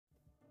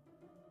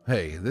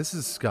Hey, this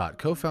is Scott,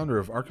 co-founder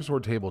of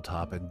Archosaur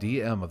Tabletop and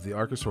DM of the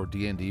Archosaur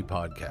D&D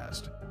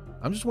podcast.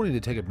 I'm just wanting to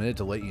take a minute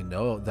to let you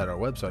know that our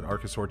website,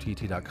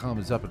 archosaurt.com,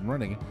 is up and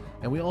running,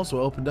 and we also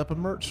opened up a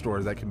merch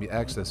store that can be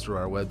accessed through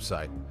our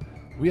website.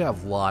 We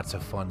have lots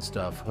of fun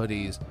stuff: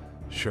 hoodies,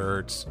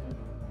 shirts,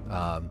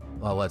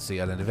 let's see,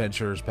 an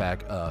adventurers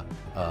pack,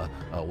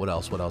 what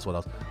else?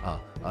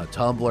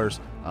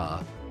 Tumblers,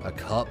 a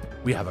cup.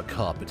 We have a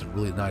cup. It's a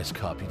really nice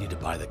cup. You need to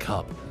buy the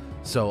cup.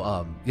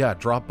 So, yeah,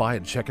 drop by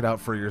and check it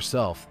out for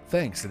yourself.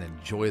 Thanks, and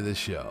enjoy the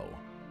show.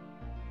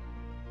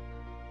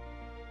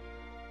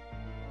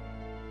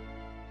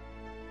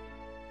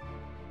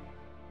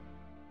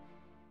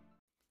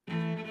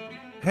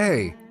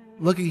 Hey,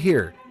 looky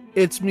here.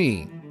 It's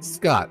me,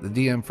 Scott, the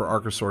DM for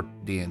Archosaur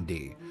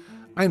D&D.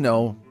 I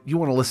know you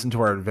want to listen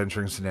to our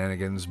adventuring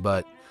shenanigans,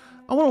 but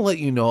I want to let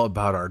you know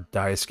about our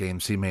dice game,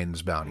 Sea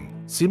Maiden's Bounty.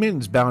 Sea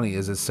Maiden's Bounty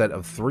is a set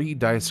of 3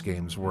 dice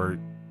games where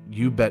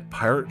you bet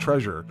pirate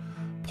treasure,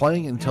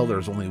 playing until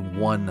there's only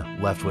one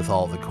left with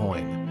all the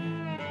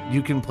coin.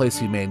 You can play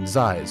Sea Maiden's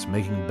Eyes,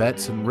 making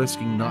bets and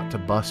risking not to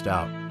bust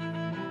out.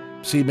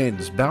 Sea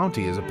Maiden's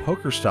Bounty is a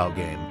poker-style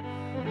game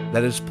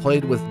that is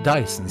played with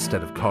dice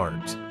instead of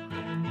cards.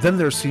 Then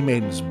there's Sea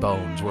Maiden's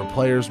Bones, where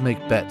players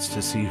make bets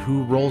to see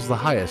who rolls the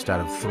highest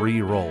out of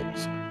 3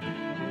 rolls.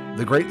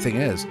 The great thing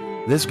is,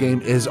 this game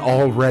is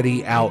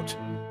already out.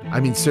 I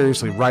mean,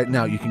 seriously, right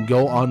now, you can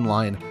go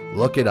online,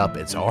 look it up,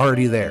 it's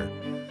already there.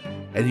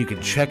 And you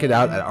can check it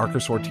out at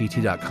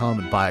archosaurt.com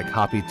and buy a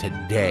copy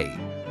today.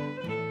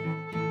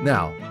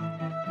 Now,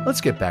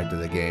 let's get back to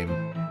the game.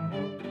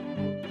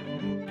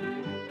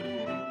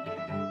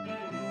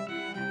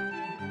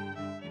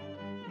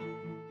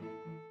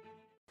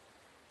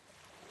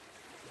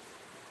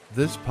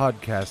 This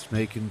podcast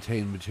may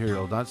contain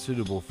material not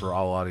suitable for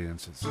all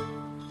audiences.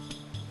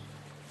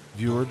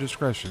 Viewer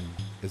discretion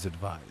is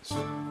advised.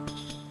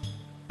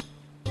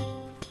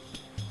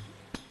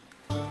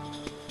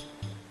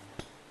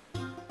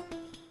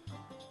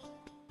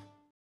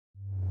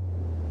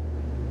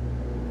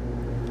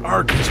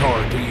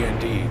 Archosaur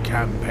D&D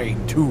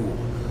Campaign 2,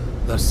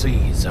 The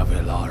Seas of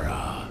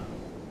Ilara.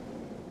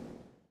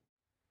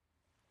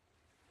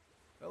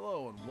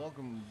 Hello and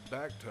welcome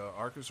back to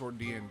Archosaur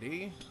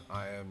D&D.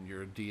 I am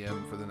your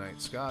DM for the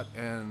night, Scott,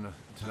 and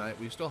tonight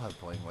we still have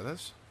playing with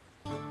us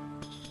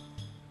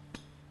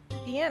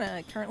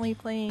Deanna, currently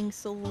playing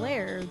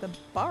Solaire, the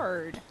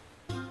Bard.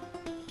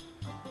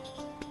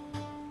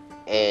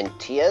 And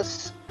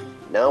TS,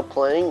 now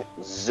playing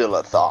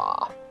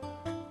Zilithar.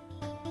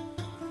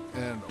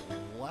 And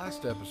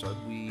last episode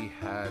we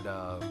had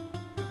a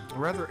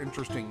rather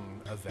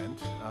interesting event.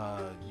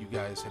 You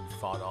guys had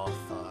fought off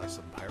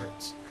some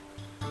pirates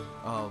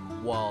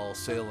while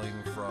sailing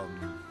from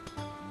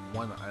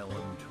one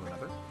island to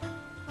another.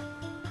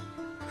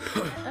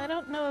 I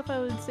don't know if I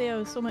would say I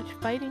was so much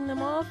fighting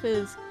them off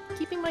as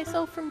keeping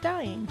myself from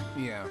dying.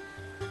 Yeah.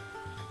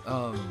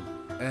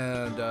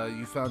 And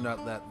you found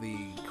out that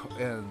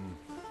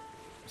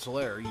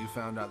Solaire, you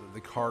found out that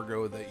the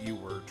cargo that you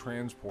were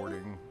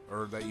transporting,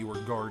 or that you were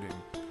guarding,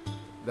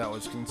 that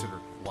was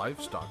considered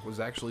livestock, was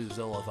actually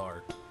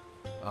Zilithar,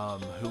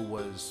 who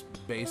was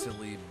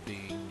basically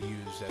being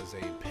used as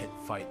a pit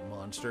fight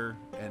monster,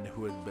 and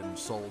who had been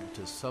sold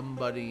to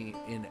somebody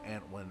in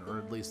Antwin, or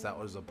at least that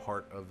was a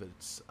part of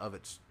its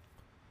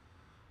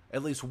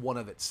at least one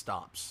of its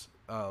stops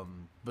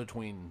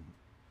between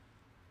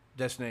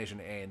Destination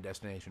A and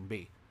Destination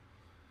B.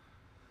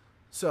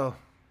 So,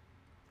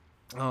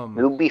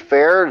 to be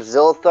fair,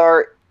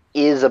 Zilithar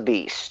is a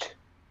beast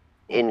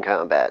in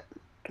combat.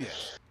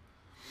 Yes.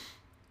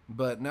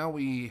 But now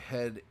we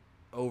head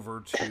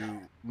over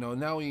to... No,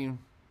 now we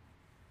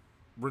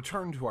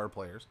return to our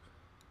players.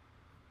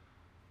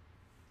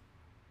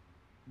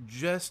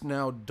 Just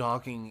now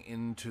docking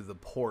into the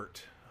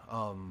port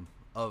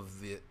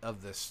of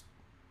this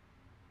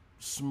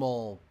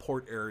small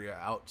port area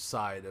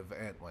outside of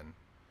Antwin.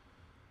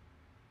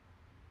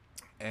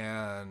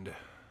 And...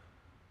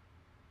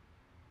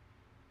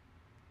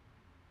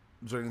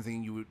 is there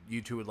anything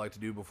you two would like to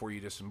do before you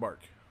disembark?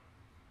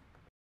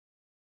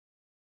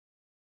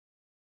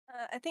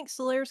 I think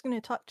Solaire's going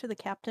to talk to the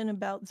captain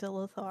about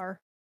Zilithar.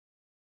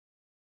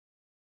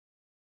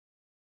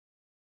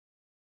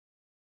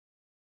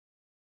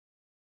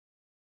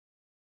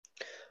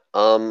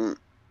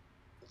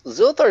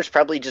 Zilithar's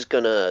probably just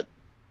gonna...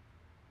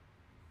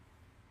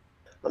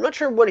 I'm not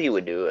sure what he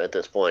would do at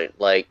this point.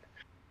 Like,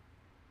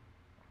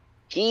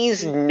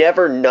 he's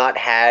never not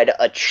had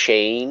a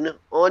chain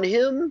on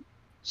him,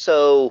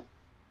 so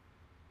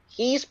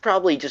he's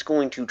probably just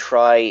going to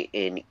try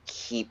and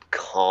keep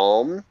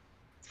calm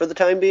for the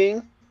time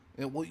being.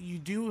 Yeah, well, you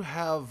do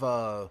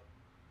have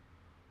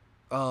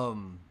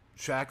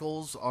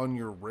shackles on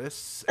your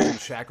wrists and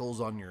shackles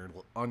on your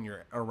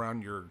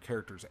around your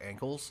character's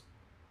ankles.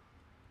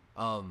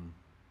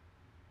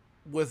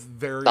 With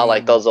varying... Not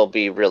like those will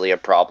be really a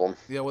problem.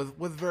 Yeah,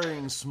 with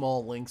varying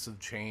small lengths of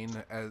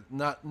chain,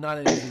 not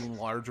anything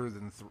longer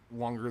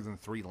than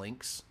 3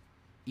 links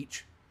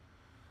each.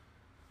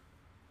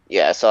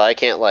 Yeah, so I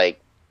can't,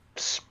 like,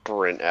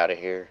 sprint out of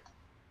here.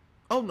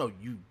 Oh, no,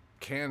 you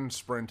can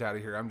sprint out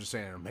of here. I'm just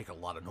saying it'll make a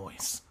lot of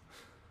noise.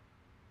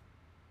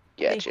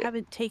 They Gotcha.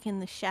 haven't taken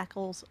the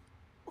shackles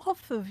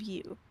off of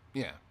you.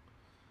 Yeah,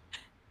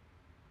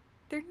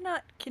 They're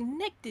not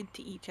connected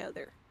to each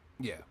other.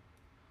 yeah.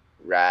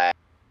 Right.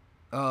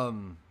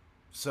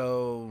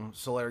 So,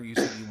 Solaire, you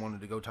said you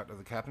wanted to go talk to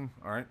the captain?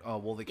 All right.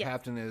 Well, the Yes.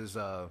 captain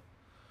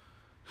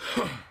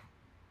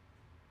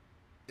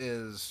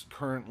is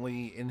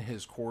currently in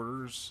his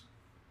quarters,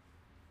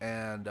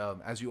 and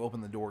as you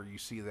open the door, you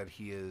see that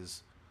he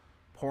is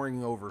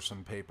poring over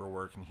some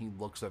paperwork, and he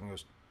looks up and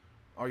goes,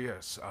 "Oh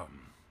yes,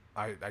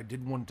 I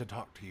did want to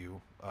talk to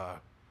you.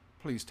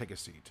 Please take a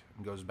seat,"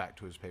 and goes back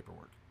to his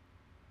paperwork.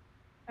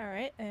 All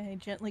right, I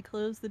gently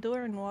close the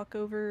door and walk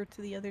over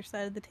to the other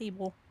side of the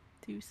table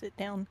to sit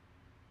down.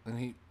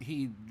 And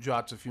he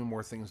jots a few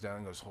more things down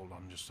and goes, "Hold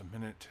on just a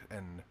minute,"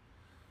 and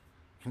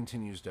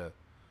continues to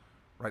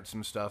write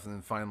some stuff. And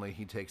then finally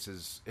he takes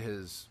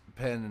his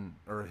pen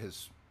or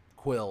his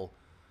quill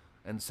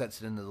and sets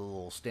it into the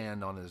little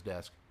stand on his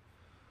desk.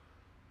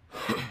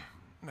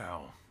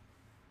 Now,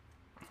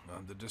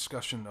 the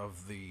discussion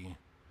of the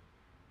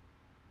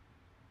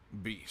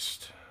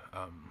beast.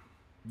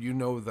 You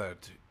know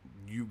that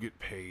you get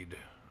paid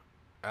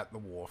at the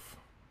wharf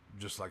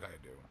just like I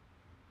do.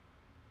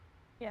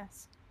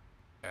 Yes.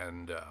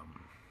 And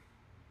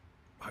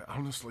I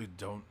honestly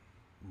don't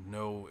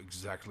know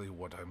exactly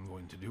what I'm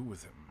going to do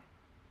with him.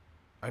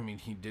 I mean,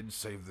 he did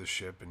save the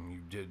ship, and you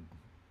did...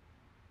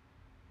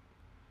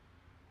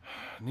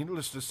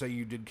 Needless to say,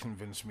 you did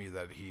convince me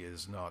that he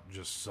is not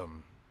just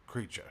some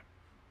creature.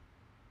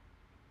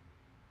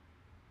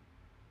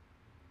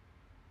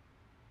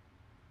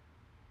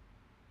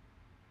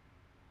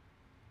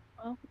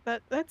 Well,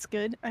 that's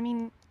good. I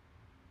mean,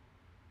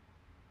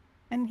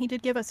 and he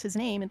did give us his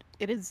name.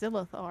 It is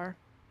Zillathar.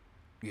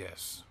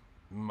 Yes,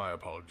 my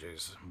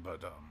apologies,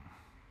 but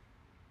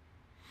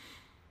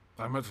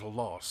I'm at a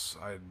loss.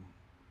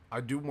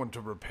 I do want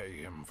to repay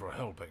him for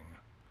helping,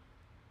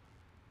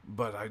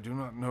 but I do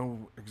not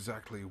know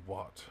exactly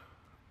what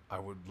I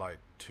would like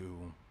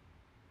to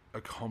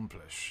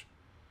accomplish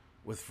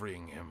with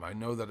freeing him. I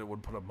know that it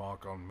would put a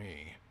mark on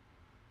me.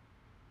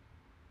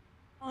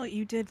 Well,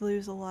 you did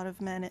lose a lot of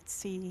men at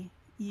sea.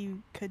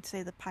 You could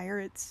say the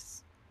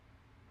pirates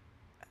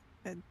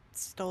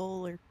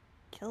stole or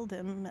killed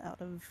him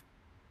out of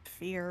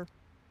fear.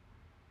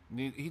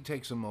 He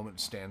takes a moment,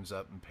 stands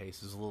up, and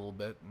paces a little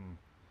bit, and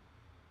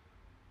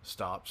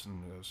stops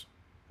and goes,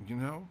 "You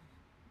know,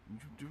 you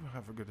do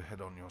have a good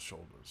head on your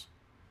shoulders.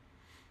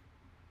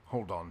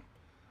 Hold on."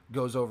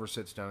 Goes over,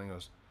 sits down, and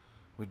goes,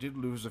 "We did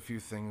lose a few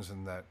things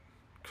in that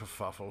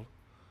kerfuffle.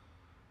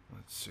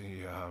 Let's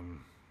see,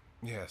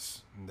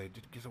 yes, they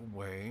did get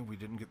away. We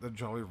didn't get the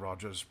Jolly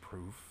Rogers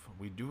proof.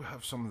 We do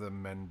have some of the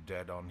men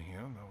dead on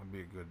here. That would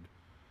be a good...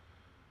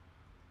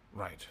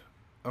 Right.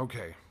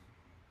 Okay.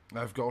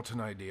 I've got an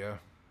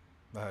idea.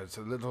 It's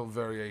a little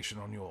variation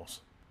on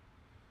yours.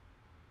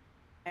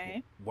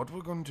 Okay. What we're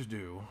going to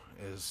do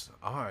is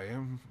I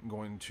am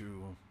going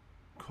to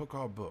cook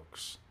our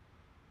books.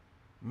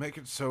 Make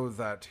it so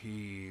that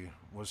he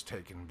was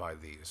taken by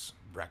these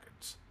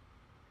records.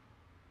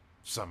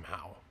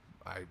 Somehow.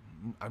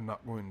 I'm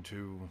not going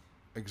to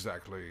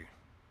exactly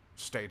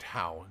state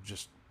how,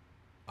 just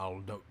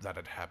I'll note that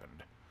it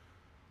happened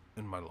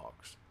in my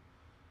logs.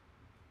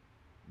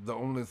 The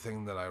only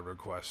thing that I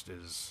request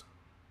is,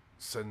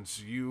 since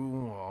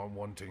you are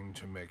wanting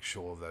to make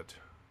sure that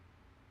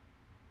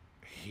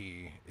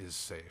he is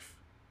safe,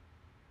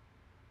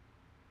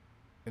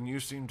 and you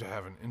seem to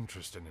have an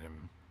interest in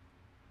him,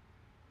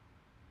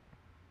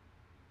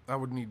 I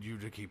would need you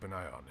to keep an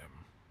eye on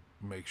him.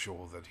 Make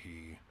sure that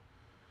he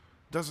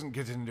doesn't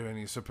get into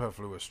any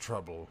superfluous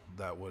trouble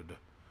that would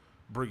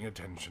bring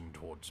attention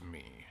towards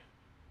me.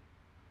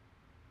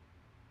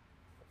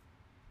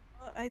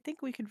 Well, I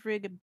think we could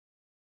rig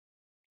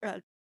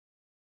a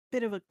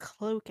bit of a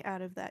cloak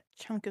out of that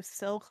chunk of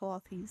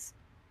sailcloth he's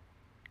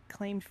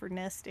claimed for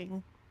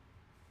nesting.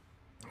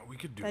 We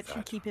could do That that.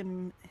 should keep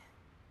him.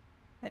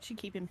 That should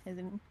keep him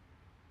hidden.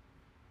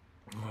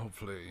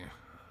 Hopefully.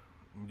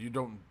 You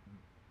don't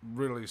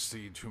really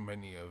see too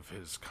many of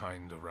his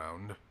kind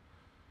around.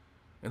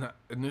 And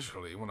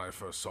initially, when I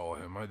first saw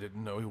him, I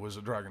didn't know he was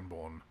a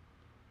dragonborn.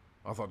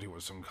 I thought he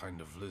was some kind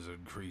of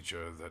lizard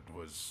creature that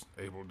was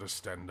able to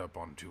stand up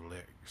on two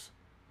legs.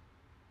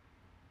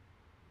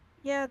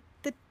 Yeah,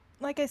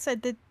 like I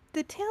said,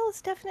 the tail is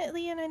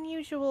definitely an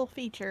unusual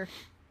feature.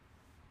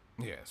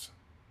 Yes.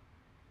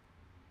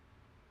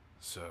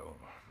 So,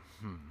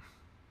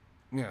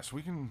 yes,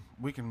 we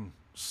can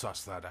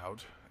suss that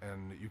out,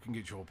 and you can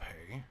get your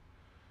pay.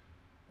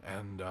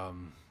 And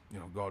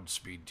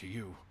Godspeed to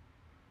you,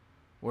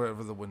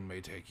 wherever the wind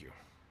may take you.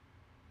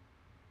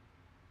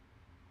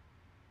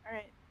 All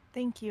right,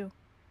 thank you.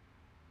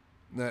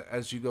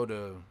 As you go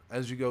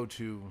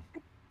to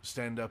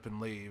stand up and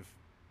leave,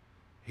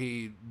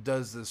 he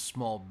does this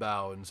small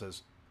bow and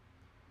says,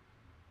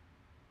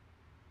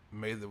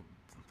 "May the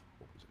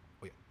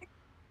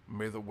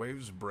May the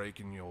waves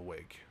break in your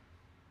wake.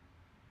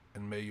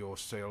 and may your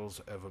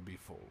sails ever be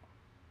full.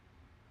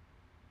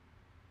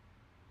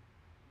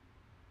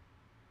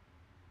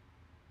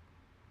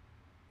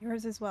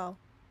 Yours as well.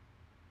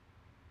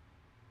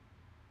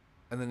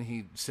 And then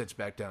he sits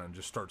back down and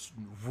just starts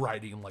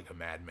writing like a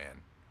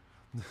madman.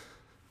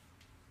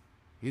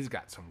 He's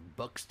got some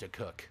books to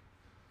cook.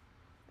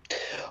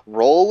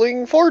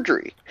 Rolling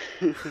forgery.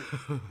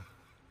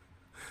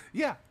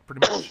 Yeah,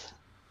 pretty much.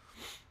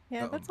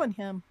 Yeah, that's on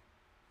him.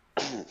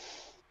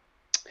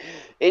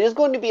 It is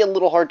going to be a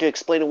little hard to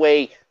explain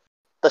away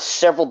the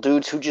several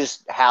dudes who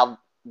just have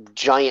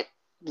giant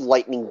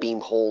lightning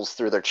beam holes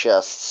through their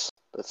chests.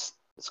 It's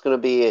going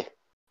to be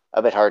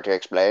a bit hard to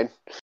explain.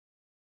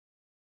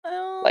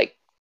 Like,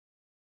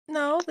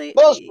 No,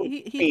 most would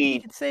he be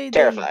could say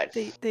terrified.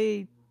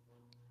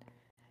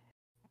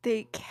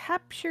 they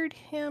captured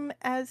him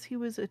as he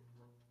was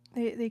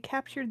they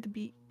captured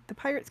the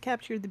pirates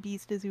captured the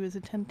beast as he was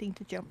attempting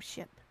to jump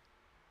ship.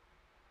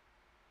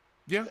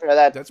 Yeah,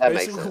 That that's makes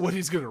basically sense. what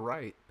he's going to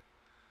write.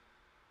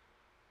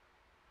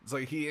 It's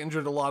like he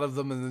injured a lot of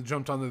them and then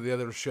jumped onto the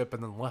other ship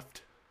and then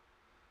left.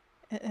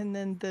 And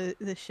then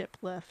the ship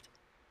left.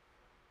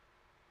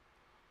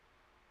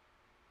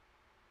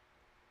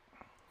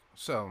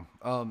 So,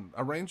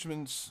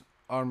 arrangements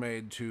are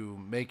made to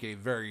make a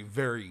very,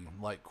 very,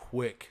 like,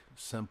 quick,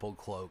 simple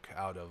cloak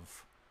out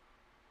of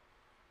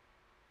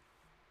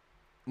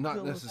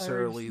not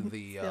necessarily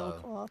the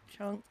sailcloth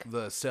chunk.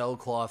 the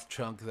sailcloth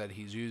chunk that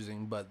he's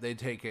using, but they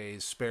take a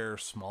spare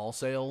small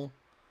sail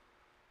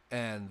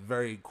and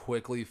very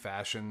quickly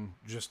fashion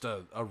just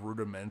a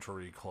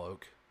rudimentary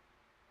cloak.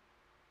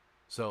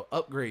 So,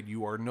 upgrade,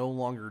 you are no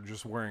longer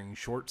just wearing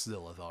shorts,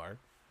 Zilithar.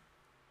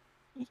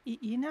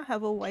 You now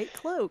have a white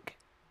cloak.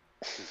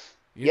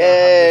 You now have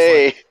this,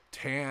 Yay! like,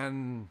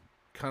 tan,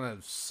 kind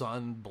of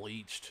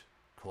sun-bleached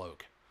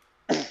cloak.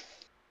 That's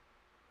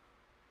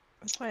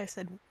why I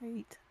said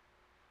white.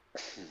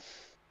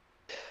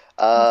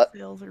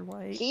 Sails are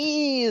white.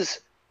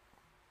 He's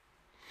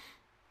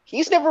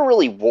never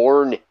really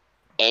worn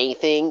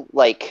anything.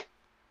 Like,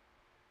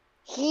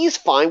 he's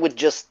fine with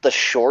just the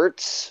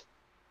shorts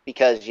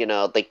because, you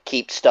know, they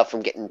keep stuff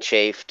from getting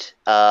chafed.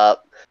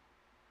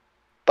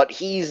 But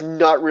he's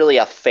not really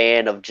a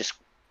fan of just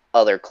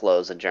other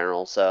clothes in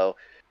general, so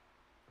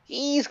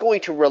he's going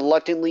to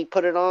reluctantly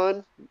put it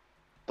on,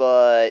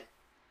 but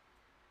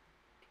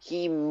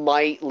he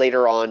might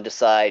later on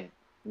decide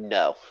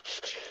no.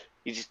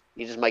 He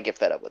just might get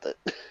fed up with it.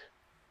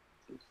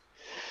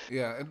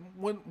 Yeah, and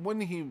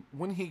when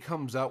he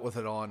comes out with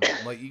it on,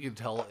 like, you can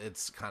tell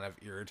it's kind of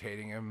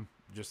irritating him.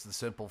 Just the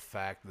simple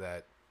fact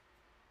that,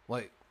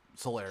 like,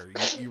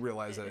 Solaire, you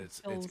realize that it's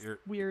feels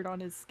weird on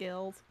his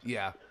scales.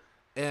 yeah,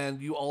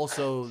 and you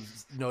also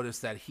notice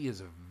that he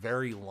is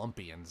very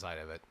lumpy inside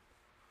of it.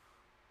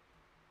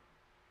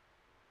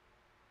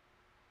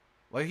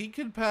 Like, he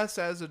could pass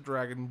as a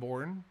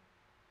Dragonborn,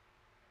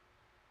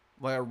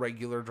 like a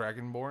regular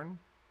Dragonborn,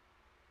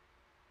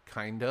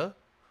 kinda.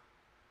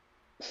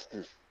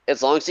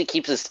 As long as he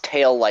keeps his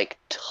tail, like,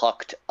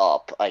 tucked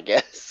up, I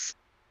guess.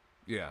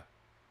 Yeah.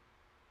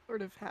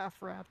 Sort of half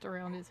wrapped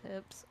around his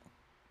hips.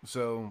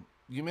 So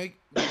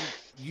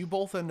you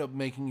both end up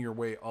making your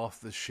way off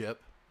the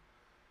ship,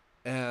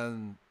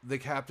 and the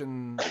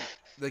captain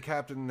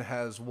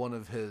has one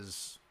of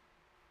his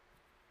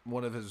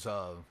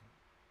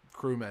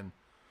crewmen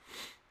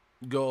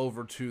go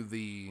over to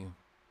the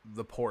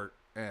port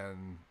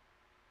and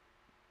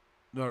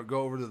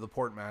go over to the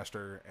port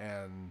master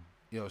and,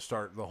 you know,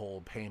 start the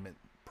whole payment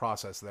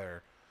process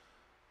there.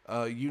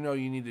 You know,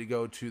 you need to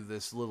go to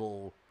this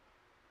little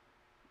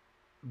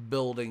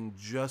building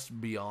just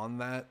beyond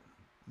that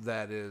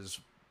is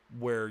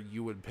where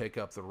you would pick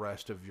up the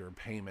rest of your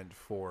payment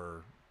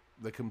for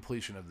the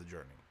completion of the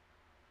journey.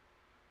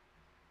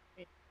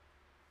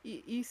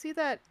 You see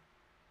that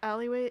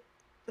alleyway,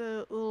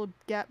 the little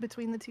gap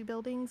between the two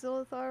buildings,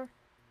 Zilithar?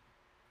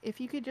 If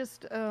you could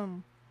just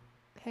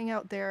hang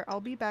out there, I'll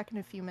be back in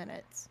a few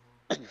minutes.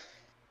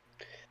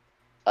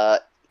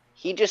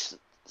 He just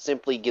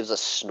simply gives a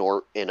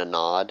snort and a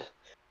nod,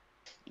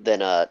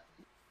 then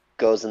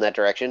goes in that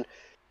direction.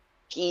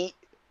 He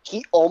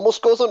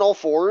almost goes on all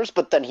fours,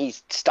 but then he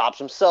stops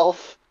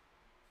himself.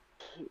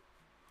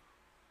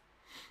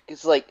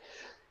 It's like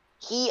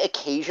he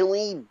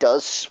occasionally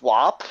does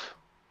swap.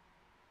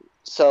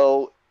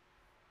 So,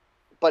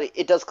 but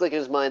it does click in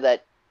his mind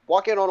that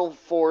walking on all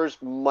fours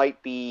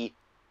might be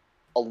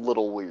a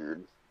little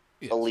weird,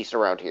 Yes. at least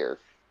around here.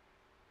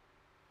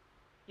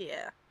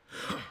 Yeah.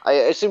 I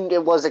assumed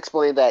it was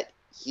explained that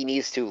he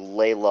needs to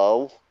lay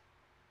low.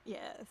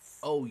 Yes.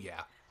 Oh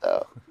yeah.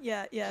 So,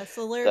 Yeah.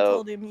 So Laird So-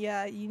 told him,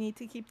 yeah, you need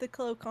to keep the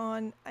cloak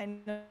on. I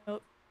know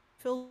it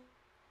feels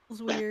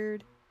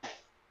weird.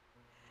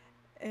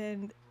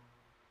 And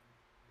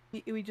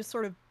we just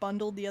sort of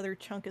bundled the other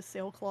chunk of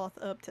sailcloth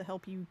up to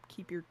help you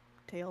keep your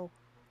tail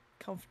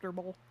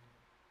comfortable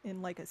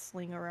in like a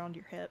sling around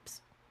your hips.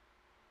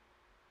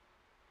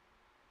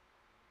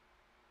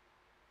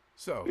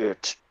 So,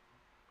 it,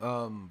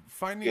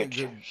 finding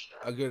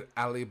a good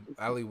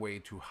alleyway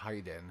to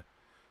hide in,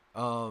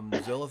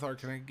 Zilithar,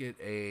 can I get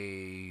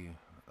a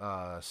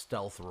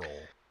stealth roll?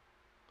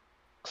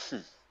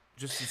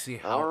 Just to see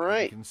All how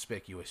right.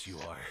 inconspicuous you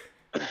are.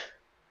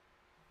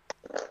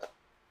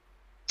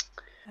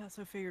 I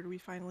also figured we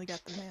finally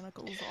got the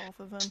manacles off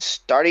of him.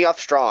 Starting off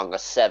strong, a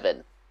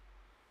 7.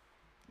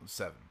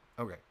 7.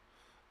 Okay.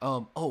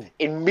 Oh.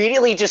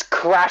 Immediately just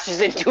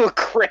crashes into a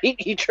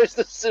crate he tries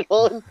to sit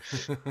on.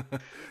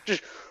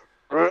 Just,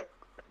 but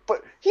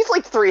he's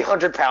like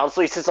 300 pounds,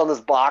 so he sits on this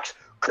box.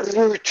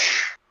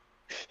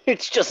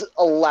 It's just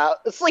a loud.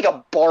 It's like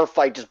a bar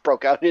fight just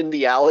broke out in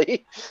the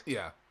alley.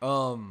 Yeah.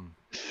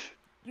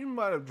 You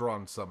might have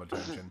drawn some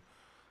attention.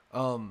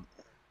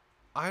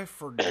 I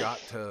forgot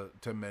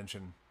to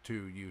mention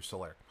to you,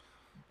 Soler.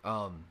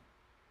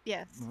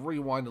 Yes.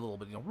 Rewind a little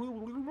bit.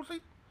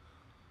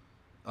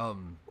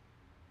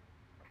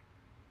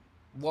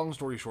 Long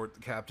story short,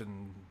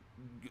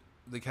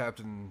 the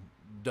captain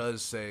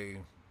does say,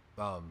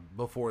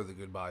 before the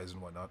goodbyes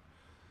and whatnot,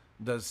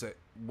 does say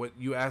what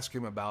you ask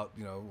him about.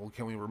 Well,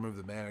 can we remove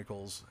the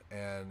manacles?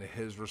 And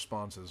his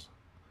response is,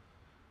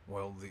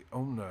 well, the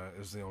owner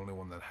is the only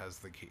one that has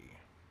the key.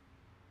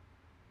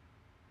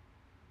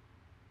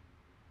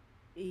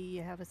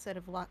 You have a set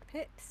of lock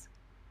picks.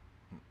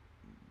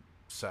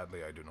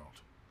 Sadly, I do not.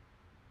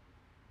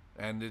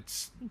 And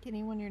it's... Think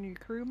anyone in your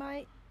crew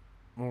might?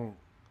 Well,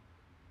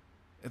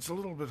 it's a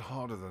little bit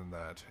harder than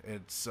that.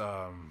 It's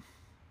a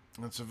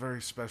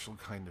very special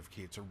kind of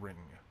key. It's a ring.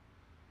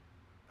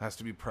 It has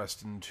to be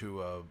pressed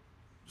into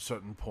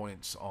certain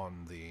points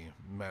on the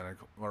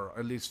manacle, or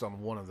at least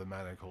on one of the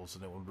manacles,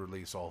 and it will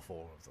release all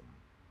 4 of them.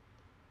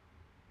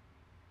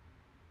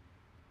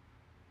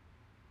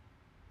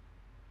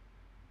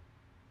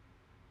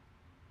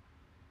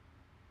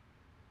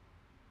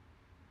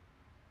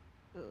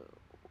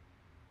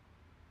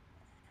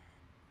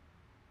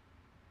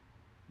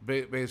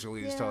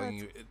 Basically, he's telling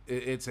you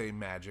it's a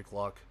magic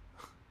lock.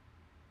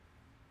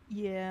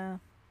 Yeah.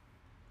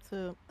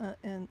 So,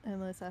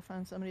 unless I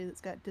find somebody that's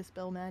got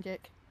dispel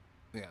magic.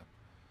 Yeah.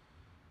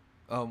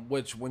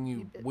 Which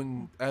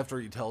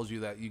after he tells you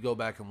that, you go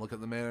back and look at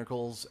the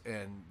manacles,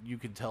 and you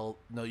can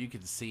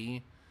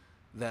see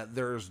that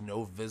there's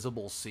no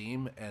visible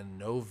seam and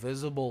no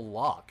visible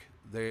lock.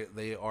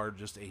 They are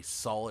just a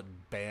solid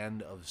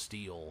band of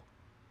steel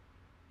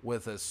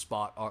with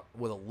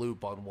with a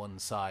loop on one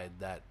side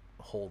that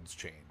holds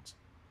chains.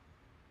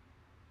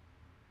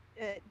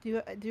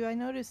 Do I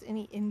notice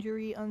any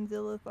injury on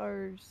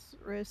Zilithar's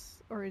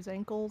wrists or his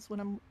ankles when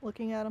I'm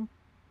looking at him?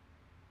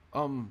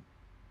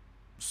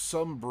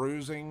 Some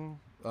bruising,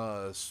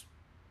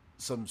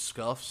 some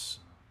scuffs,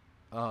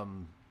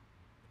 and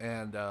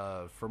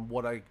from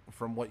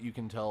what you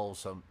can tell,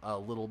 a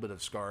little bit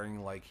of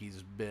scarring, like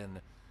he's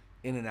been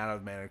in and out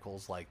of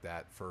manacles like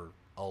that for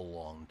a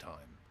long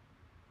time.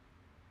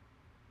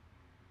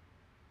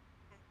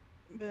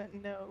 But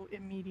no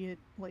immediate,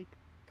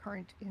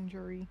 current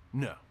injury.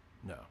 No.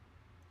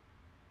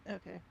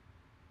 Okay.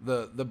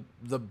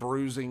 The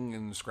bruising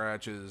and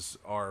scratches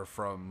are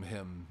from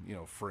him,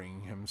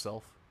 freeing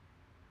himself.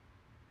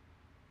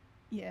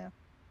 Yeah.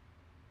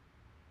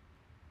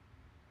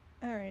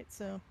 Alright,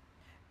 so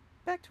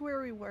back to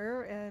where we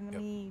were, and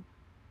me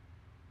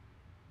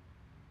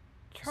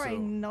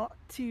trying not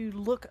to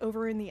look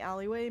over in the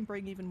alleyway and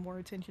bring even more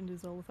attention to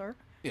Zolithar.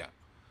 Yeah.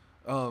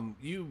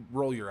 You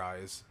roll your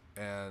eyes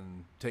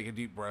and take a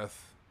deep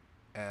breath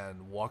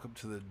and walk up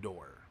to the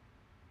door.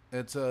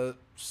 It's a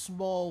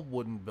small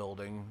wooden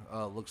building.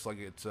 Looks like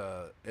it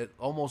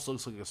almost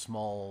looks like a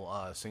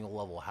small single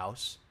level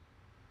house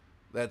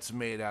that's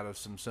made out of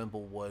some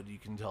simple wood. You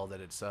can tell that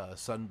it's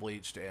sun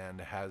bleached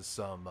and has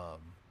some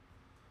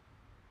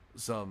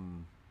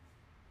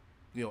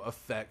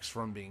effects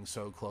from being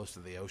so close to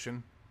the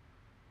ocean.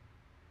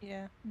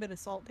 Yeah, a bit of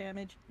salt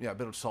damage. Yeah, a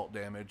bit of salt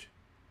damage.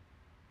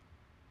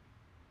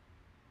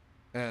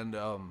 And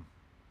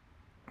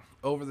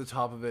over the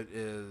top of it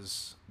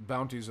is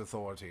Bounty's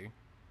Authority.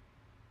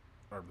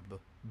 Or the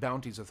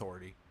Bounty's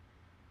Authority.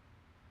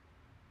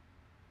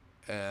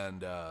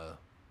 And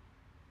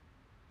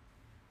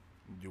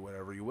do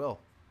whatever you will.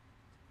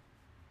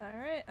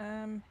 Alright,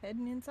 I'm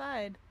heading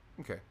inside.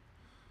 Okay.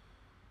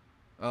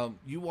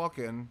 You walk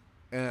in,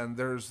 and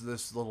there's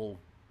this little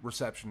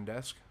reception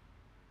desk.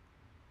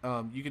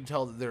 You can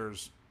tell that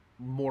there's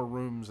more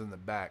rooms in the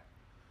back.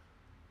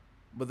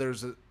 But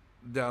there's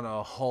down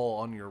a hall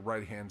on your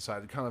right-hand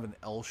side, kind of an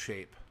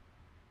L-shape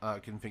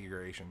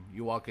configuration.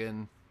 You walk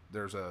in,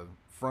 there's a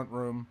front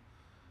room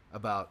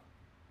about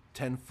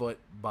 10 foot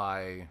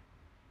by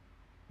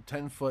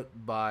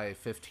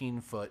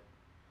 15 foot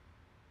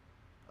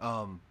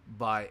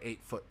by 8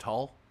 foot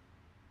tall,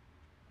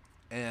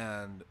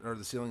 or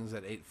the ceiling's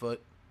at 8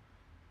 foot,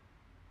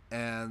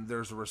 and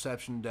there's a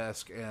reception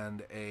desk,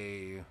 and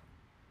a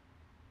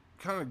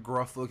kind of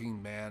gruff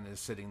looking man is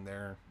sitting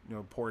there,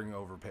 poring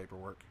over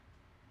paperwork.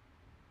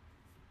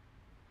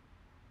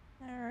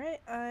 Alright,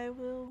 I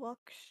will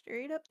walk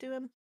straight up to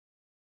him.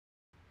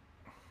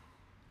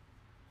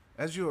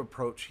 As you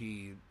approach,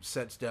 he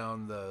sets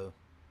down the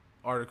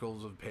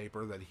articles of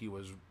paper that he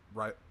was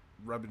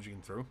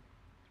rummaging through.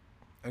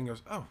 and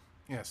goes, "Oh,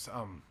 yes.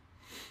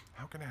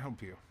 How can I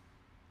help you?"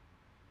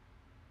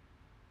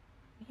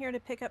 I'm here to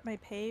pick up my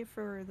pay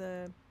for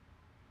the.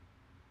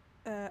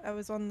 I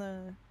was on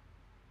the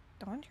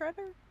Dawn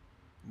Treader?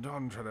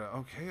 Dawn Treader.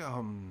 Okay.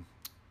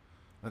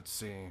 Let's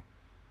see.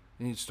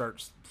 And he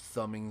starts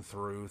thumbing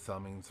through,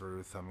 and he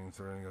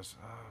goes,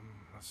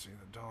 let's see,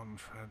 the Dawn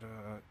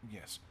Treader.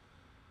 Yes.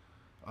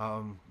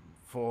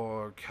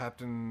 For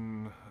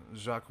Captain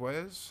Jacques.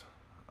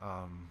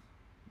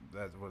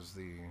 That was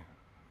the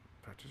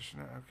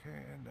practitioner.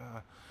 Okay, and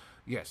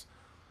yes.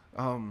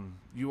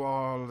 You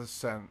are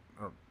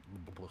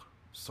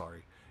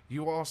sorry.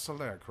 You are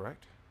Solaire,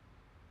 correct?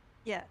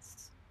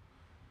 Yes.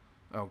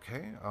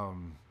 Okay.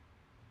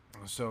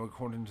 So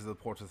according to the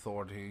Port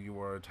Authority, you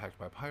were attacked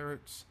by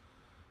pirates.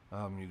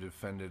 You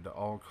defended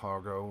all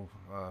cargo.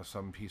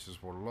 Some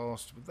pieces were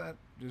lost, but that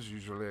is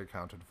usually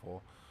accounted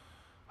for.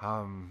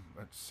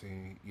 Let's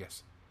see.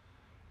 Yes.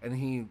 And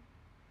he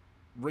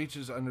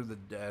reaches under the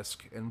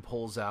desk and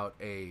pulls out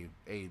a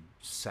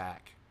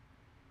sack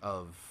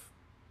of,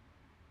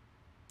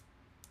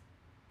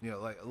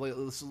 like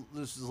this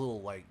is a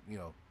little, like,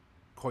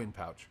 coin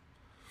pouch.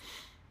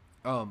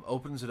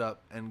 Opens it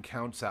up and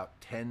counts out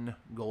 10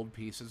 gold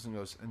pieces and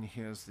goes, "And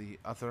here's the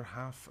other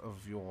half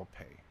of your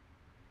pay."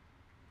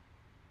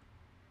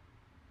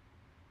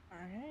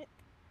 Alright.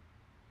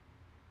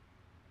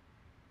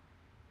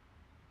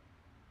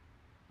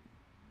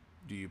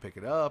 Do you pick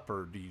it up,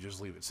 or do you just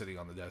leave it sitting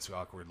on the desk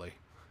awkwardly?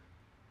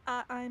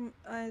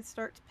 I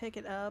start to pick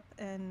it up,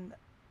 and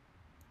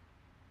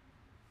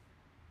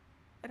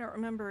I don't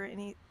remember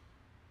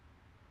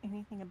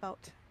anything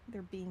about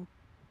there being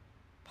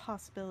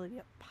possibility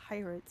of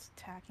pirates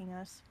attacking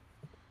us.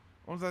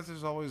 Well, that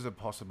is always a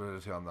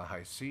possibility on the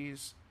high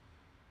seas.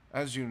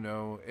 As you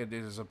know, it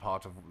is a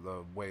part of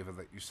the waiver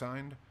that you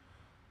signed.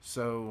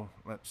 So,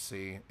 let's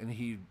see. And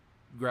he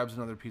grabs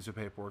another piece of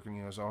paperwork and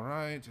he goes, "All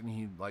right." And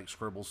he, like,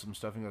 scribbles some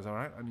stuff and he goes, "All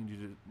right, I need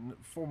you to,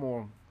 for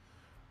more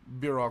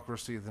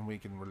bureaucracy, then we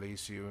can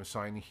release you.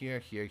 Sign here,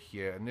 here,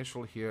 here,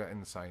 initial here,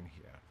 and sign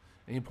here."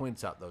 And he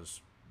points out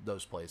those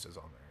places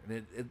on there.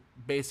 And it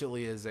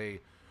basically is a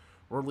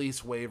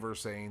release waiver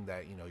saying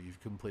that,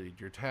 you've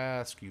completed your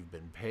task, you've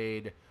been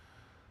paid,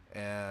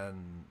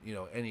 and,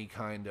 any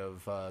kind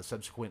of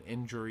subsequent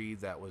injury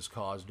that was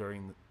caused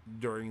during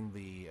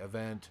the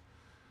event,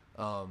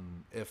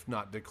 if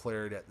not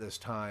declared at this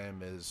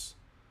time, is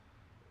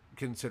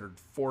considered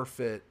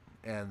forfeit,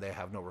 and they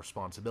have no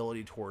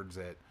responsibility towards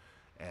it,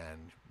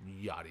 and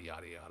yada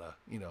yada yada.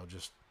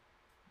 Just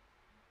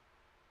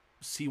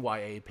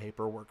CYA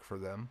paperwork for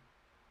them.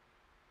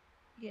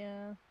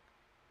 Yeah.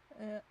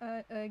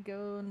 I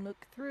go and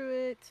look through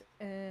it,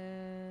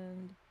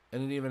 and it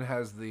even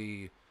has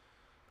the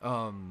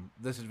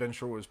this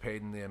adventure was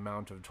paid in the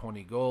amount of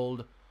 20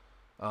 gold,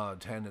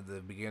 10 at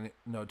the beginning,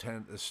 10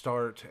 at the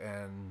start,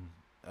 and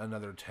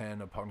another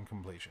 10 upon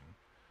completion.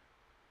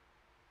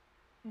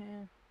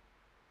 Yeah.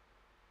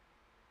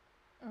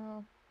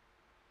 Oh,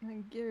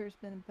 my gear's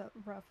been a bit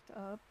roughed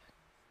up.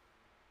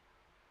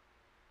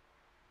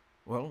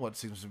 Well, what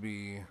seems to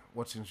be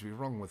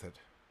wrong with it?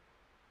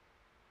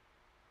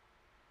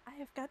 I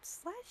have got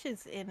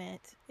slashes in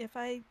it. If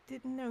I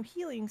didn't know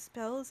healing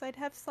spells, I'd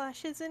have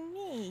slashes in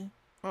me.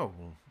 Oh,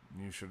 well,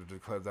 you should have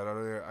declared that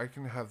earlier. I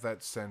can have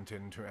that sent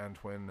in to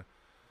Antwin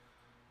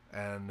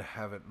and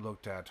have it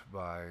looked at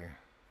by...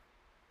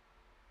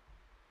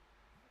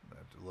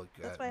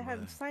 That's why I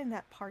haven't signed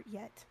that part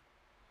yet.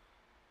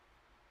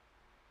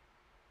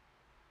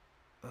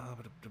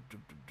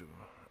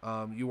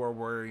 You are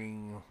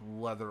wearing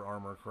leather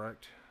armor,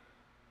 correct?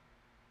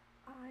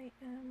 I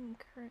am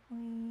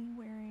currently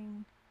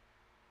wearing...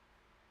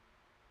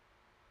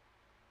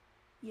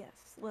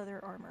 Yes,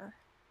 leather armor.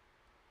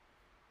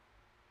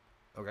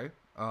 Okay.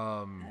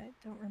 I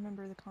don't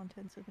remember the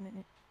contents of it.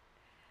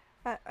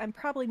 I'm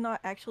probably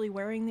not actually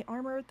wearing the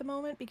armor at the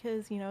moment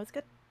because, it's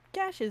got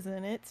gashes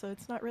in it, so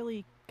it's not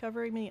really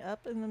covering me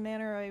up in the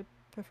manner I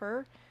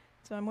prefer.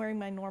 So I'm wearing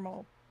my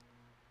normal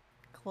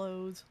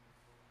clothes.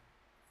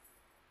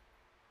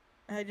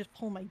 I just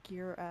pull my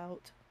gear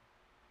out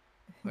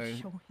and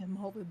show him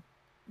all the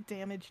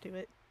damage to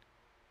it.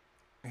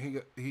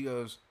 He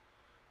goes,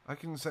 "I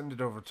can send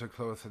it over to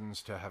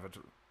Clothins to have it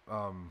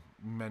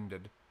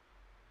mended."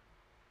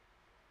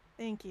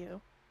 Thank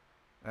you.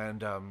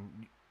 And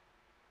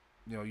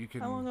you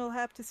can... How long I'll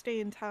have to stay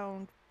in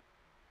town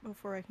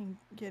before I can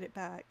get it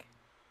back?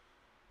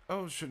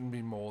 Oh, it shouldn't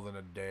be more than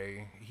a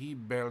day. He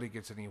barely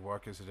gets any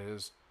work as it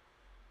is.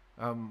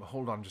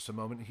 Hold on just a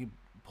moment. He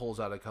pulls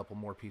out a couple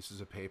more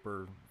pieces of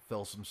paper,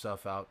 fills some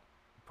stuff out,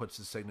 puts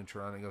his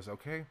signature on it, and goes,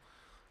 "Okay,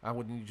 I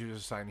would need you to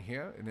sign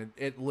here." And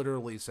it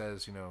literally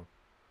says,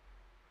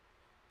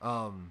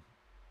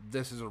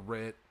 this is a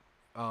writ,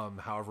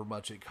 however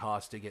much it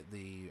costs to get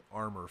the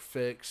armor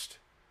fixed,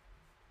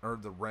 or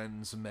the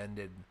rends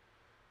mended,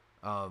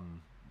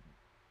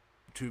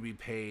 to be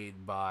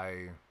paid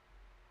by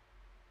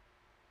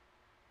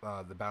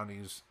the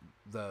bounties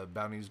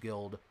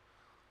guild,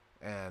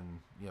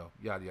 and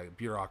yada yada,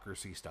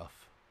 bureaucracy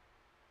stuff.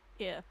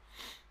 Yeah.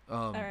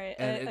 All right,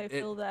 And I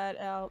fill that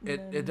out, and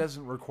it then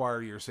doesn't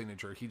require your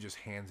signature. He just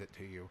hands it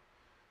to you,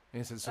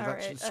 and he says, "So all that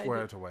right, should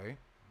square it away."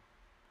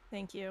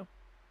 thank you.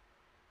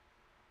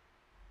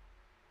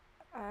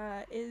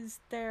 Is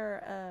there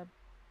a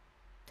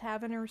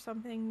tavern or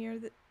something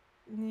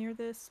near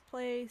this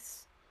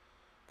place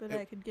that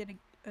I could get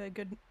a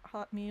good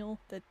hot meal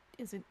that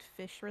isn't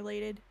fish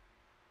related?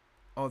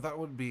 Oh, that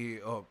would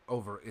be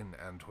over in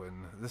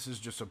Antwin. This is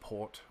just a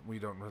port. We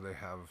don't really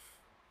have,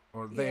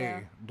 or Yeah.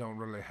 they don't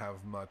really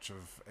have much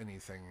of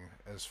anything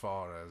as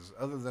far as,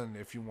 other than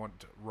if you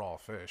want raw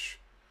fish,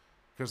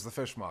 because the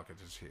fish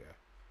market is here.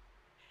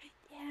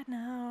 Yeah,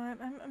 no,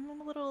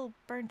 I'm a little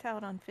burnt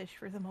out on fish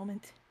for the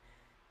moment.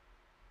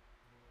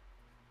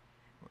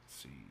 Let's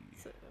see.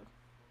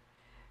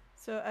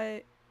 So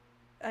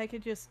I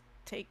could just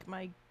take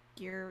my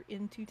gear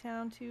into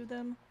town to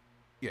them.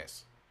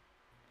 Yes.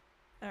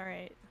 All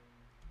right.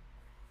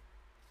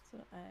 So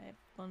I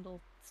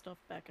bundle stuff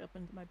back up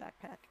into my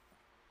backpack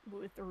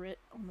with the writ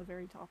on the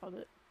very top of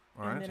it.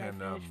 All right, and then I and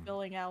finish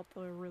filling out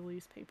the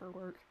release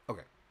paperwork.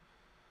 okay.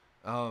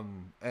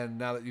 And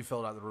now that you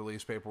filled out the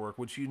release paperwork,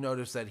 which you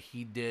notice that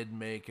he did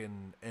make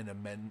an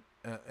amendment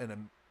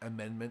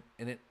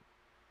in it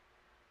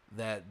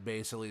that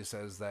basically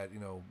says that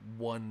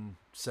one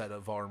set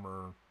of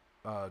armor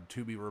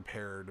to be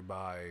repaired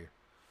by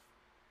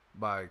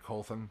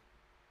Colthan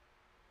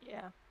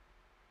Yeah.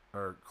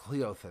 or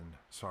Cleothan,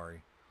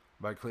 sorry,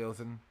 by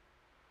Cleothan,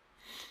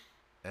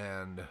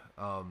 and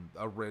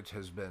a writ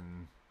has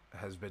been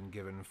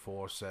given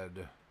for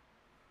said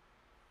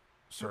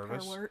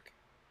service. Repair work.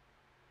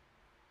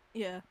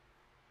 Yeah.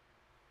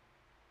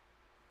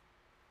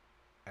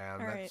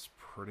 And All that's right.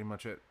 pretty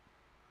much it.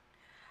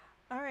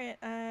 All right.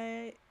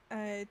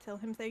 I tell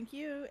him thank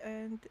you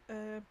and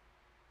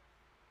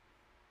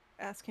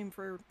ask him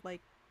for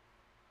like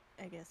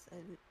I guess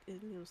a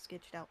little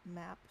sketched out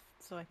map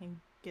so I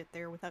can get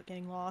there without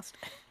getting lost.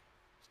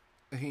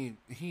 He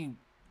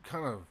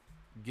kind of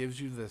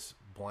gives you this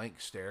blank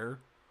stare,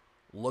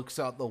 looks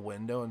out the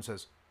window and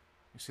says,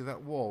 "You see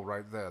that wall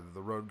right there that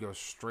the road goes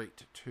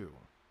straight to?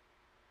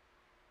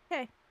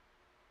 Okay.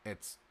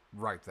 It's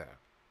right there."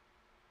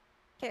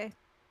 Okay.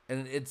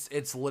 And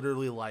it's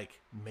literally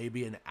like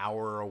maybe an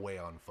hour away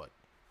on foot.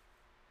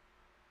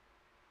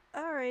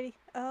 Alrighty.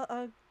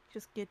 I'll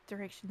just get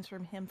directions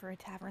from him for a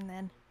tavern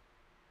then.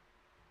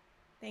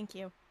 Thank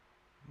you.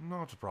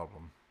 Not a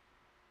problem.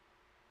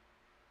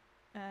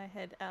 I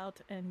head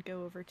out and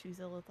go over to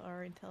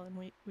Zilithar and tell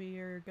him we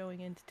are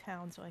going into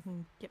town so I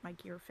can get my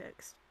gear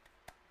fixed.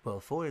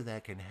 Before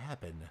that can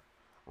happen,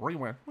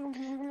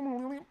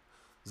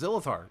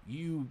 Zilithar,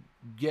 you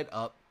get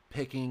up,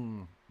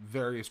 picking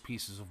various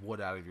pieces of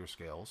wood out of your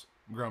scales,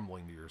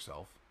 grumbling to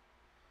yourself.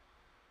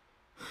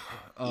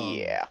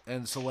 Yeah.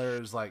 And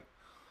Solaire is like,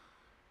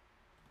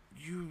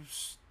 "You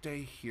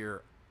stay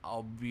here.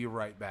 I'll be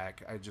right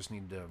back. I just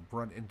need to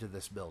run into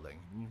this building."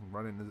 You can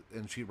run into,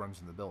 and she runs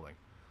in the building.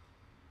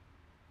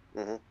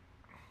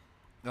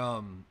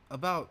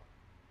 About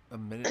a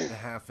minute and a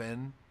half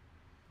in,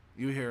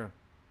 you hear,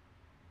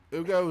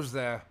 "Who goes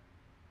there?"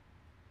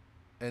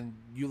 And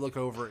you look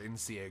over and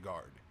see a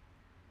guard.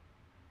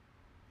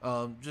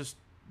 Just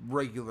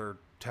regular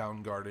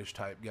town guardish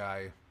type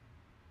guy,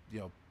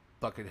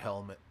 bucket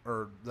helmet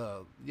or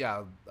no,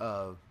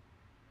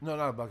 not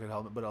a bucket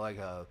helmet, but like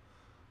a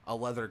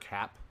leather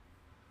cap.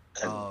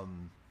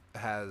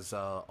 Has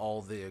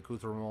all the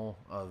accoutrement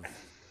of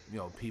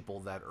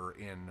people that are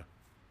in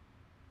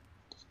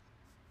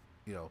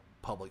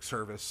public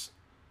service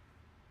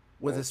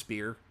with a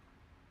spear,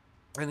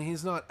 and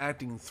he's not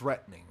acting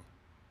threatening,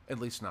 at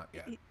least not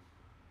yet.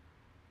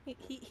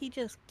 He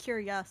just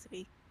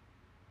curiosity.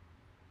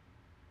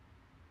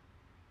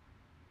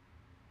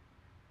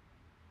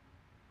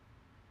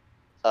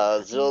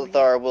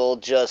 Zilthar will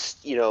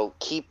just,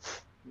 keep,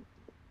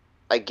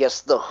 I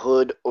guess, the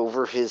hood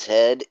over his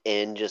head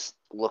and just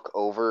look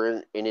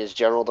over in his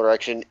general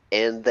direction,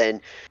 and then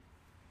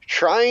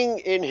trying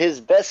in his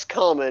best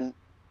common,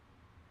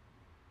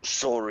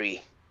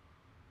 "Sorry.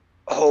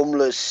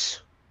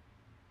 Homeless.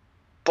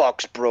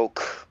 Box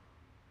broke."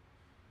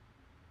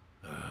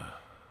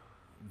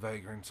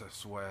 Vagrants, I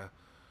swear.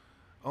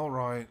 All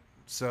right,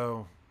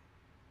 so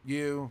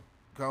you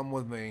come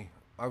with me.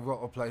 I've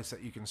got a place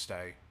that you can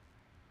stay.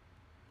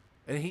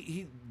 And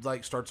he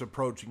like starts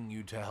approaching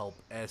you to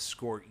help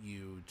escort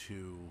you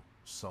to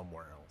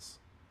somewhere else.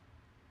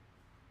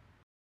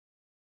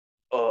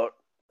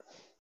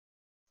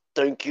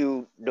 Thank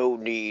you, no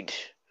need.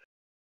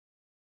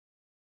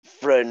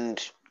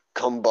 Friend,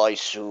 come by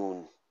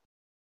soon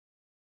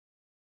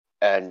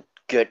and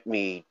get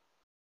me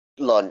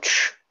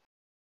lunch.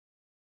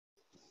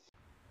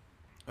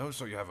 Oh,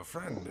 so you have a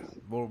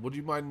friend. Well, would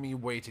you mind me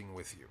waiting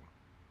with you?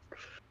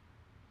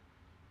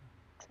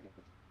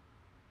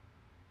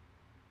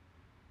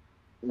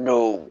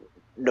 No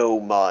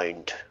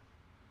mind.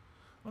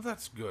 Well,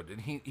 that's good.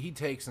 And he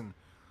takes and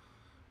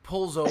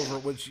pulls over,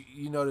 which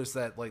you notice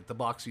that like the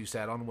box you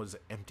sat on was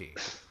empty.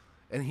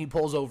 And he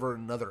pulls over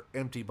another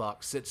empty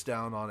box, sits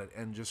down on it,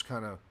 and just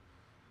kind of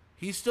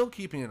He's still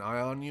keeping an eye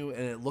on you,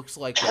 and it looks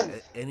like that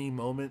at any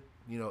moment,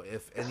 you know,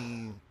 if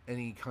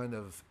any kind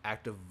of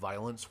act of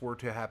violence were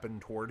to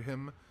happen toward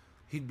him,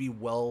 he'd be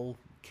well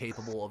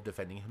capable of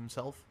defending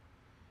himself.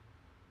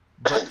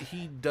 But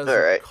he All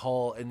doesn't right.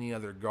 call any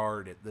other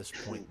guard at this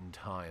point in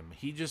time.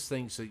 He just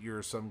thinks that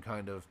you're some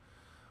kind of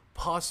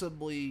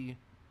possibly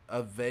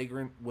a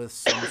vagrant with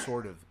some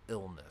sort of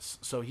illness.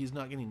 So he's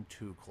not getting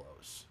too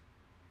close.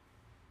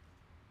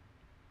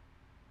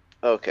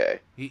 Okay.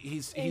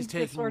 He's And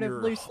taking just sort of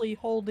your loosely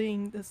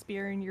holding the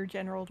spear in your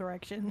general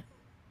direction.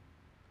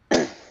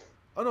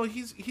 Oh no,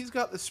 he's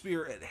got the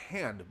spear at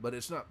hand, but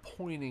it's not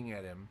pointing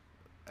at him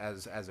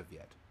as of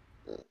yet.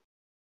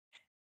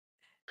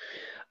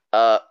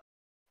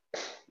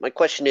 My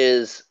question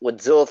is, would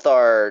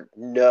Zilthar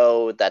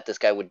know that this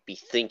guy would be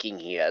thinking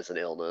he has an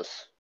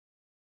illness?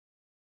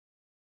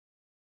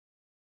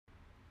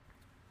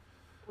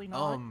 Probably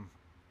not.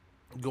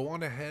 Go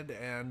on ahead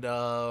and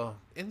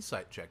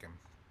insight check him.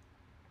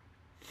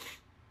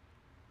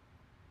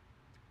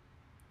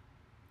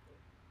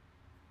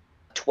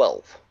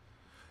 $12.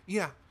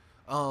 Yeah.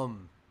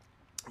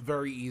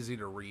 Very easy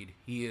to read.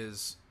 He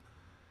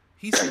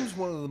seems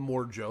one of the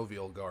more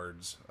jovial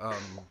guards.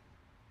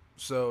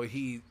 So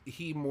he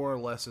more or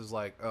less is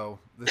like, oh,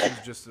 this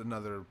is just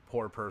another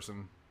poor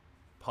person,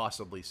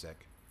 possibly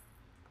sick.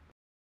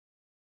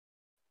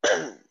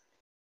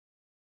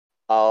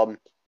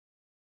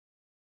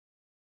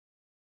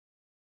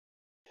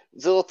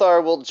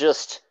 Zilthar will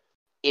just,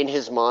 in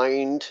his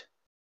mind,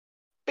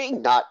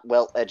 being not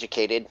well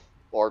educated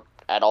or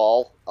at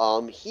all,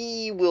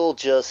 he will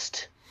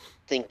just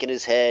think in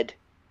his head,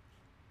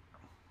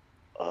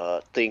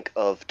 think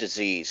of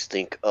disease,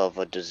 think of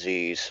a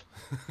disease.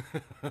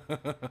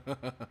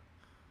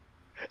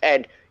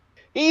 And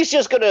he's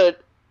just gonna,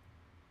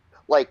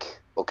 like,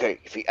 okay,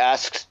 if he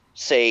asks,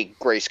 say,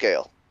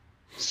 grayscale,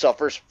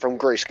 suffers from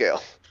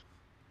grayscale.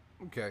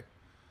 Okay.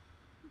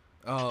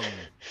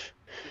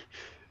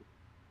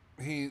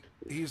 He's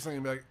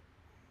thinking back,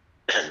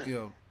 you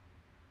know,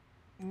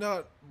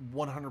 not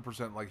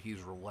 100% like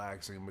he's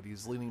relaxing, but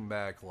he's leaning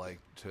back like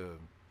to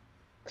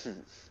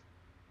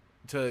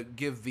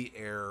give the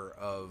air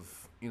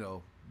of, you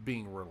know,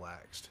 being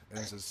relaxed. And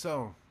he says,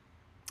 so,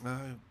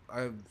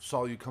 I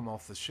saw you come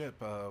off the ship.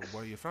 Where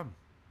are you from?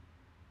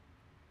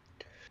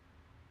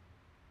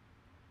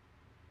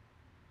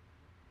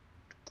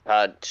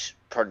 Can't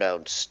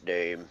pronounce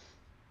name.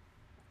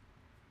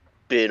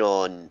 Been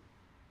on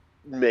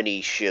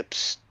many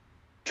ships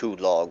too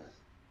long.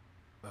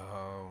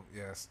 Oh,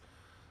 yes.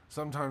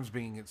 Sometimes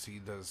being at sea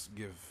does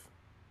give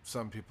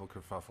some people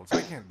kerfuffles.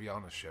 I can't be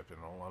on a ship, in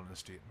all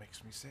honesty. It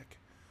makes me sick.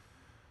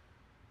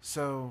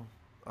 So,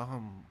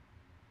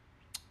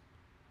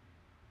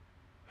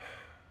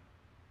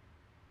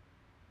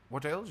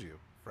 what ails you,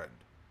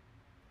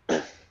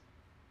 friend?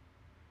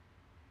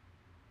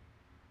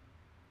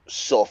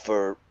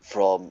 Suffer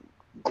from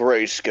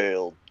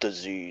grayscale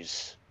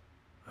disease.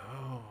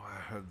 Oh, I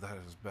heard that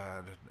is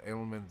bad. An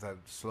ailment that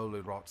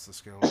slowly rots the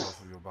scales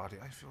off of your body.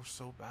 I feel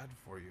so bad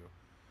for you.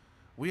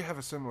 We have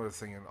a similar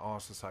thing in our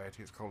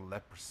society. It's called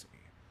leprosy.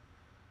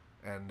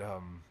 And,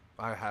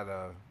 I had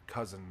a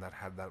cousin that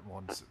had that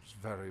once. It was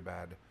very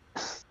bad.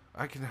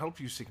 I can help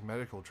you seek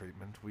medical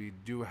treatment. We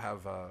do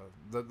have,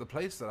 the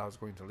place that I was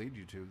going to lead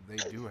you to, they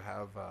do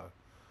have,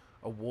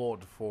 a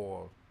ward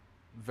for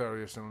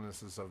various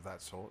illnesses of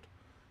that sort.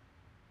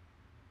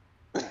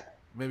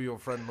 Maybe your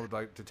friend would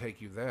like to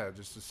take you there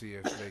just to see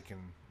if they can,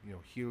 you know,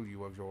 heal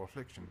you of your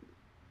affliction.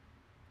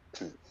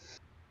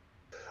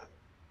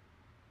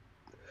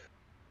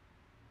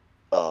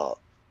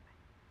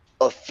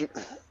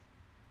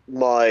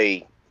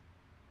 My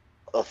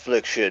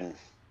affliction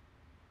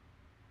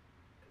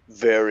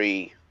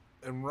very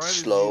And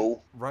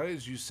slow right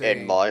as you say,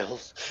 and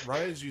mild.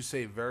 right as you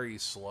say very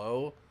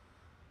slow,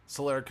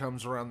 Solaire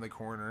comes around the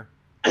corner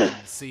and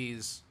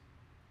sees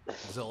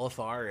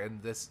Zilithar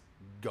and this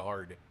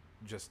guard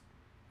just,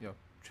 you know,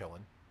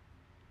 chilling.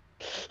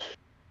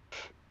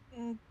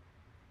 Mm.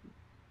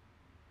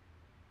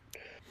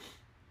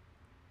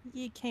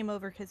 You came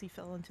over because he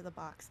fell into the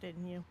box,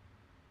 didn't you?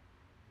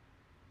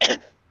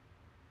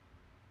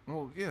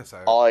 Well, yes,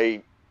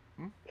 I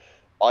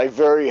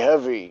very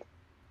heavy,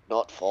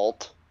 not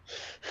fault.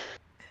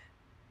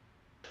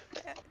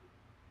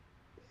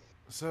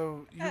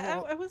 So you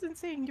I wasn't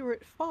saying you were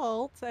at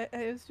fault. I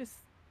was just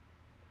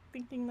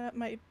thinking that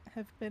might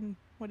have been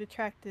what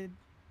attracted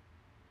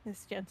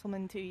this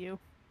gentleman to you.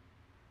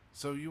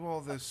 So you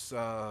all this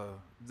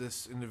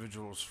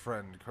individual's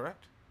friend,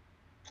 correct?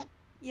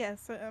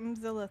 Yes, I'm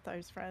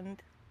Zilithar's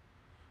friend.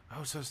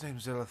 Oh, so his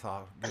name's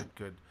Zilithar.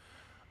 Good.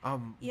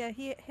 Yeah,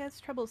 he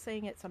has trouble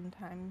saying it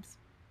sometimes.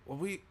 Well,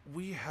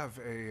 we have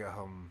a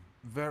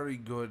very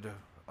good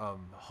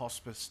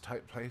hospice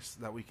type place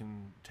that we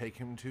can take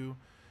him to.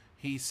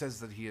 He says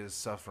that he is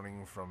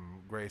suffering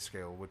from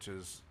grayscale, which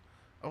is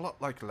a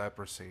lot like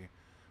leprosy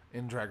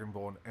in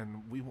Dragonborn,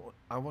 and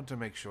I want to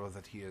make sure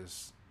that he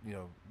is, you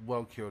know,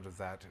 well cured of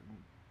that,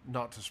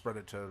 not to spread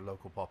it to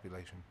local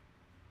population.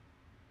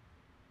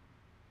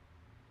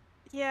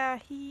 Yeah,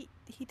 he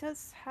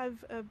does have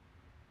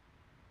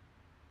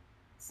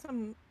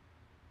some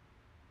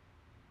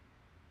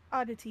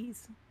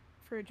oddities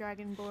for a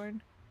dragonborn,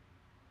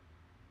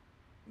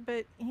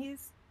 but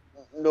he's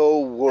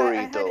No I worry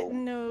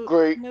hadn't though.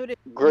 Gray noticed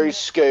him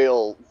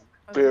grayscale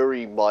of the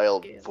very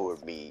mild for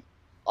scales. me.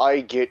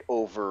 I get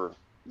over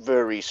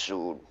very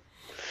soon.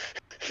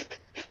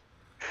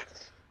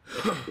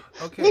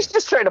 Okay, He's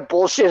just trying to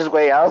bullshit his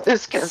way out of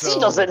this because he so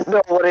doesn't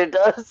know what it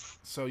does.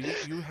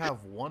 you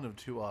have one of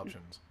two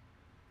options.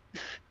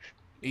 Yeah.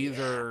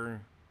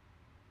 Either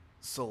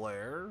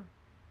Solaire,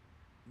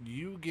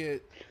 you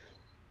get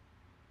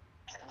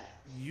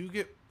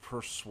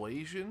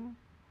persuasion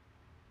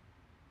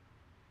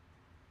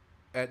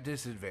at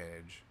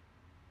disadvantage.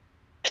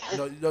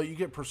 No, you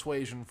get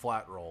persuasion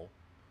flat roll.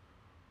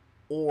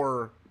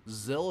 Or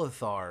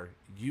Zilithar,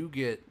 you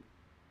get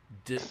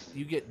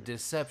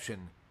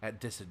deception at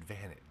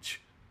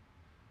disadvantage.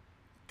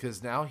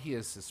 Because now he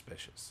is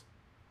suspicious.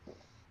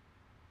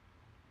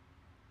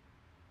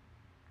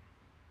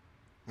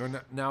 Or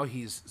now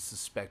he's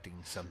suspecting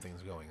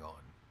something's going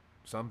on.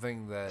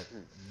 Something that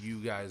you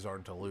guys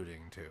aren't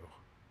alluding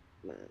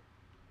to.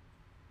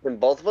 Can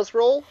both of us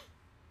roll?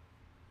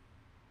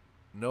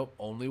 Nope,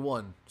 only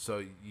one.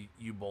 So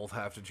you both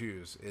have to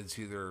choose. It's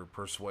either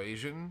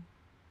persuasion,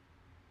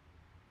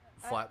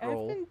 flat I've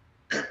roll,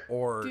 been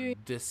or doing-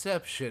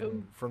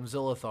 deception from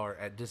Zilithar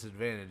at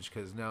disadvantage.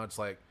 Because now it's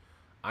like,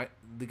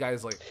 the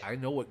guy's like, I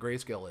know what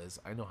grayscale is.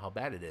 I know how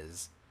bad it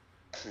is.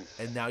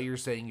 And now you're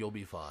saying you'll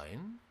be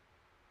fine.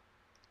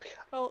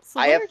 Well,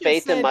 I have Solaire just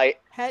faith in said my.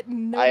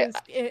 hadn't I-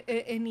 noticed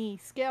any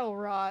scale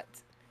rot.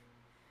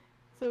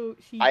 So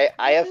she. I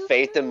kind have of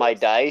faith in my knows.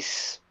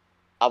 dice.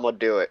 I'm gonna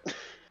do it.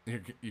 You're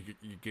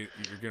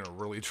gonna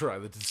really try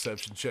the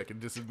deception check at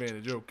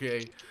disadvantage.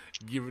 Okay,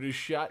 give it a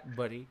shot,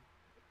 buddy.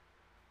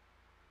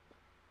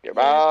 Come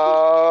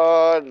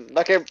on,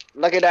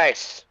 lucky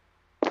dice.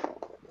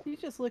 She's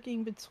just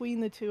looking between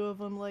the two of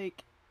them,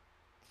 like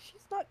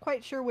she's not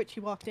quite sure what she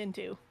walked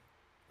into.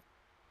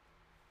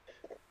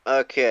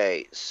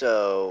 Okay,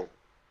 so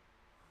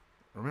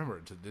Remember,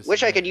 it's a disadvantage.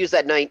 wish I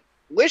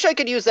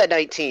could use that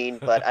 19,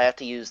 but I have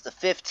to use the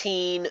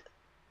 15.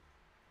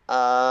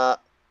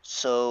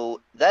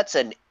 So that's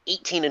an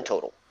 18 in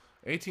total.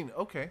 18.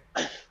 Okay.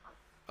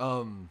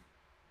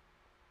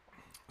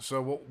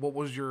 So what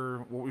was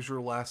your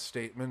last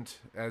statement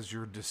as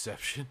your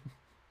deception?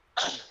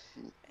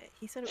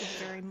 He said it was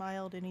very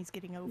mild, and he's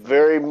getting over it.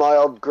 Very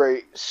mild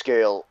gray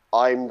scale.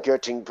 I'm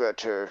getting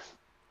better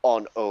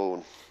on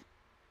own.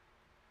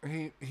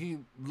 He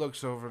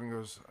looks over and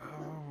goes,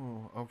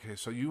 "Oh, okay.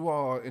 So you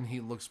are," and he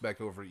looks back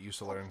over at you,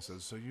 Solaire, and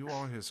says, "So you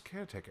are his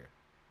caretaker.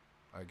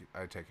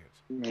 I take it."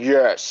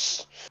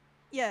 Yes.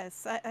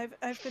 Yes,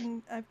 I've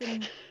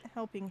been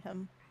helping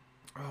him.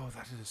 Oh,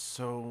 that is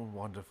so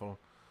wonderful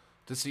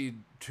to see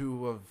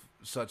two of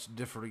such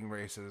differing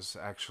races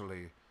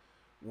actually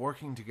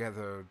working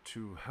together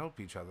to help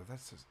each other.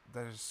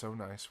 That is so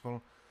nice.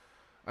 Well,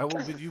 I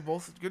will bid you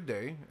both a good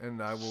day,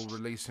 and I will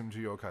release him to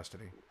your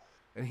custody.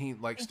 And he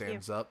Thank you.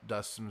 stands up,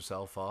 dusts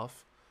himself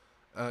off,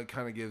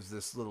 kind of gives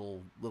this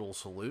little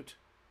salute,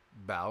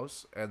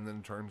 bows, and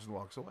then turns and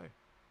walks away.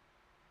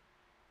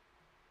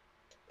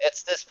 At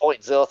this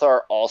point,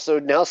 Zilthar also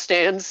now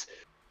stands,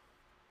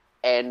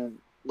 and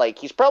like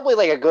he's probably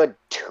like a good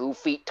 2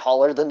 feet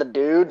taller than the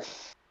dude.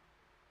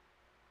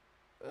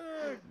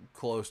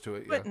 Close to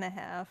it, yeah. Foot and a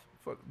half,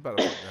 About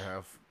a foot and a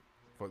half,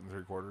 foot and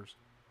 3/4.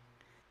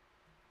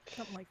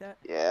 something like that.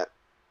 Yeah,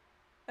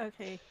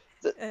 Okay.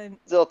 Z- And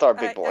Zilthar,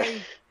 big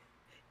boy.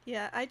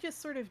 I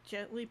just sort of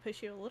gently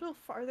push you a little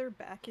farther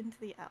back into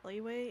the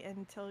alleyway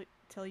and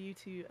tell you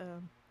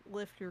to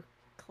lift your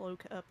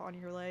cloak up on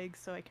your legs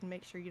so I can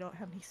make sure you don't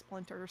have any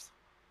splinters.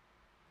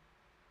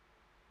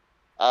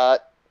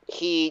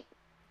 He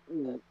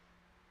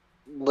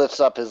lifts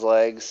up his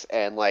legs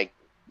and like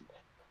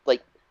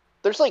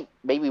there's like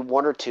maybe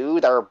one or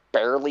two that are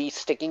barely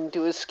sticking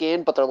to his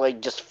skin, but they're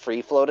like just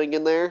free floating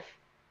in there.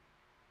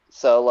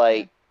 So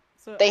like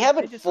So they I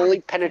haven't just sort fully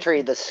of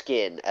penetrated gently- the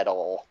skin at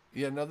all.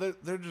 Yeah, no,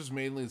 they're just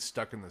mainly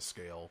stuck in the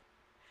scale.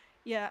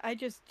 Yeah, I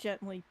just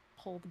gently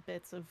pulled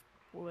bits of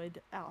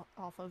wood out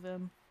off of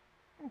him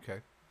Okay.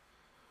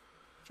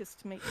 just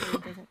to make sure he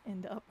doesn't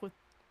end up with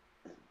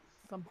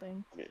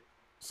something.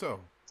 So,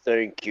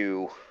 Thank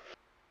you.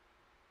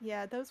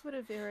 Yeah, those would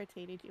have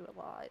irritated you a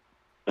lot.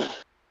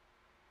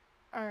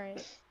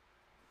 Alright.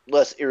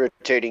 Less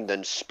irritating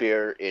than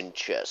spear in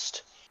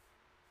chest.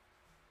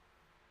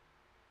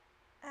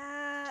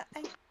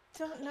 I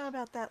don't know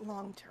about that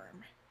long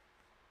term.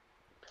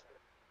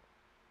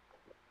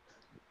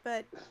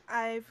 But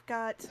I've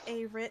got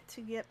a writ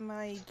to get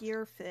my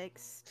gear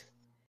fixed,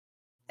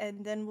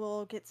 and then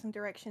we'll get some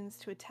directions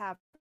to a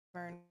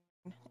tavern,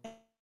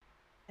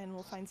 and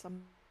we'll find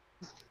some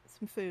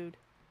food.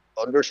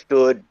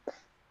 Understood.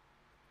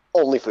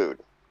 Only food.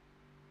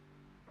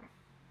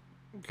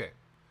 okay.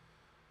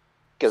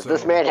 Because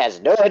this So- man has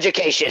no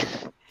education.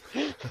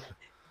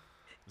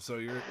 So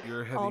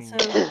you're heading.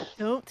 Also,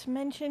 don't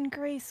mention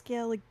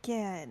grayscale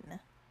again.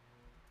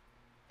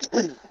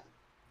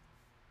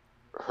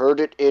 Heard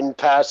it in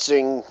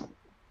passing.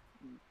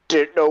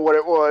 Didn't know what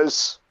it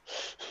was.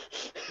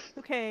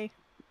 Okay,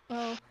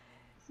 well,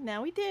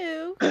 now we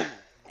do,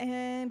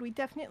 and we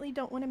definitely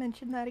don't want to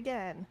mention that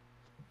again.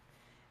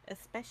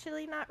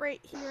 Especially not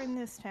right here in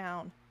this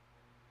town.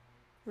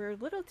 We're a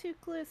little too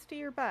close to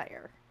your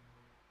buyer.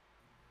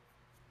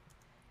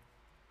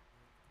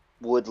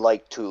 Would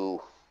like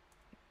to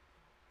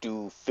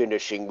do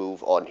finishing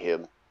move on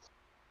him.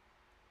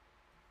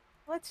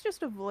 Let's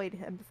just avoid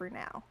him for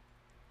now.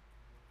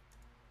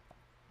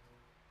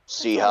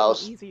 See That's a little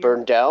house easier.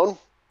 burned down.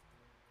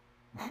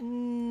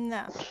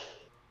 No.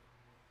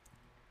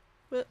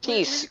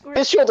 His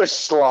We're- shoulders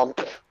slump.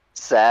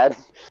 Sad.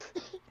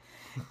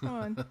 Come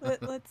on,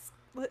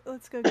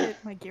 let's go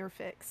get my gear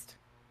fixed.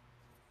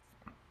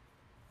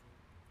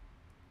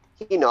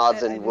 He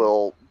nods I and just-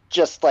 will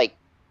just like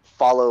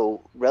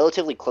follow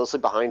relatively closely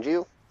behind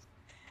you.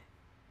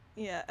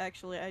 Yeah,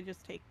 actually, I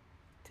just take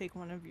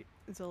one of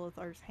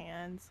Zolithar's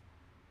hands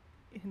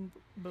in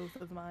both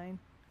of mine.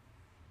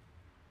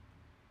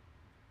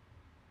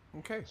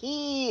 Okay.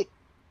 He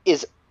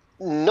is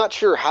not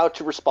sure how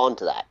to respond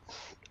to that,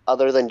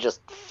 other than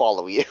just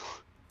follow you.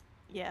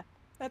 Yeah,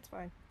 that's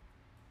fine.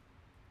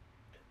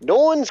 No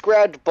one's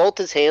grabbed both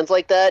his hands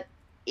like that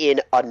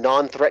in a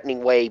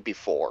non-threatening way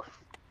before.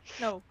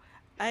 No,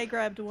 I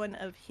grabbed one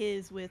of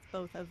his with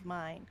both of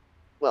mine.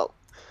 Well,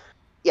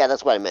 yeah,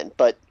 that's what I meant.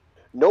 But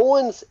no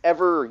one's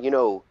ever,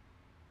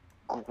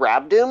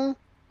 grabbed him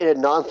in a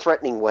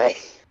non-threatening way.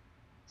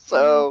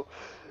 So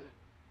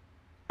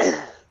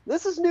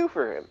this is new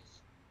for him.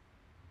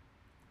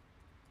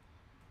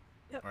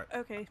 Yep. Alright,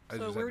 Okay, I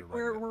so just had to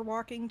write it. we're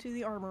walking to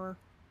the armorer.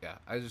 Yeah,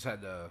 I just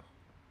had to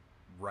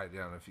write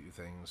down a few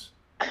things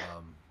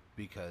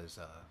because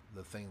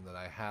the thing that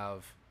I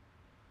have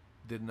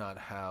did not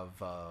have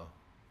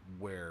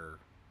where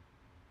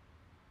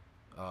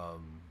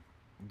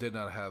did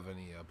not have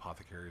any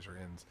apothecaries or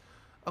inns.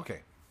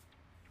 Okay,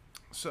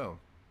 so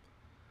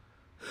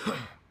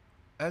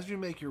as you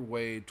make your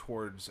way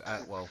towards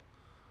Atwell,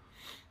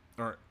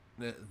 or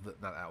not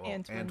Atwell,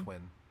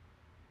 Antwin.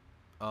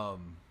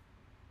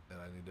 and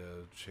I need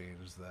to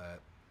change that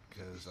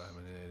because I'm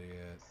an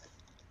idiot.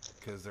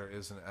 Because there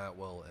is an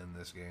Atwell in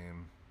this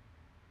game.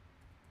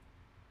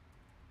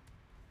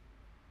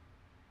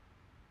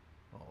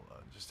 Hold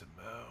on just a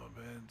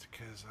moment,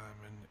 because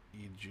I'm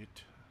in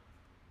Egypt.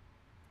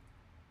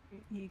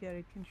 You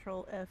gotta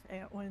control F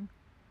Antwin.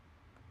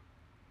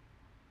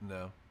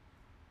 No.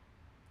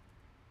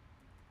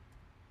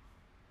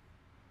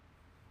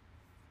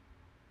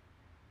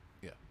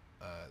 Yeah,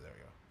 there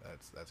we go.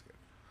 That's good.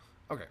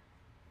 Okay.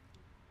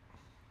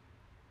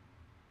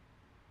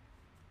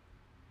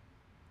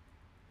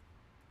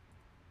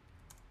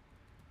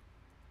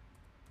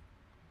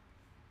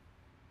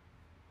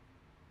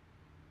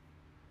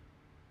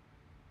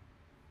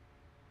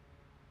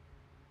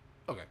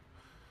 Okay.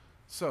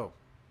 So,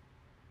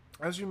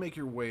 as you make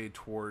your way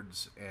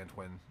towards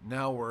Antwin,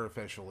 now we're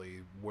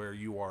officially where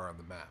you are on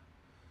the map.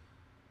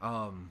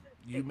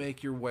 You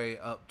make your way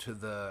up to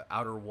the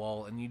outer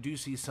wall, and you do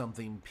see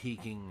something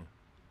peeking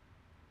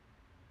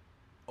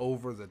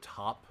over the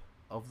top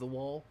of the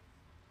wall.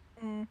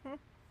 Mm-hmm.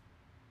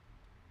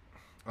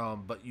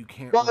 But you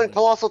can't. Run, Really,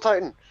 Colossal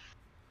Titan!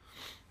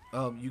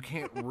 you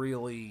can't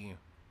really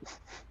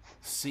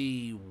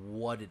see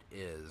what it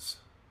is.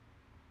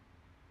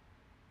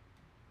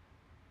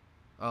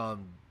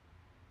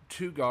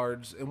 Two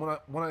guards, and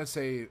when I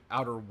say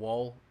outer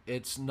wall,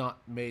 it's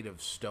not made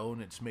of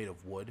stone; it's made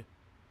of wood.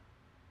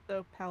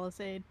 So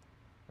palisade.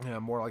 Yeah,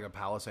 more like a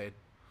palisade.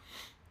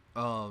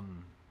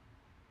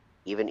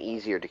 Even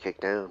easier to kick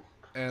down.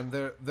 And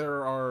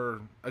there are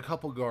a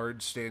couple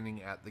guards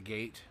standing at the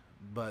gate,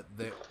 but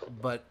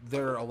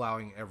they're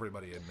allowing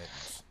everybody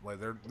admittance. Like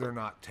they're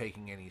not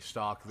taking any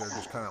stock. They're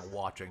just kind of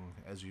watching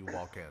as you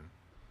walk in.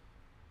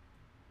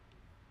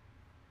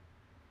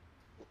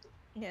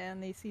 Yeah,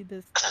 and they see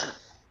this.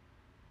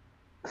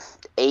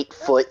 8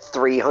 foot,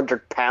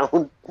 300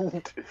 pound,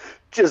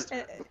 just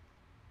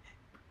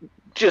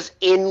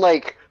in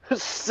like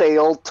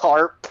sail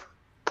tarp,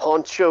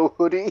 poncho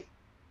hoodie.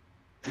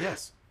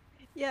 Yes.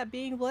 Yeah,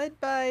 being led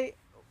by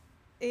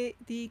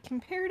the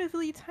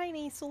comparatively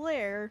tiny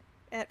Solaire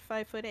at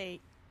 5'8".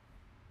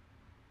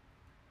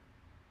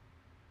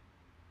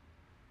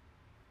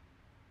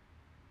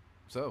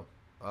 So,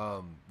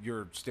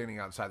 you're standing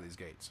outside these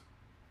gates.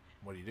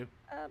 What do you do?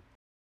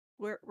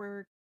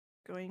 We're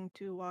going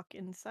to walk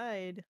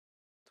inside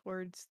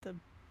towards the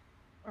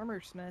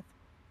armor smith.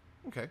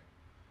 Okay.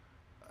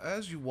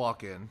 As you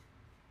walk in,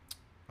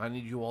 I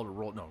need you all to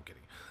roll. No, I'm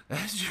kidding.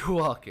 As you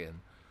walk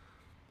in,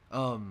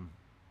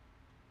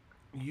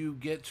 you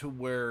get to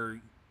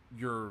where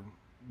you're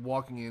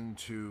walking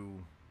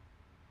into.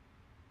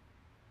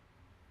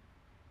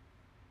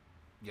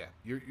 Yeah,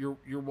 you're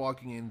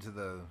walking into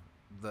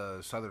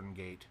the southern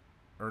gate,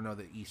 or no,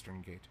 the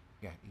eastern gate.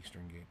 Yeah,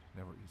 eastern gate.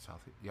 Never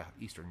south. Yeah,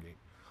 eastern gate.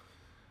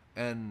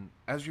 And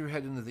as you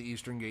head into the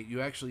eastern gate,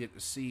 you actually get to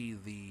see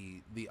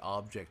the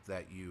object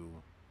that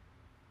you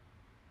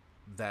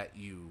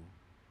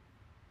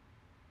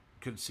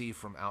could see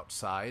from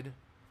outside,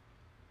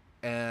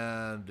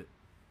 and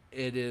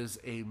it is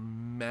a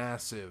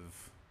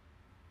massive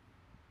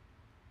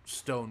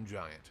stone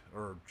giant,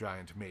 or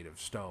giant made of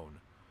stone.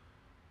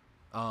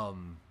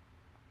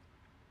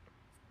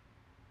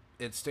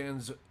 It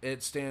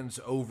stands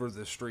over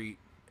the street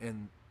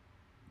and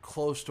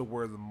close to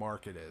where the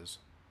market is.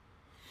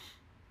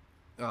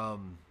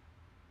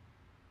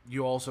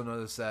 You also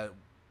notice that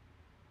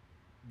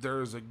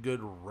there is a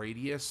good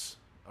radius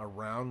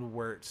around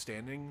where it's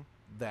standing,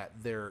 that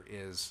there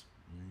is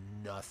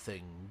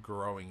nothing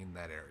growing in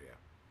that area.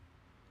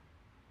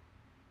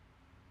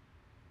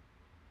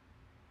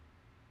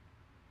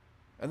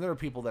 And there are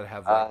people that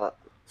have like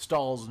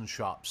stalls and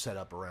shops set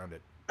up around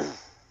it.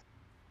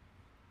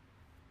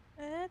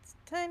 That's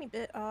a tiny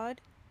bit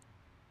odd.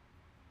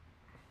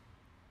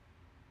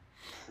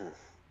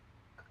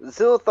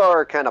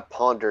 Zilthar kind of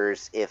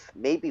ponders if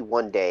maybe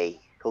one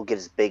day he'll get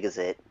as big as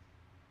it.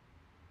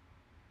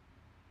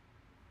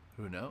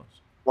 Who knows?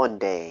 One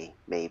day,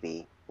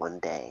 maybe. One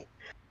day.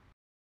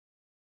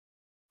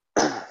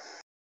 Yeah.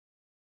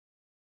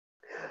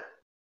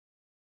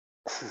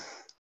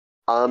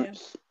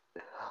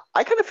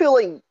 I kind of feel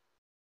like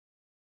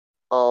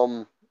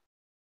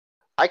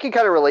I can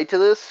kind of relate to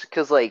this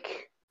because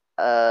like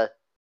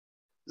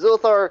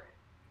Zilthar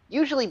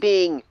usually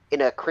being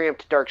in a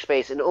cramped dark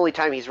space, and the only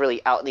time he's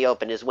really out in the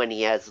open is when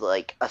he has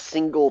like a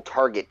single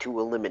target to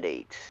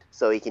eliminate,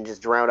 so he can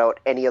just drown out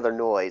any other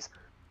noise.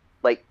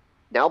 Like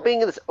now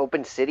being in this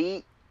open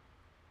city,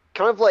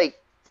 kind of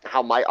like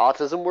how my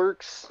autism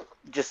works,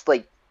 just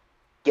like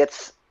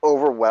gets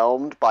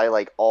overwhelmed by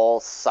like all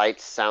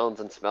sights, sounds,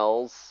 and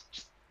smells.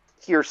 Just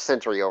pure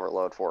sensory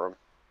overload for him.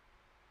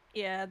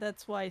 Yeah,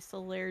 that's why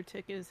Solaire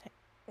took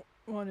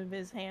one of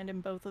his hand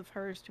in both of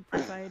hers to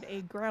provide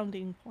a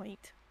grounding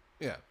point.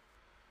 Yeah.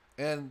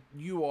 And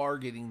you are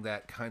getting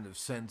that kind of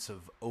sense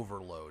of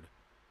overload.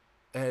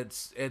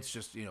 It's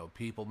just,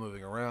 people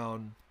moving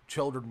around,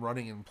 children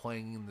running and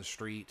playing in the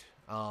street,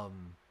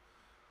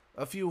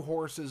 a few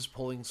horses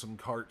pulling some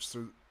carts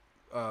through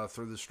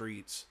the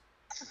streets.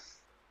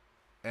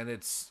 And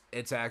it's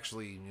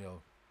actually,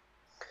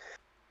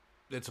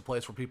 it's a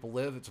place where people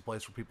live, it's a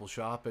place where people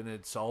shop, and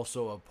it's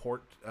also a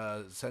port,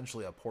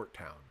 essentially a port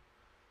town.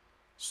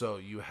 So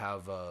you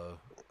have a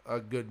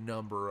good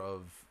number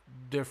of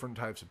different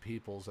types of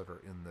peoples that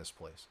are in this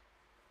place.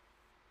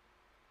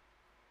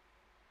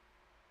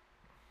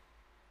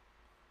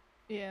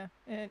 Yeah,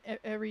 and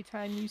every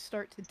time you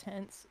start to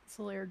tense,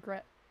 Solaire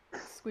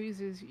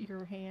squeezes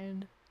your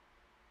hand.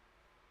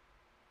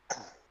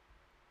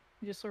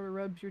 He just sort of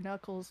rubs your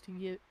knuckles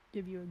to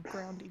give you a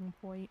grounding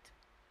point.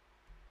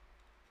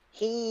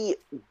 He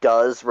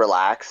does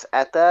relax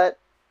at that,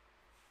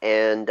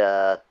 and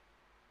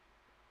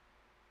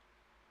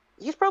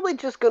he's probably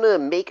just gonna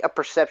make a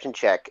perception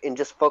check and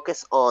just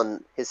focus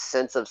on his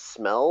sense of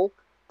smell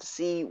to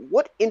see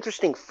what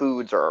interesting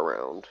foods are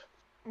around.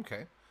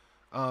 Okay.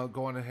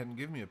 Go on ahead and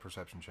give me a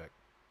perception check.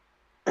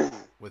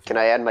 Can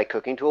I add my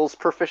cooking tools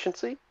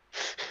proficiency?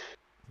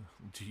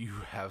 Do you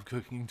have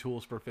cooking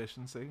tools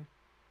proficiency?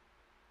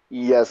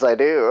 Yes, I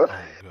do.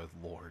 Oh, good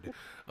lord.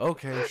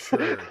 Okay,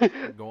 sure.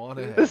 Go on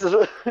ahead.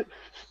 I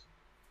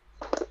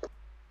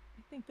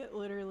think that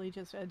literally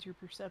just adds your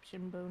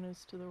perception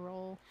bonus to the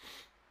roll.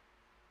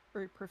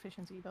 Or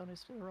proficiency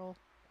bonus to the roll.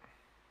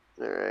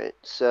 Alright,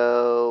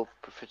 so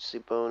proficiency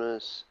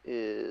bonus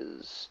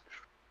is...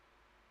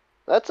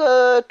 That's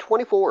a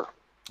 24.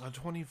 A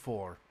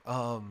 24.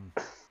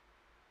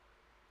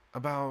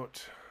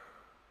 About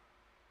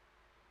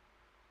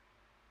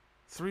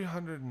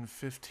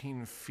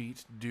 315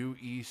 feet due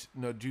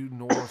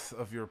north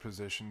of your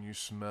position, you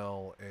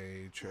smell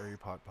a cherry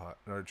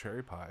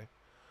pie.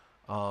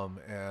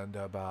 And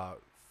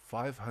about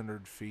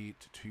 500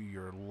 feet to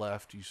your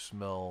left, you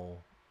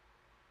smell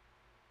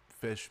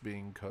fish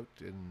being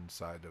cooked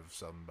inside of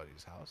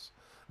somebody's house.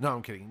 No,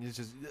 I'm kidding. It's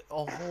just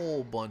a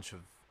whole bunch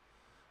of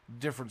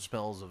different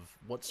smells of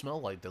what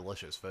smell like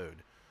delicious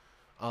food.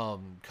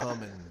 Come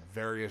in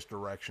various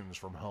directions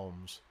from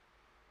homes.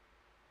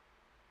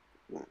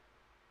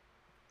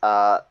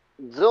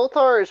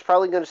 Zilthar is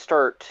probably going to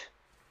start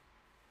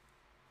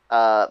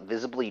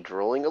visibly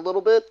drooling a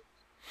little bit.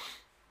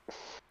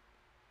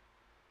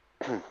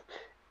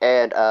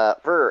 And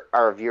for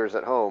our viewers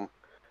at home,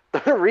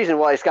 the reason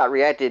why Scott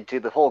reacted to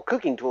the whole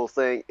cooking tools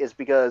thing is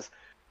because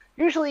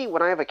usually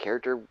when I have a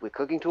character with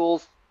cooking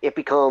tools, it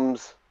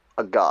becomes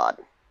a god.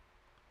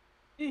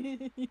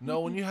 No,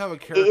 when you have a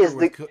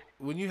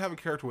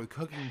character with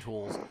cooking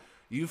tools,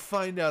 you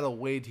find out a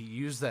way to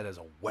use that as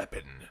a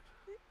weapon.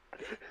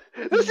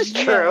 This is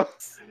true.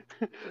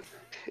 If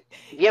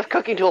you have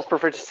cooking tools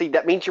proficiency,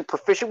 that means you're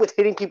proficient with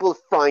hitting people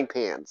with frying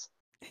pans.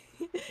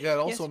 Yeah, it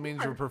also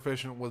means you're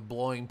proficient with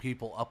blowing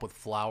people up with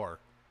flour.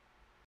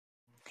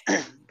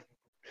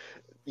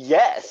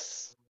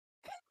 Yes.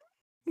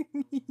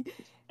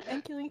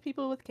 And killing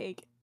people with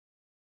cake.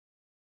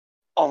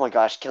 Oh my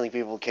gosh, killing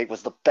people with cake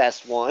was the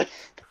best one.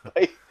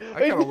 I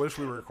kind of wish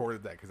we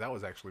recorded that because that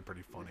was actually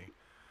pretty funny.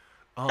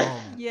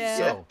 Yeah.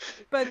 So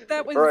But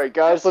that was All right,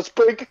 guys, let's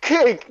bake a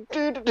cake.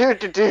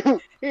 Do.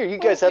 Here, you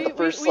guys have the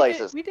first we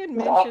slices. did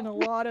mention a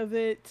lot of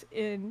it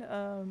in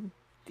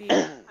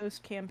the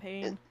post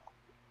campaign.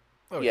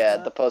 oh Yeah,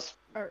 yes. the post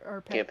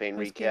Our campaign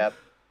post recap.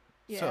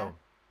 Yeah. So,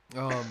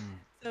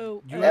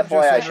 So you had just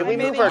FYI, said should I we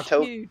you're move our managed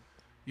occupied. to.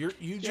 You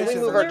Should just we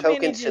said move our Slur that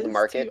tokens to the manages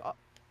market?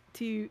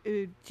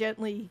 to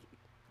gently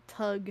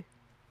tug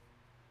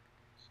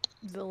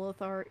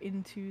Zilithar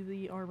into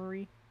the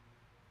armory,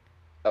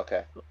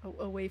 Okay.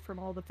 away from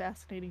all the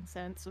fascinating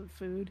scents of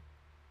food.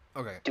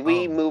 okay. Do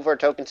we move our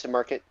tokens to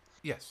market?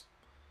 Yes.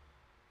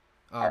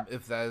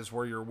 If that is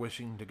where you're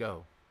wishing to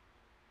go.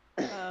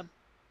 Um,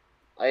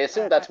 I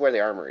assume I, that's where the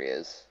armory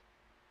is.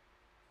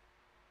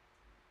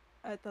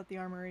 I thought the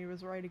armory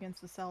was right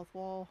against the south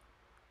wall.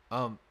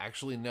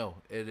 Actually, no.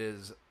 It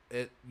is.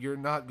 It. You're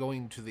not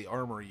going to the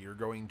armory. You're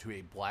going to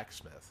a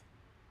blacksmith.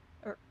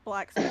 Or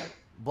blacksmith.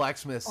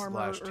 Blacksmith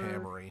Armor slash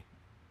tannery,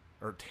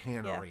 or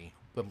tannery.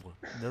 But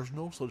there's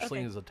no such thing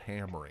Okay. as a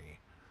tannery,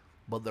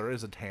 but there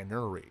is a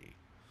tannery.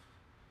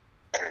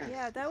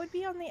 Yeah, that would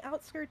be on the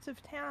outskirts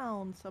of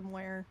town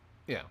somewhere.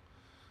 Yeah.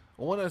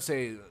 Well, when I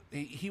say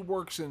he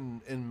works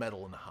in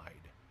metal and hide.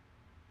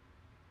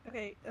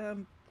 Okay,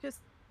 just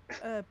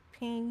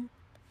ping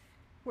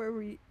where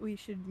we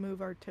should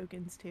move our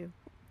tokens to.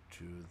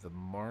 To the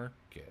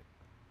market.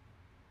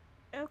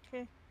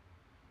 Okay.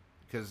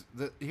 Because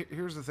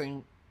here's the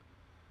thing.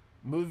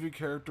 Move your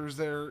characters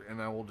there,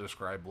 and I will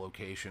describe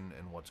location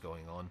and what's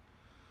going on.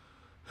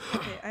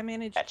 Okay, I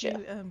managed Gotcha.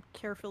 to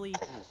carefully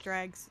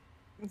drag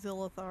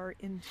Zilithar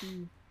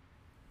into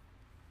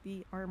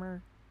the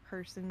armor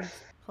person's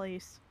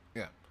place.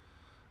 Yeah.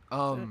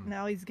 So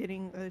now he's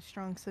getting a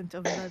strong scent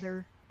of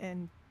leather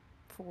and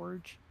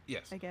forge,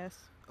 Yes. I guess.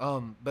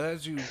 But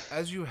as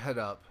you head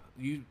up,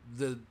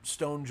 the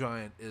stone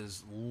giant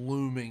is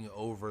looming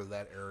over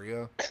that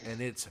area, and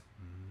it's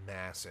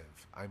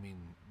massive. I mean,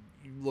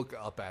 you look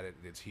up at it,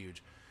 it's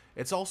huge.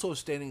 It's also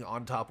standing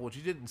on top, which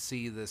you didn't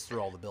see this through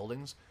all the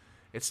buildings.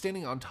 It's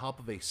standing on top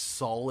of a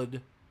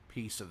solid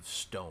piece of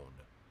stone.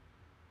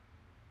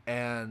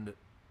 And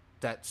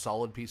that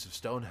solid piece of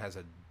stone has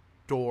a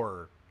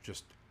door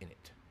just in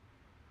it.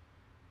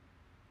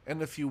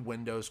 And a few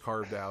windows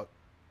carved out.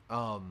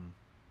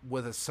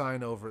 With a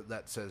sign over it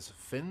that says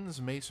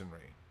Finn's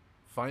Masonry.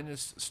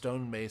 Finest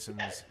stone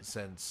masons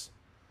since...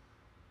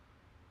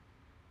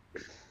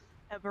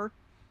 Ever.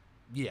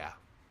 Yeah.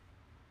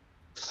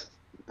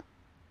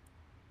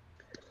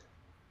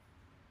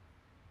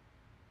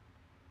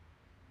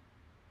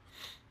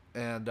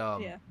 And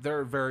Yeah. there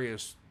are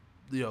various,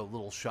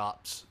 little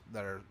shops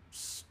that are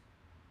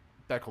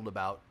speckled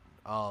about.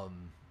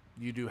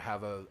 You do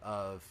have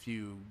a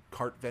few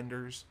cart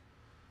vendors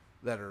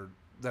that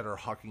are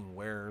hawking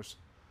wares,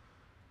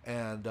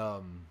 and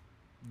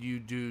you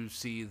do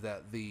see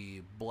that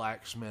the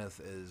blacksmith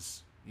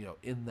is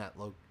in that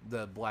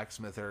the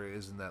blacksmith area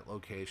is in that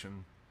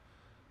location,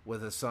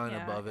 with a sign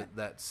Yeah, above it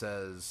that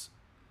says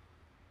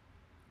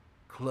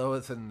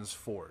Cloethan's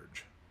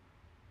Forge.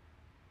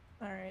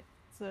 Alright.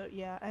 So,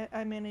 yeah,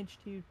 I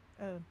managed to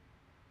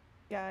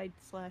guide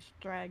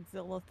 / drag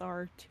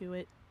Zilithar to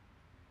it.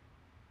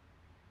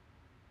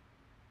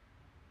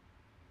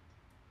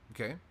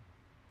 Okay.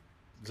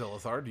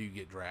 Zilithar, do you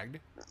get dragged?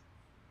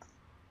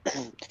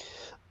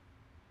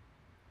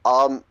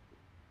 Well,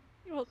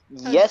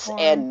 Yes arm.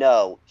 and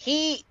no.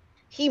 He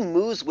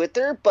moves with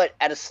her, but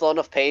at a slow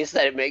enough pace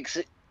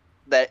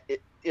that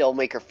it'll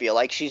make her feel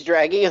like she's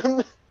dragging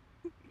him.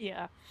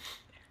 Yeah.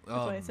 That's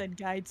why I said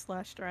guide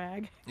 /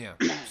 drag. Yeah.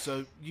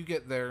 So you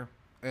get there,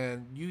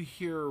 and you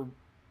hear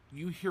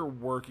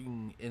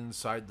working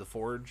inside the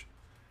forge,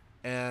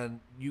 and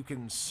you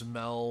can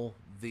smell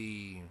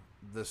the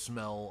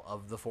smell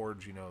of the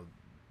forge.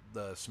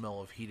 The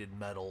smell of heated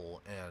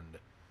metal and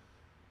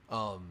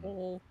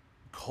coal,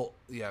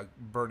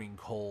 burning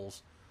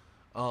coals,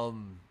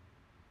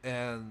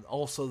 and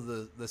also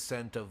the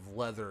scent of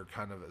leather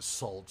kind of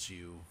assaults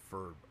you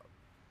for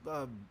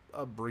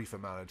a brief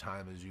amount of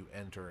time as you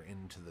enter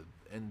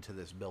into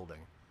this building.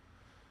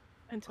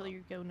 Until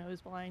you go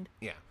nose blind.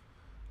 Yeah.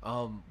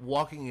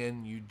 Walking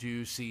in, you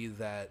do see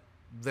that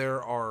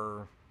there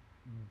are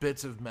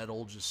bits of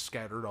metal just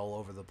scattered all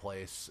over the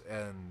place,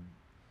 and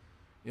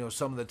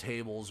some of the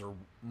tables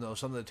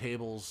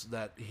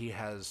that he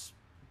has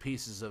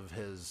pieces of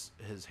his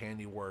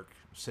handiwork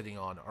sitting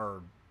on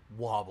are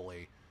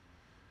wobbly,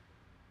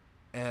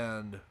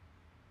 and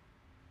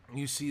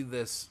you see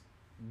this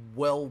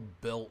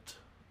well-built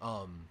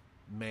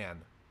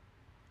man,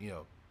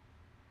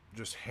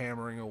 just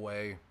hammering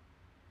away,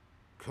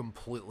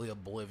 completely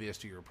oblivious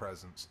to your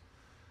presence,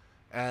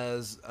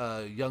 as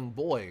a young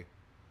boy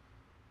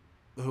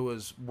who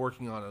is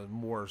working on a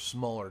more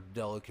smaller,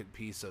 delicate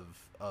piece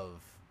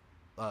of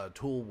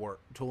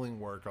tooling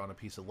work on a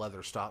piece of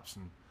leather, stops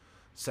and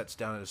sets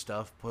down his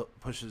stuff,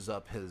 pushes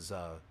up his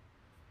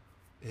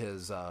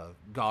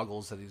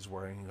goggles that he's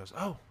wearing. He goes,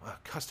 "Oh,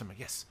 customer,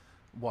 yes."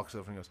 Walks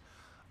over and goes,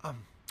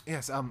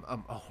 "Yes, oh,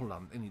 hold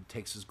on." And he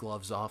takes his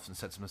gloves off and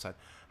sets them aside.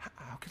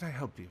 How can I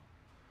help you?"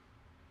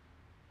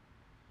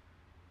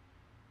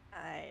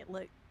 I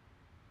look.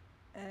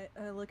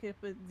 I look up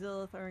at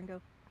Zilithar and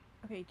go,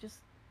 "Okay, just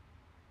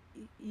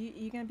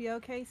you gonna be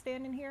okay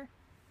standing here?"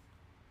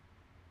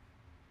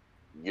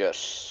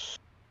 Yes.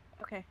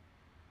 Okay.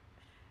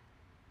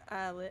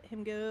 I let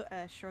him go.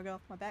 I shrug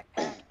off my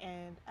backpack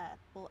and I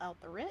pull out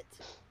the writ.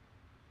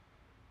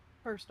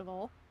 First of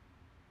all,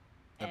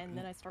 Yep. and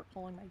then I start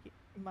pulling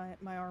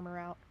my armor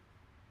out.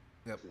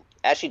 Yep.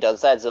 As she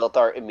does that,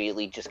 Zilthar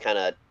immediately just kind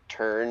of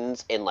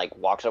turns and like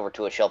walks over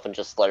to a shelf and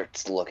just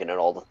starts looking at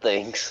all the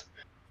things.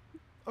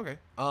 Okay.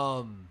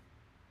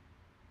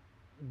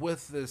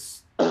 With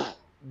this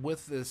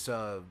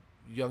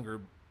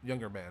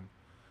younger man,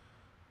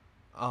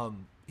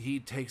 he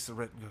takes the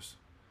writ and goes,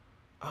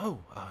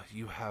 "Oh,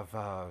 you have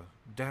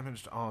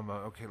damaged armor.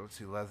 Okay, let's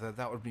see, leather.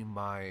 That would be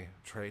my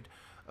trade.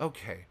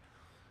 Okay.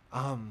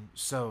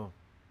 So."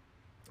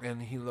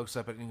 And he looks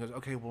up at it and he goes,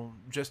 "Okay, well,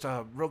 just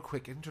real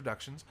quick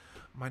introductions.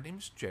 My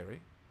name's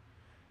Jerry,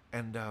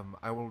 and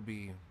I will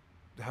be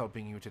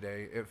helping you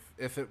today.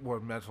 If it were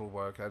metal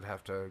work, I'd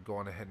have to go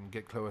on ahead and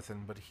get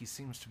Clothin, but he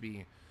seems to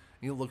be."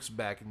 He looks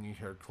back and you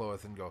hear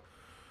Clothin go,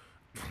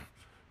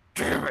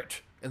 "Damn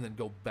it!" and then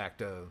go back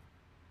to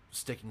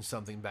sticking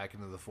something back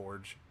into the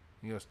forge.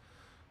 He goes,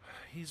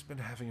 "He's been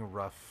having a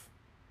rough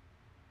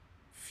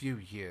few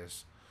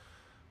years.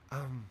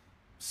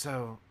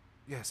 So,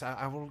 yes,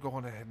 I will go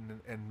on ahead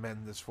and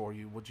mend this for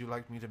you. Would you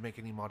like me to make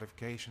any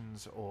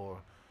modifications,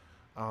 or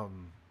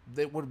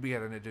they would be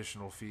at an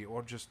additional fee,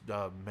 or just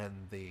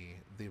mend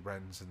the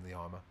rends in the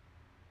armor?"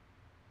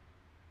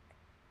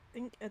 I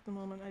think at the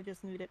moment I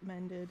just need it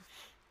mended.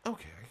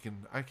 Okay,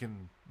 I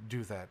can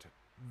do that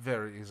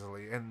very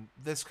easily, and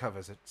this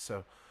covers it.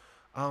 So,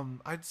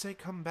 I'd say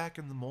come back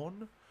in the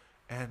morning,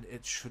 and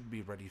it should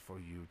be ready for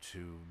you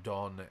to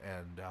don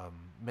and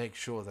make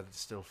sure that it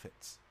still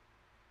fits.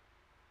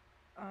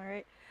 All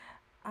right.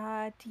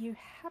 Do you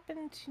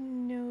happen to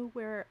know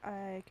where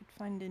I could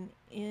find an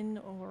inn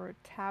or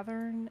a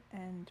tavern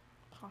and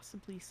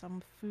possibly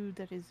some food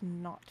that is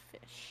not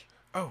fish?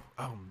 Oh,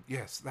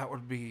 yes, that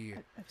would be.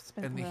 I've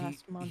spent And the he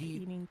last month he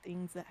eating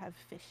things that have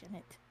fish in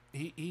it.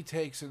 he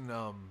takes and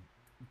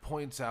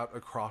points out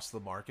across the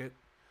market.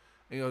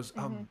 He goes,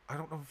 Mm-hmm. I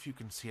don't know if you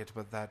can see it,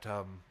 but that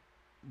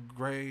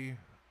gray,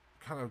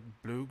 kind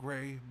of blue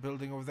gray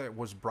building over there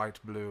was bright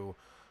blue,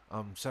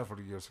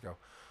 several years ago.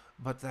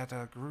 But that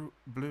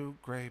blue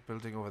gray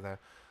building over there,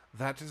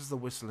 that is the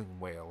Whistling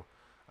Whale.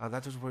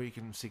 That is where you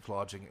can seek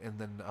lodging, and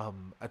then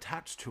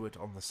attached to it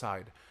on the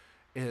side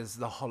is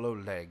the Hollow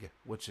Leg,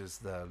 which is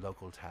the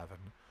local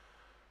tavern,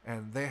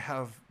 and they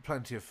have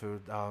plenty of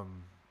food.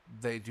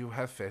 They do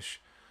have fish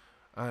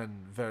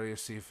and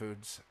various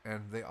seafoods,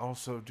 and they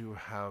also do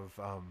have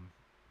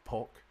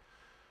pork.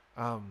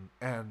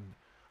 And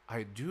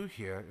I do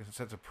hear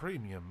it's at a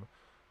premium,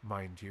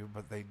 mind you,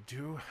 but they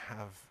do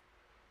have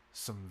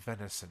some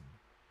venison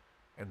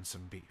and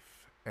some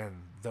beef,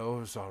 and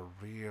those are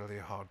really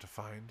hard to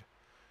find.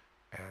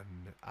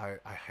 And I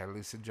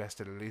highly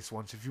suggest it at least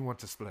once if you want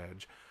to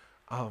splurge.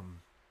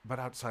 But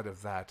outside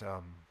of that,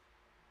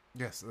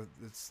 yes,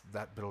 it's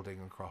that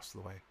building across the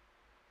way.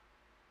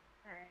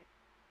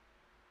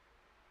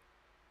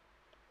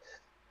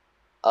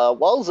 All right.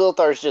 While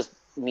Zilthar's just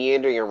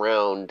meandering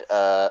around,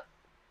 I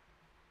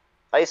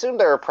assume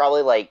there are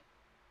probably like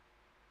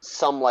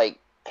some like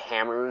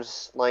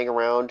hammers lying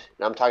around.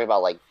 And I'm talking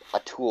about like a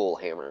tool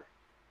hammer.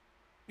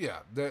 Yeah,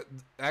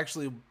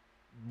 actually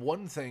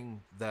one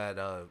thing that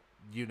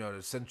you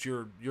notice, since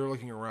you're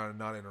looking around and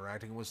not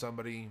interacting with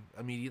somebody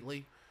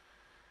immediately,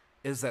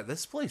 is that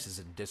this place is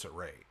in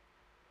disarray.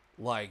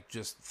 Like,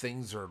 just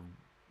things are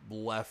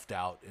left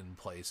out in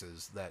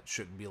places that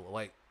shouldn't be.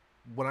 Like,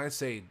 when I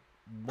say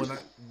when I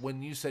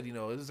when you said,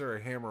 is there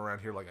a hammer around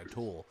here like a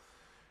tool?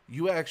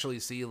 You actually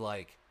see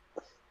like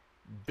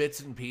bits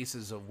and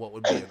pieces of what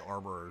would be an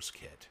armorer's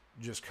kit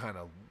just kind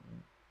of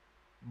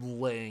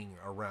laying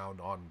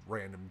around on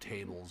random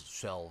tables,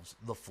 shelves,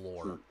 the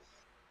floor.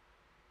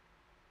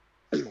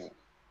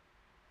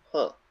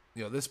 Huh.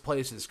 This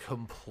place is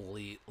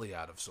completely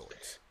out of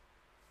sorts.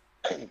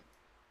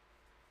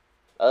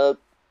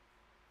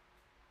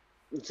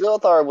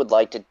 Zilthar would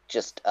like to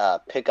just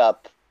pick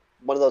up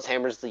one of those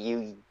hammers that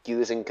you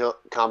use in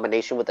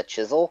combination with a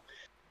chisel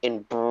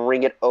and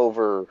bring it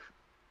over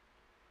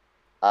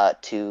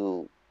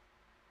to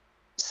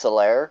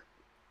Solaire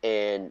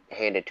and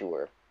hand it to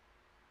her.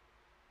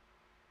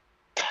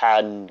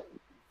 Can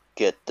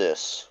get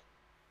this.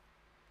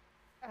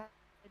 I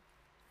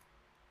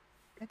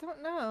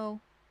don't know.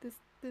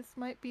 This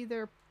might be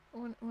their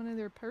one of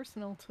their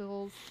personal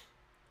tools.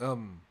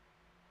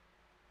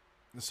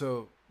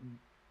 So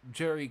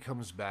Jerry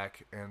comes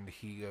back and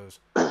he goes,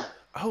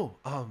 "Oh,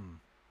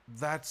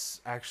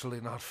 that's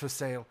actually not for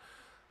sale."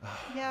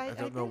 Yeah, I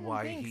don't know didn't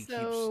why think he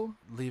so.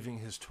 keeps leaving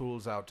his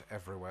tools out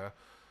everywhere.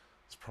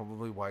 It's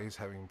probably why he's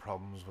having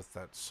problems with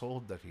that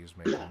sword that he's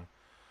making.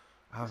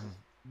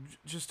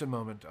 Just a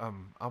moment.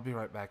 I'll be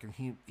right back. And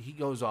he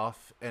goes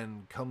off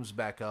and comes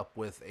back up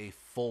with a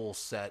full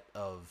set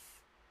of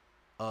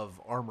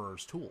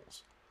armorer's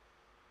tools.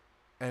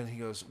 And he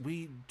goes,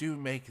 "We do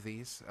make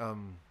these.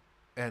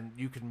 and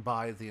you can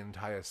buy the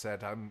entire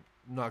set. I'm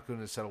not going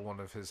to sell one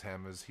of his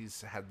hammers.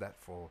 He's had that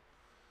for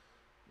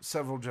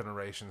several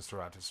generations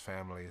throughout his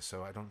family,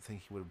 so I don't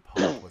think he would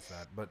part with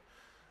that. But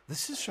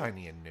this is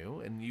shiny and new,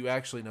 and you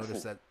actually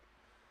notice that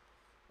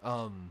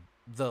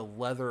the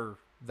leather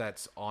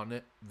that's on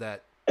it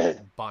that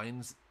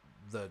binds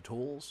the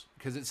tools,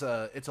 because it's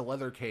a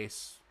leather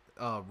case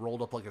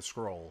rolled up like a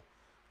scroll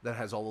that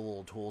has all the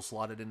little tools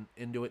slotted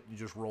into it. You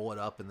just roll it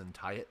up and then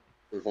tie it.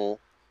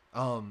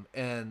 Mm-hmm.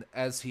 And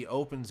as he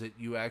opens it,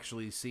 you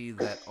actually see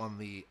that on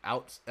the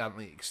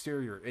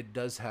exterior, it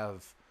does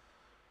have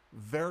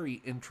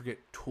very intricate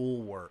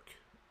tool work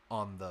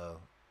on the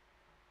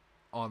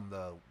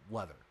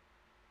leather,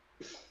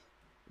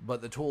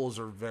 but the tools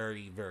are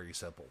very, very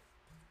simple.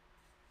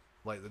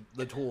 Like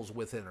the tools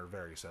within are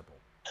very simple.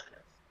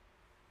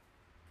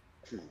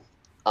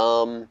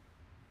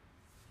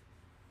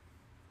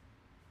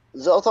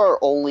 Zelthar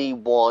only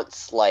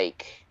wants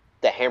like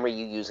the hammer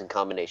you use in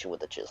combination with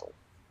the chisel.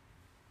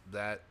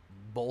 That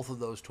both of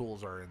those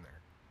tools are in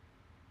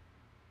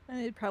there.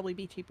 It'd probably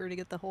be cheaper to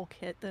get the whole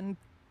kit than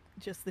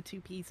just the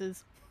 2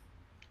 pieces.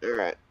 All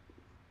right.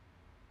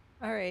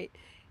 All right.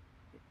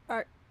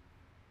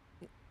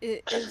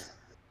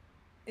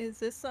 Is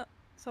this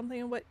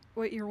something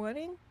what you're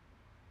wanting?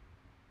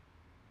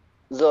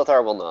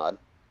 Zelthar will nod.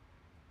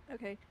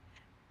 Okay.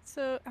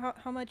 So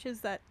how much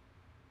is that?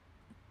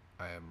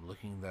 I am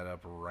looking that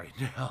up right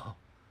now,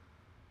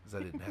 because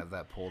I didn't have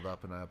that pulled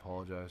up, and I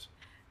apologize.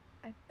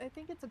 I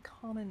think it's a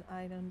common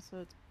item, so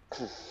it's.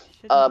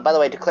 By the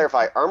way, to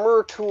clarify,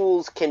 armor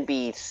tools can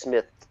be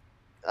smith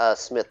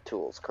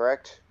tools,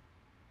 correct?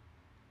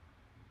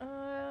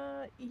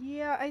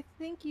 Yeah, I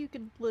think you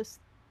could list.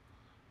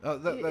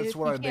 That's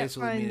what I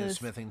basically mean is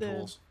smithing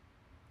tools.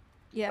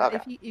 Yeah,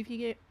 Okay.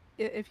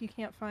 if you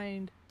can't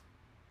find.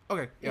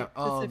 Okay, yeah. It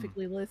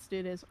specifically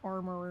listed as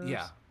armorers.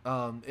 Yeah.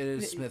 It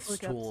is smith's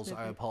look up tools. I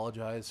smithing.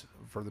 apologize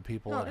for the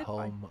people No, at it's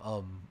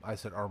home. I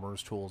said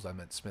armorer's tools. I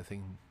meant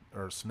smithing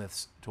or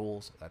smith's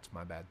tools. That's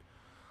my bad.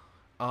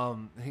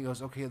 He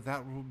goes, okay,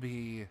 that will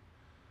be.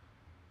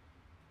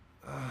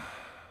 I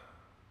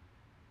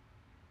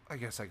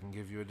guess I can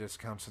give you a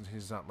discount since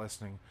he's not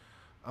listening.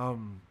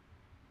 And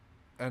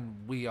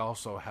we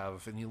also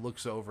have, and he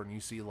looks over and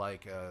you see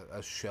like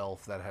a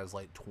shelf that has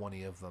like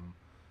 20 of them.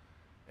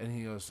 And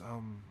he goes,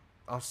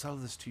 I'll sell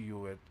this to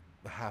you at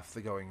half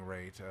the going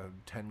rate,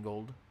 10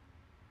 gold.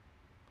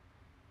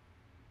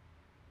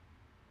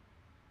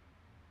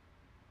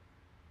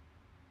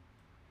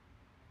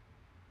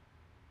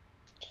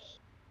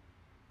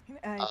 Can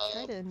I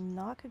try to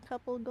knock a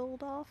couple of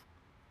gold off?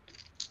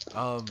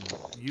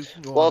 You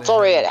can go Well, on it's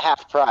already ahead. at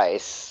half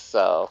price,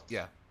 so.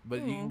 Yeah,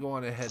 but you can go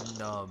on ahead and,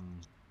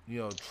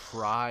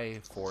 try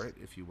for it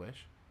if you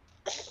wish.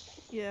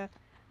 Yeah,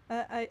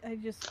 I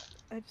just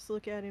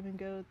look at him and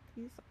go,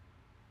 these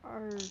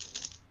are.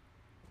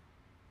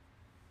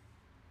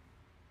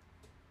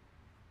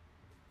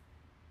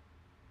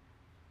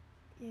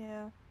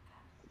 Yeah,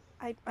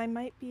 I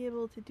might be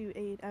able to do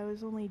 8. I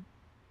was only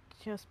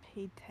just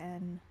paid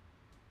 10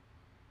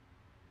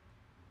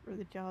 for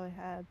the job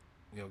I had.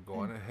 Go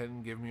on ahead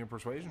and give me a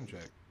persuasion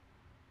check.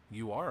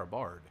 You are a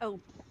bard. Oh,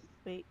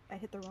 wait, I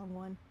hit the wrong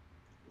one.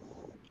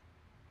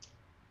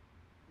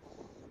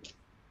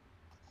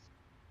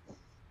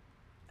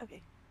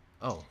 Okay.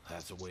 Oh,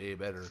 that's way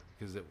better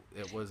because it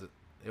was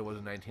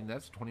a 19.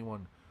 That's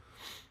 21.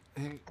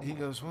 He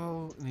goes,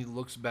 well, and he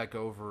looks back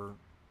over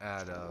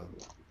at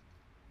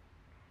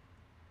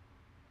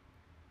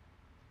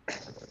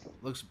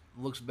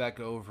looks back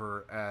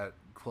over at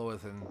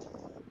Cloethan,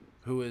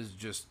 who is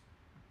just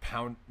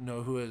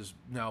who has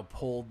now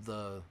pulled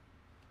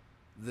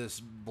this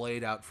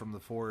blade out from the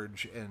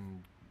forge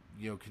and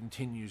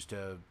continues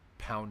to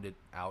pound it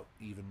out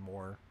even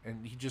more,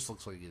 and he just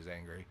looks like he's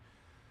angry.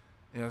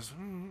 He goes,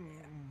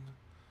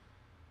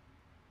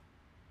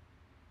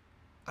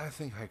 I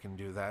think I can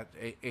do that.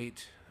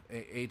 Eight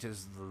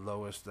is the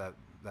lowest that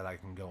I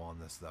can go on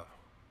this, though.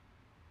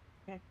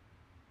 Okay.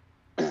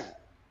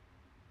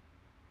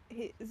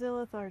 Hey,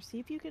 Zilithar, see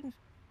if you can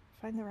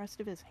find the rest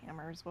of his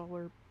hammers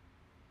while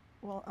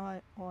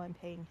I'm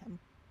paying him.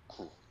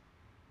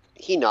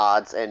 He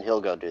nods, and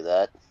he'll go do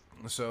that.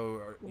 So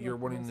you're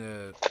wanting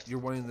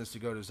this to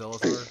go to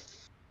Zilithar?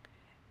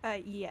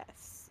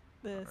 Yes.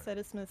 The set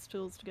of Smith's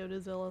tools to go to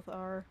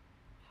Zilithar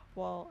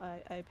while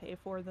I pay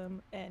for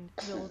them, and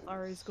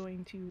Zilithar is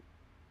going to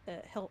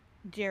help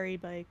Jerry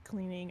by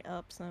cleaning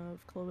up some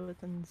of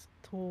Cloethan's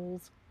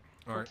tools.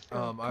 All right.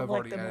 I've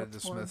already added the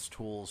Smith's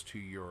tools to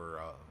your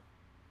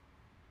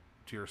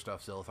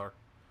stuff, Zilithar.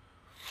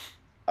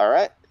 All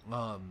right.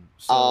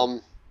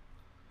 So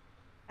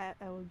I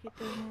will get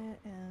them.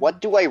 And...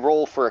 What do I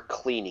roll for a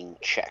cleaning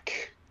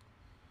check?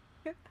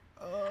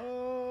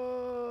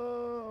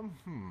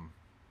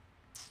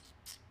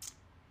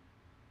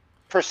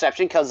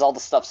 Perception, because all the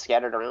stuff's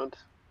scattered around.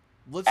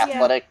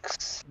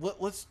 Athletics.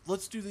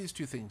 Let's do these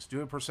two things.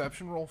 Do a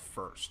perception roll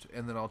first,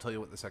 and then I'll tell you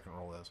what the second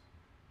roll is.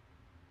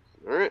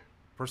 All right.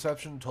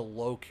 Perception to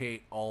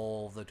locate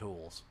all the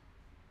tools.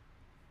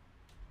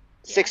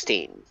 Yeah.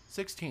 16.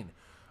 16.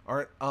 All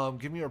right.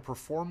 Give me a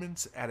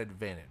performance at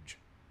advantage.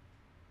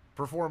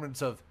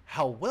 Performance of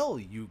how well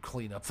you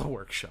clean up the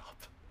workshop.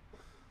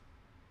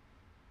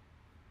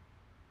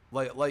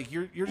 Like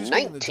you're just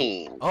getting the tool.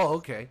 19. Oh,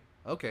 okay.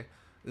 Okay.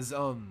 Is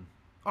all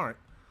right.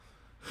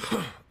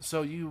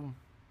 So you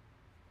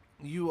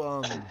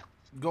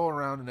go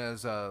around, and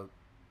as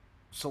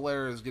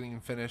Solaire is getting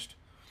finished,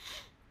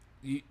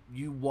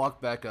 you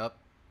walk back up,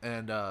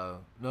 and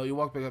no, you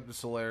walk back up to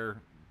Solaire,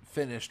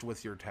 finished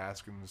with your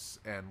task,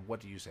 and what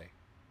do you say?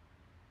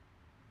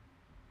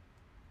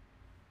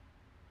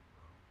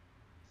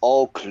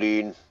 All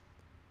clean.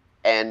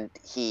 And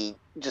he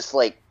just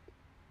like,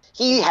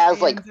 he He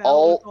has like stands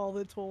out with all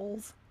the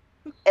tools.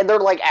 and they're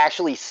like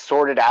actually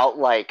sorted out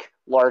like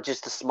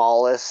largest to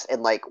smallest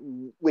and like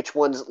which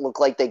ones look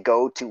like they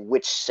go to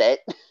which set.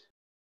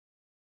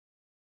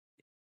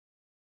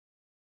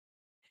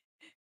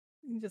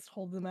 You just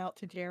hold them out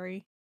to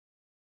Jerry.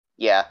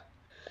 Yeah.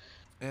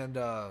 And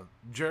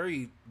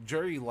Jerry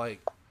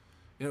like,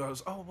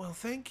 goes, oh well,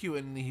 thank you,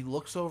 and he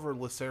looks over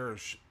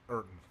Lacera's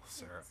or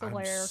Lacera. I'm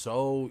Solaire.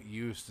 so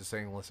used to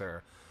saying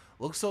Lacera.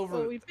 Looks over.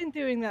 Well, we've been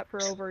doing that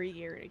for over a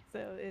year,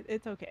 so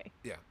it's okay.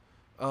 Yeah.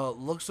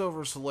 Looks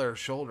over Solaire's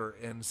shoulder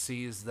and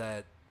sees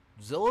that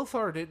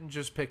Zilithar didn't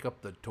just pick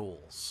up the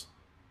tools.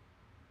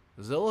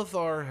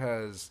 Zilithar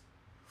has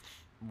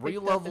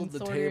re-leveled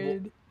the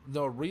table.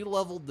 No,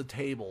 re-leveled the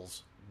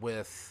tables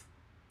with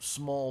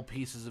small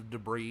pieces of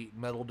debris,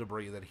 metal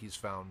debris that he's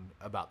found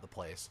about the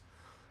place.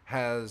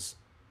 Has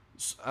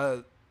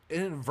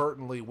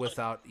inadvertently,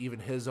 without even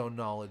his own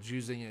knowledge,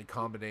 using a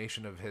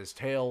combination of his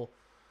tail,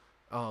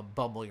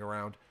 bumbling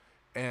around,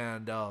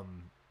 and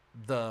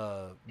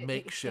the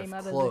makeshift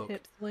cloak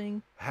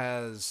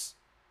has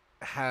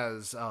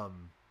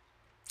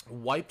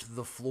wiped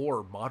the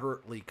floor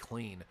moderately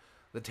clean.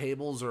 The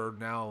tables are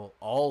now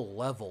all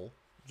level,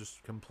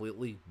 just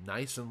completely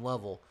nice and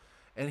level,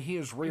 and he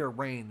has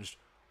rearranged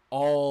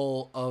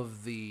all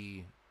of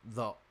the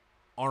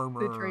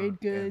armor, the trade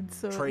goods,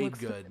 so trade it looks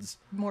goods,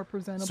 more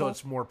presentable. so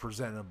it's more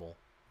presentable.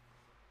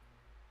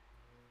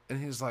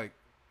 And he's like,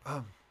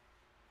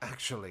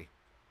 actually,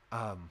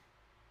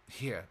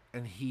 here,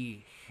 and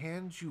he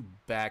hands you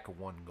back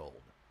 1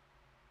 gold.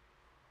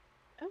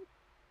 Oh,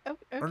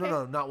 okay. Or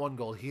no, not 1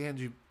 gold.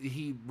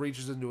 He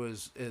reaches into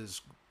his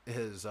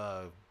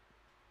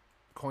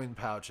coin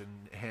pouch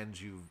and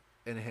hands you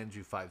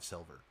 5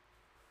 silver.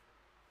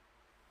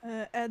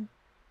 Add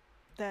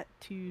that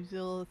to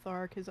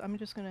Zilithar, because I'm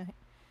just gonna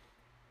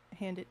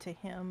hand it to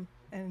him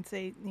and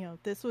say,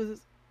 this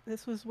was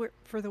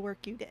for the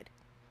work you did.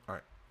 All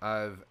right,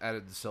 I've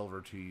added the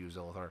silver to you,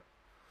 Zilithar.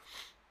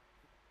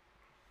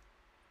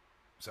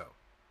 So,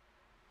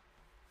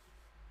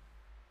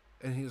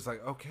 and he's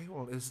like, okay,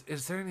 well,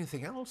 is there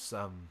anything else?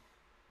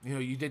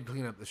 You did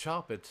clean up the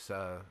shop. It's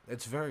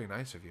very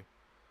nice of you.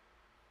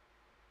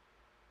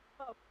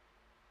 Oh,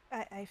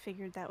 I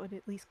figured that would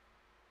at least.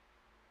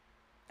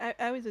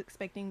 I was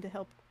expecting to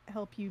help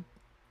you,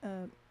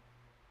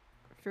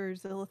 for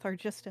Zilithar,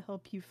 just to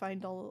help you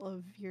find all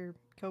of your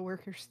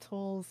coworkers'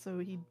 tools, so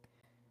he'd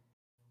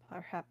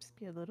perhaps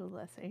be a little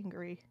less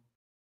angry.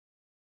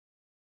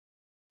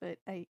 But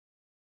I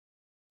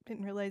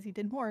didn't realize he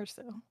did more,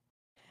 so.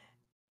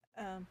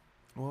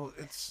 Well,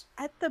 it's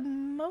at the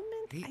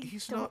moment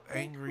he's not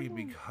angry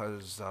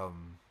because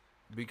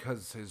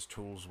his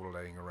tools were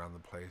laying around the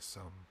place.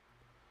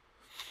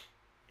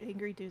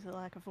 Angry due to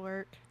lack of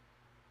work.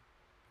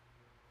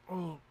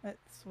 Well,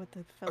 that's what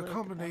the fellow. A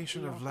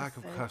combination of lack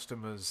said. of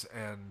customers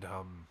and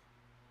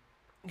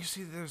you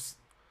see, there's.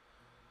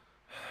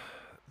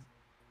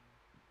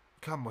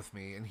 Come with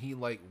me, and he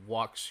like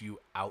walks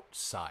you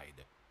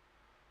outside.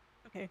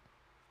 Okay,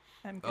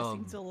 I'm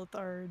guessing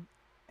Zilithar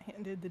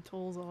handed the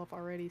tools off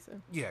already,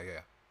 so yeah,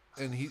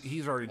 and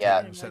he's already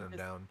sent him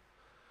down.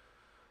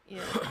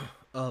 Yeah,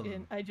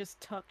 and I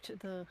just tucked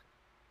the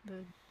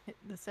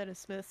set of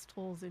Smith's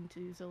tools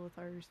into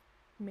Zilithar's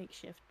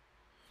makeshift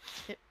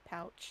hip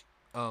pouch,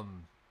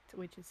 to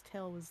which his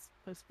tail was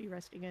supposed to be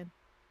resting in.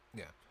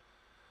 Yeah,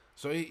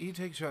 so he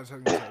takes you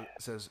outside and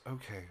says,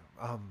 "Okay,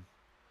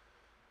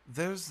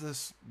 there's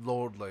this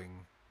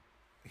lordling.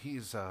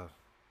 He's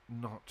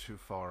not too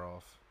far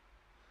off."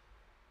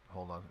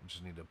 Hold on, I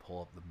just need to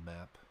pull up the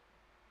map.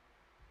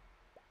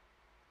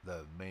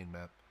 The main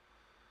map.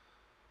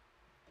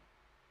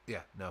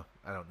 Yeah, no,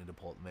 I don't need to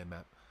pull up the main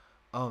map.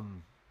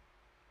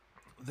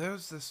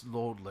 There's this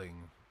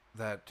lordling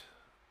that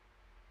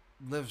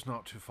lives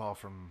not too far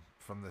from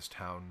this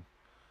town.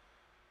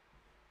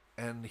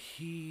 And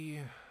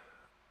he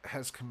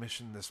has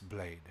commissioned this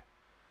blade.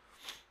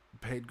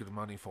 Paid good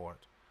money for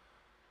it.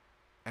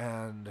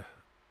 And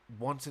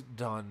wants it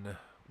done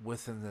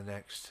within the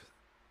next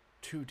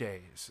 2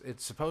 days.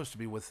 It's supposed to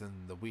be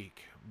within the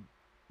week,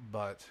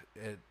 but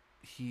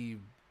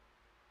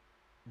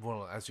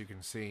well, as you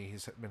can see,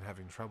 he's been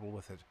having trouble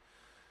with it.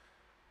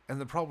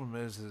 And the problem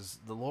is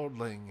the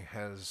lordling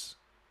has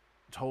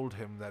told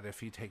him that if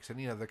he takes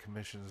any other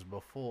commissions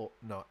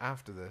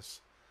after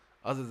this,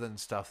 other than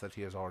stuff that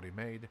he has already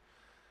made,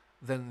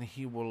 then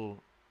he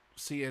will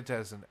see it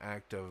as an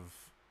act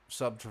of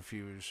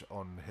subterfuge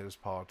on his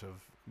part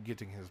of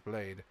getting his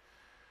blade,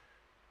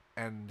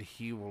 and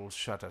he will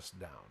shut us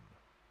down.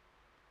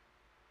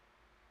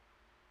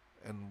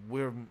 And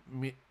we're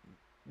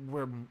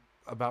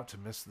about to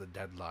miss the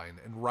deadline.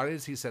 And right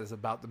as he says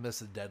about to miss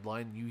the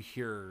deadline, you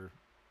hear...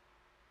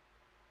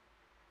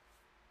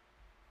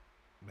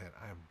 Man,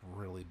 I'm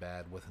really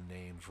bad with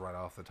names right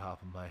off the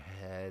top of my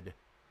head.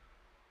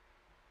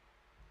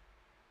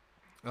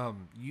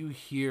 You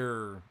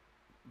hear...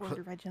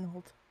 Lord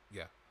Reginald.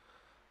 Yeah.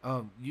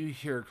 You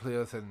hear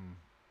Cleothan,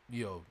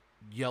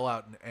 yell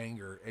out in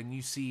anger, and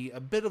you see a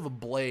bit of a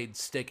blade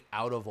stick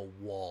out of a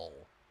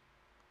wall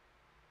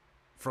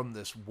from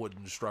this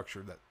wooden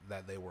structure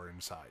that they were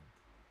inside.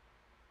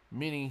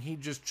 Meaning he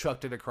just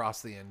chucked it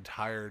across the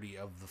entirety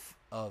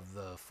of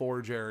the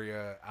forge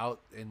area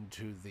out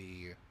into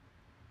the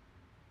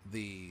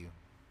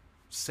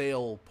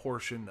sale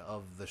portion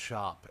of the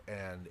shop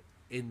and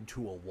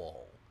into a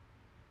wall.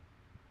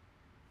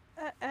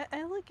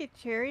 I look at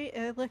Cherry,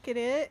 and I look at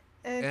it,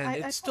 and I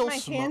it's put still my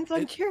hands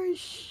on Cherry's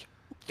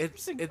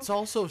shoulders. It's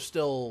also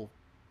still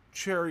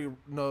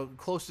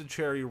close to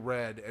cherry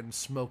red and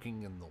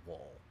smoking in the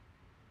wall.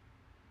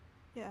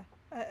 Yeah,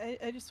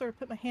 I just sort of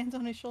put my hands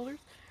on his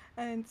shoulders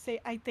and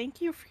say, I thank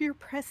you for your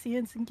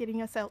prescience in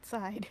getting us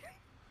outside.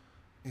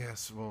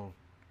 Yes, well,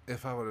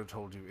 if I would have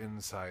told you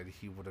inside,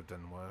 he would have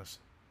done worse.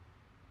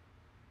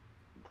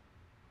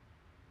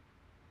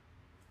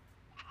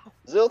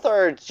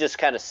 Zilthar's just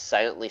kind of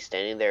silently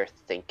standing there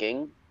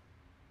thinking.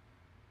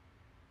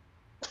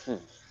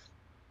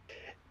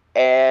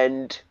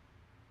 And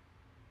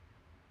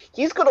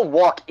he's gonna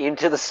walk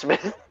into the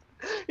smith.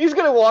 He's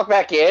gonna walk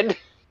back in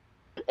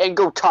and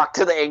go talk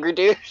to the angry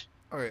dude.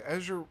 Okay,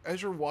 as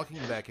you're walking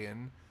back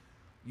in,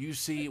 you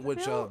see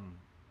which What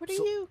are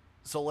you?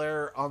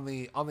 Solaire on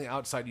the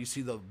outside, you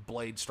see the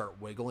blade start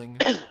wiggling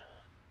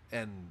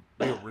and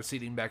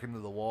receding back into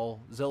the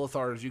wall.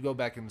 Zilthar, as you go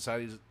back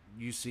inside,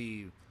 you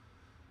see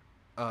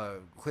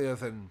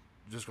Cleothan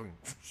just going,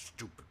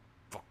 stupid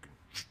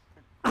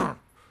fucking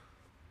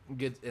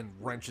gets and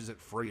wrenches it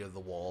free of the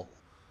wall.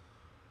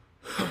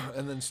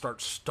 And then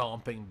starts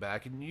stomping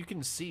back, and you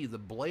can see the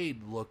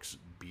blade looks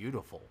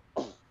beautiful.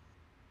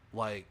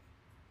 Like,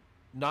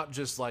 not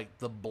just like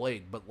the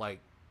blade, but like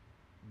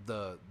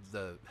the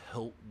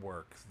hilt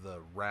work, the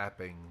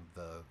wrapping,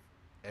 the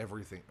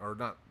everything, or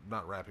not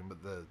wrapping,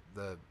 but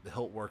the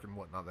hilt work and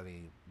whatnot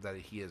that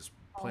he is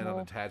planning on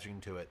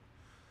attaching to it.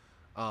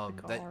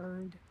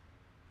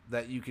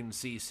 That you can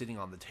see sitting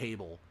on the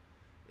table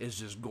is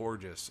just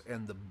gorgeous,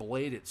 and the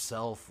blade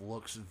itself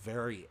looks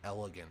very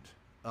elegant.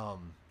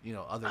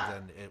 Other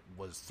than it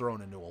was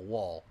thrown into a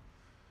wall.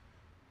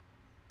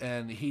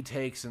 And he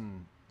takes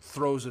and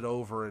throws it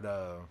over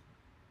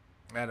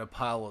at a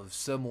pile of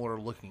similar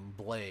looking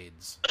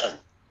blades,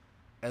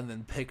 and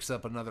then picks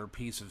up another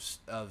piece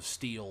of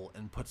steel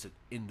and puts it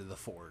into the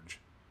forge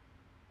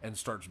and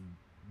starts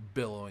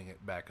bellowsing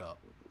it back up.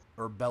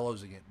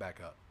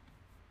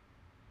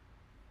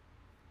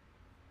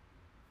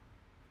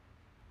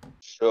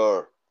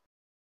 Sure.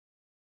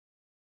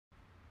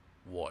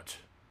 What?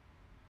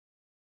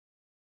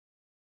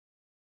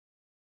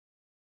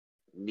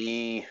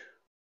 Me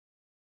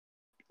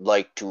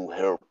like to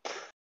help.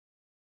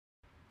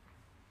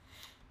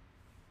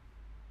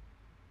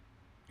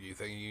 You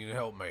think you can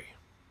help me?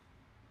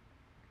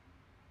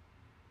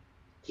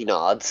 He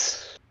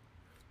nods.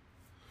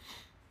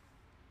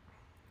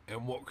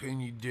 And what can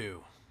you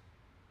do?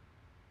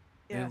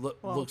 Yeah, And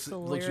looks you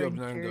Solaire up and and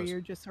then Cherry goes,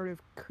 are just sort of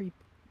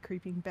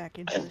creeping back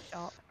into the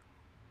shop.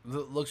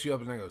 looks you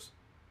up and then goes,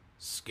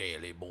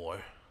 scaly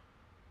boy.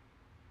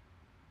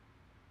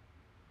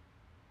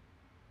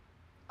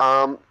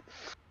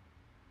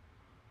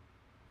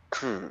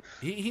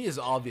 He is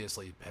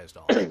obviously pissed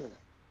off.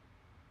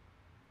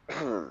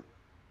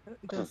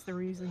 That's the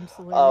reason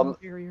Solaire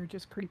and Cherry are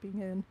just creeping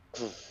in.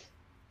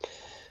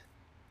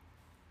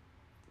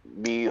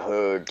 Me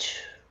heard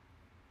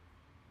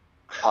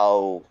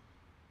how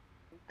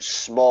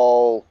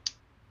small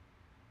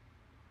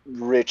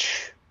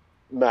rich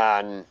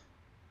man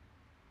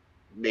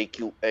make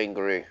you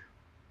angry.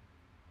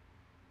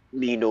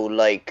 Me no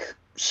like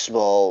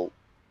small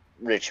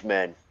rich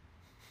man.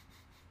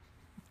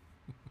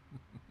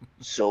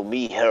 So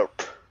me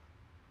help.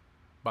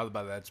 By the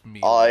way, that's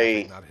me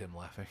laughing, not him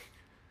laughing.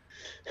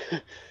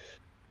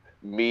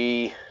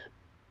 Me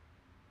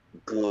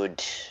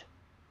good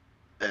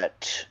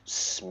at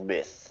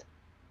smith.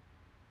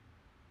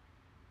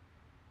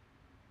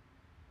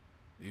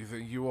 You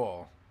think you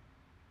are?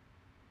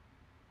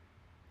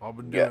 I've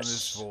been doing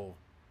this Yes. for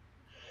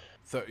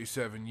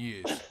 37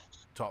 years.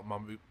 Taught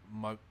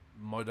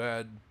my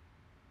dad,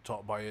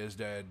 taught by his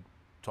dad,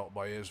 taught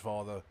by his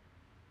father.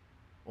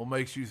 What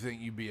makes you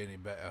think you'd be any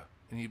better?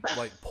 And he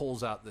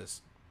pulls out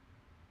this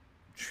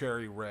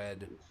cherry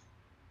red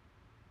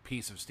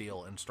piece of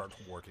steel and starts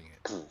working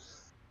it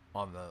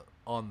on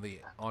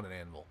an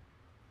anvil.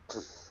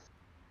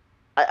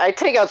 I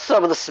take out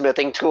some of the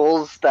smithing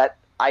tools that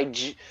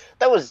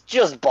was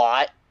just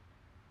bought,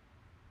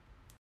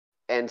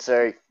 and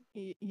say,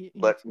 You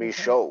Let too, me pal.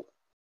 show.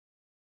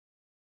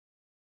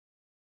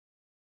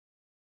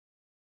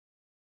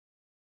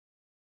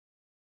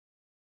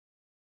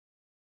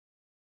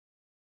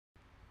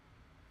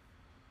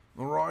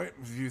 Alright,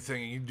 if you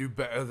think you can do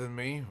better than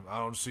me, I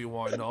don't see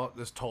why not.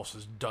 This toss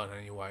is done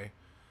anyway.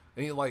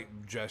 And he like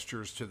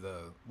gestures to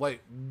the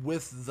like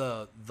with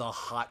the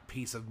hot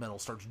piece of metal,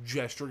 starts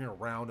gesturing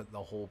around at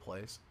the whole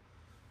place.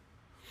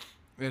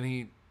 And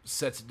he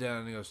sets it down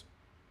and he goes,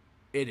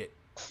 "Eat it."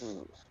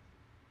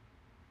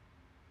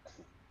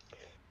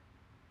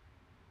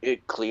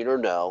 It clean or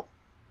no?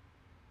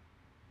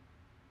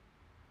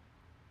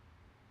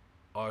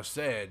 I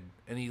said,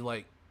 and he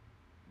like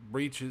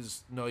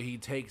reaches. No, he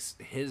takes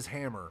his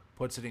hammer,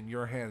 puts it in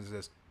your hands, and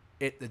says,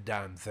 "Eat the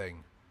damn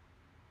thing."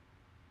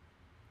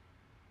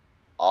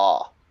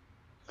 Ah.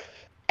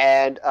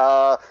 And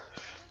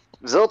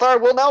Zilthar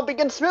will now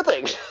begin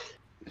smithing.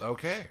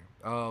 Okay.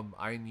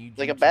 I need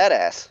Like you a to.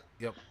 badass.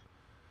 Yep.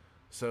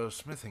 So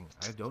smithing,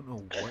 I don't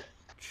know what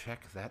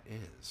check that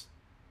is.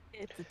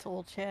 It's a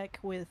tool check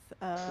with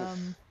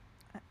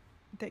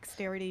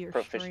dexterity or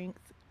Proficient.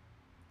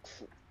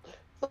 strength.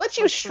 Let's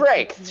Or use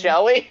strength, proficiency.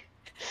 shall we?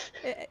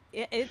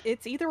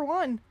 It's either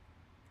one.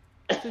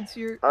 Since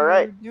you're All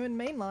right. doing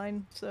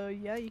mainline, so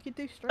yeah, you could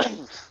do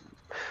strength.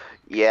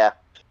 Yeah.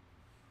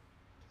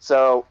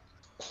 So,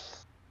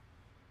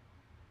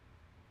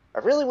 I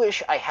really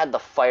wish I had the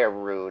fire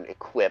rune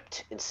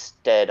equipped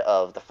instead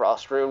of the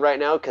frost rune right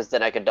now, because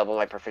then I could double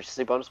my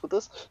proficiency bonus with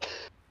this.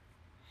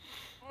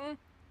 Mm.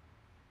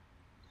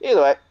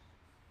 Either way.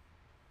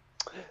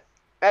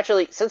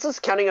 Actually, since it's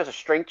counting as a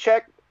strength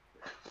check,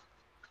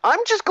 I'm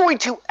just going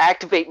to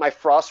activate my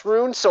frost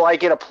rune so I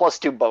get a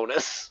 +2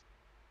 bonus.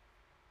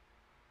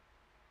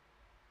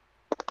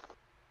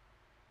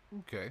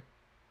 Okay.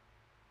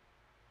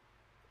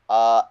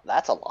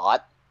 That's a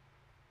lot.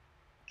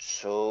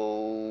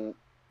 So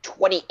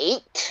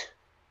 28.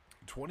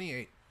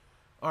 28.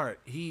 All right.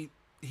 He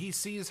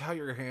sees how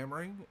you're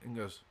hammering and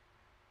goes,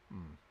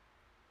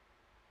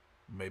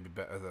 maybe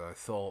better than I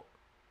thought.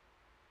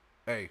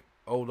 Hey,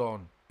 hold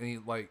on. And he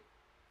like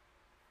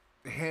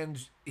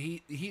hands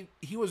he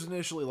was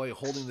initially like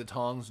holding the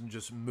tongs and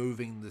just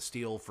moving the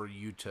steel for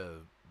you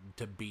to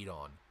beat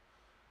on,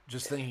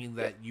 just thinking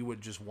that you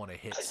would just want to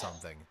hit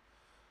something,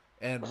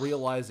 and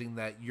realizing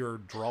that you're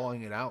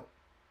drawing it out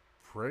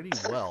pretty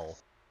well,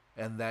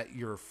 and that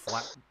you're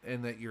flat,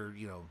 and that you're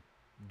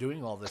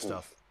doing all this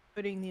stuff.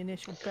 Putting the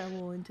initial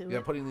bevel into Yeah,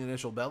 it. putting the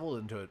initial bevel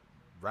into it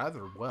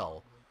rather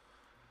well.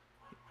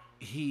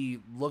 He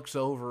looks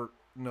over.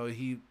 No,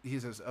 he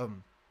says,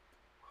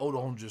 hold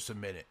on just a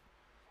minute.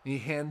 He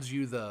hands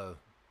you the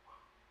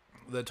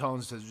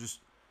tongs. Says, just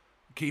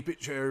keep it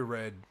cherry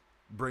red.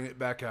 Bring it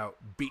back out.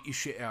 Beat your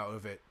shit out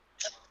of it.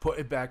 Put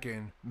it back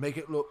in. Make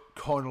it look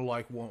kind of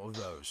like one of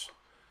those.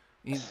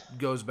 He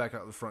goes back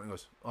out the front and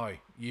goes, "Oi,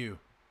 you,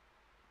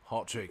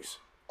 hot cheeks.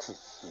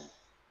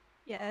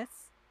 Yes.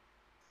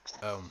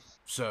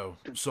 So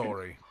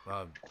sorry.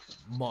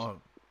 My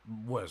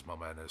where's my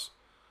manners?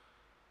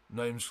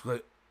 Name's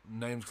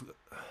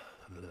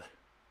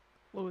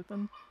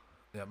Loatham.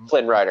 yeah,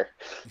 Flynn Rider.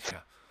 yeah.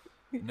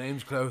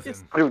 Name's Clothin.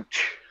 Just-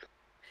 Scrooge.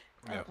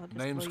 Yeah, I'll just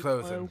name's play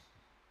Clothin. slow.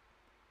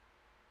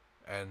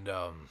 And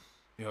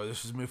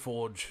this is my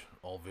forge.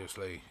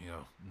 Obviously,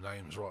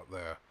 name's right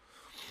there.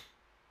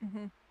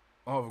 Mm-hmm.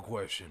 I have a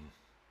question.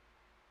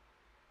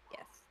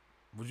 Yes.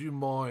 Would you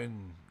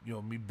mind,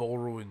 me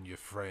borrowing your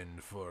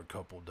friend for a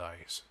couple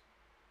days?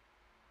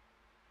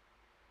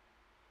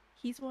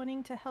 He's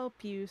wanting to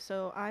help you,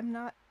 so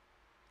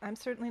I'm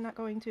certainly not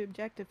going to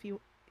object if you're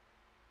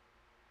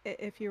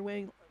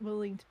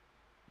willing to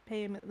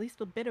pay him at least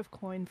a bit of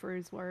coin for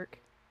his work.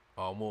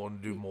 I'm willing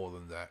to do more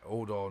than that.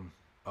 Hold on.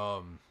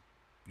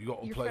 You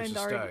got a Your place friend to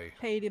already stay?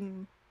 paid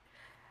him.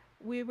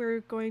 We were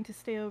going to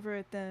stay over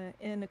at the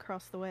inn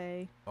across the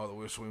way. Oh, the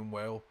Whistling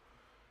Whale?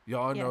 Yeah,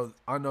 I Yes. know.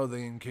 I know the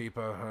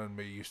innkeeper and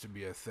me used to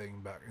be a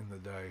thing back in the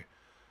day.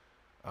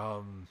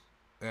 And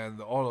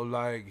the Otto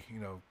Lag,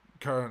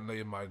 currently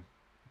in my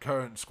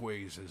current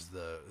squeeze is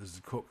the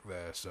cook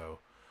there. So,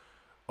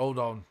 hold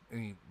on,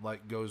 and he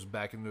like goes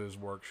back into his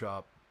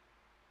workshop,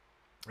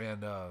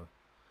 and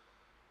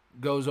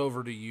goes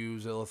over to you.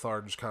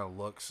 Zilithar just kind of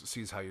looks,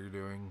 sees how you're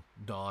doing,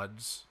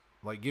 nods,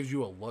 like gives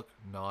you a look,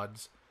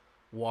 nods,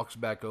 walks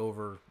back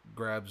over,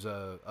 grabs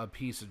a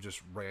piece of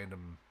just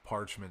random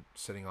parchment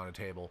sitting on a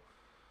table,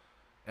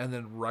 and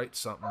then writes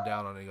something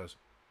down on it. He goes,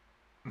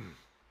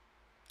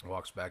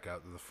 walks back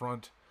out to the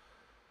front,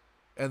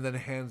 and then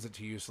hands it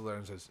to you, Solaire,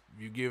 and says,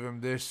 "You give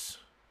him this,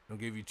 he'll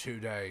give you 2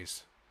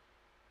 days.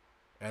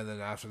 And then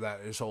after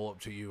that, it's all up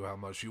to you how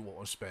much you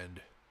want to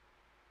spend."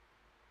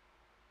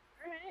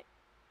 Alright.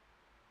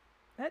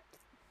 That's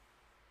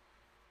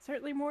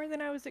certainly more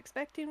than I was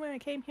expecting when I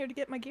came here to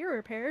get my gear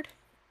repaired.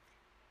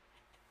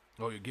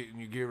 Oh, you're getting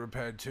your gear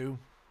repaired too?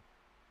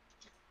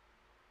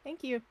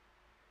 Thank you.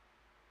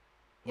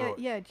 Yeah, Right.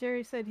 yeah,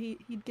 Jerry said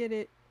he'd get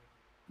it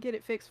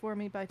fixed for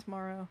me by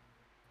tomorrow.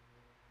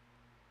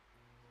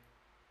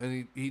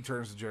 And he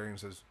turns to Jerry and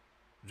says,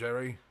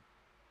 "Jerry,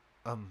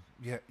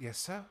 yes,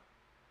 sir?"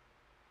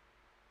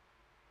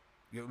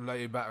 You'll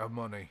lay back her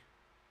money.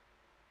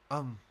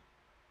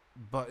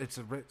 But it's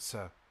a writ,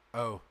 sir.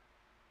 Oh,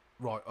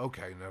 right,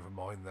 okay, never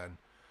mind then.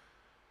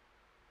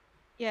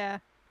 Yeah,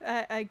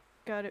 I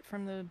got it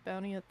from the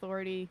Bounty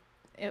Authority.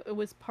 It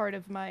was part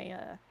of my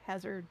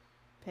hazard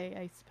pay,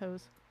 I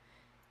suppose.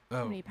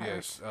 Oh, Many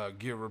pirates. yes,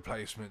 gear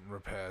replacement and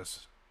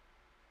repairs.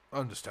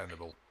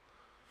 Understandable.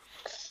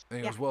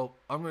 Anyways, Yeah. well,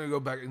 I'm gonna go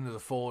back into the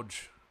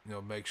forge,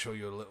 make sure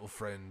your little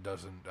friend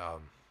doesn't,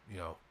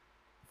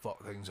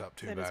 fuck things up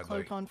too Set his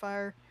badly. cloak on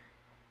fire.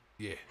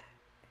 Yeah.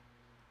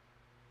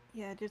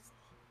 Yeah, just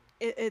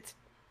it's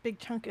big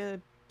chunk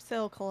of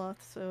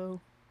sailcloth, so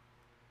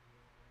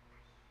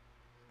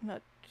I'm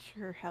not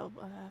sure how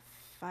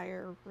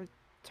fire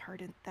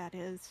retardant that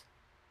is.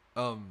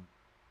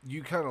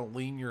 You kind of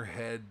lean your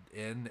head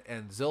in,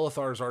 and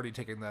Zilithar's already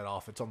taken that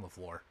off. It's on the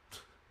floor.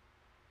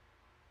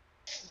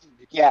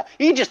 Yeah,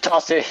 he just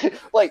tossed it.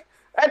 Like,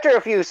 after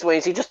a few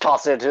swings, he just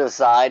tossed it to the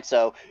side.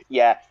 So,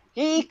 yeah,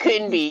 he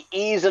couldn't be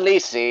easily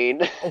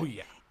seen. Oh,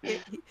 yeah.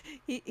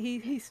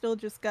 He still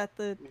just got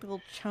the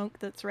little chunk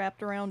that's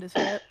wrapped around his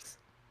hips.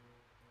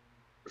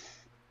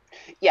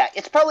 Yeah,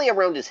 it's probably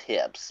around his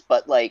hips,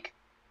 but Well,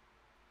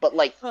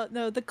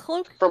 no, the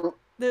cloak. from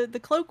The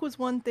cloak was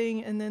one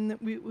thing, and then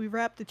we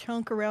wrapped a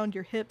chunk around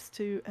your hips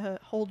to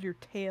hold your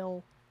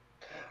tail.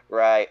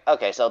 right.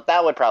 Okay, so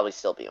that would probably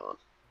still be on.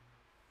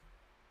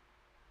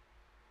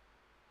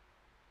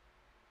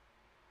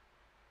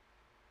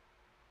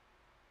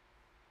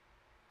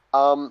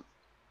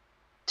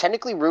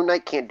 Technically, Rune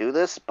Knight can't do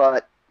this,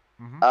 but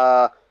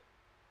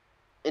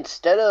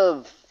instead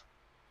of,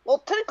 well,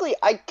 technically,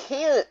 I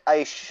can't.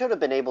 I should have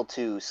been able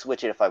to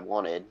switch it if I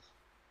wanted,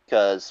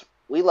 because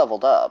we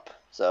leveled up.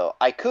 So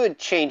I could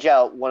change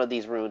out one of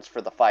these runes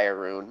for the fire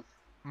rune.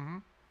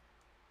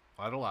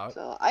 I'd allow it.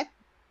 So I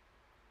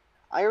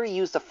already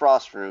used the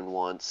frost rune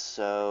once,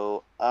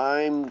 so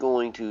I'm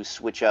going to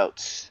switch out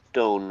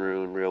stone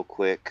rune real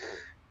quick.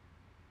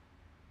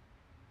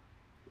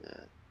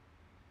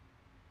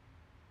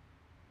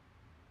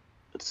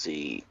 Let's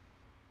see.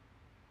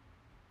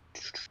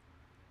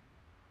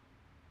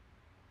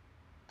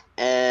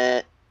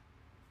 I'm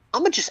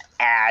gonna just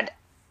add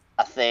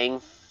a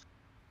thing.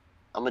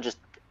 I'm gonna just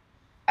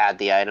add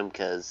the item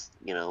because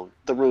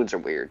the runes are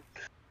weird.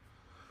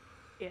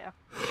 Yeah.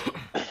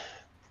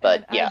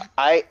 But And yeah,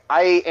 I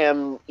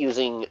am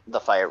using the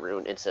fire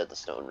rune instead of the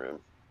stone rune.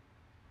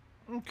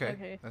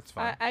 Okay, that's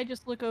fine. I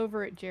just look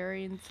over at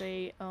Jerry and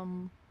say, I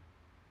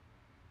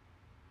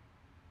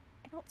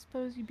don't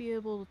suppose you'd be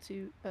able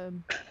to,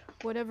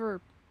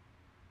 whatever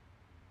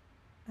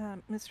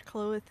Mr.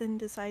 Cloathan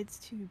decides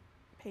to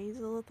pay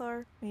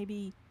Zilithar,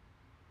 maybe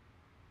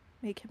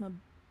make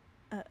him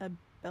a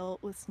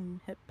belt with some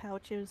hip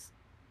pouches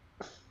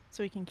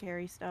so he can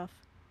carry stuff.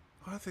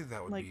 I think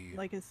that would be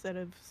like a set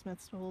of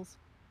Smith's tools.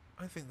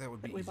 I think that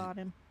would that be we bought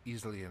him.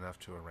 easily enough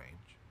to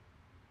arrange.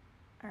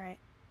 All right.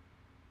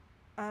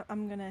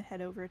 I'm gonna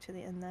head over to the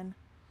inn then.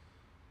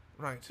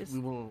 Right. We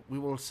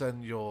will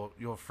send your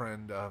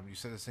friend. You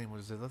said his name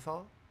was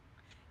Zilithar?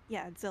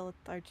 Yeah,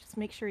 Zilithar. Just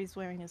make sure he's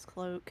wearing his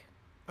cloak.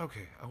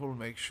 Okay, I will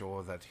make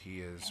sure that he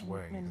is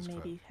wearing his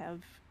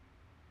cloak.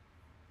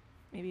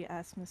 Maybe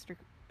ask Mr.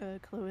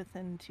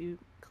 Cloathan to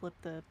clip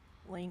the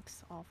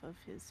links off of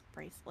his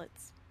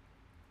bracelets,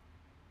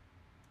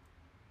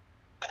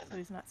 so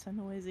he's not so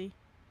noisy.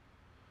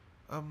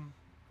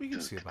 We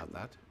can see about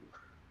that.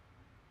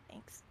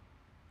 Thanks.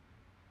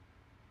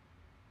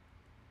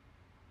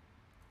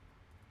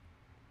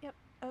 Yep.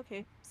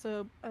 Okay.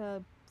 So,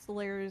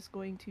 Solaire is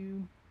going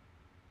to,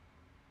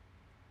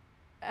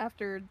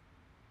 after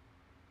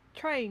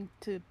trying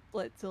to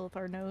let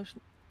Zilithar know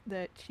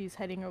that she's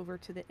heading over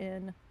to the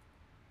inn,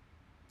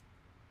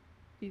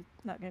 she's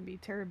not going to be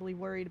terribly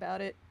worried about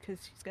it because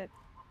she's got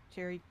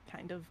Jerry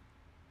kind of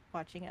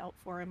watching out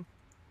for him.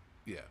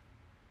 Yeah.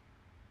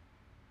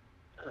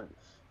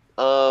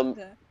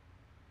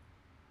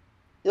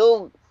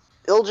 He'll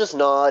just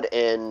nod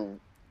and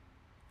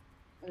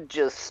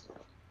just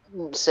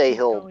say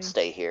he'll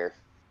stay here.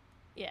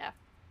 Yeah,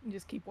 and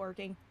just keep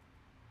working.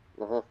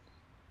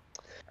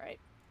 Right.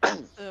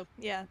 So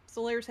yeah,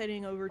 Solaire's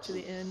heading over to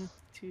the inn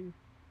to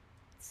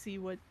see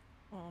what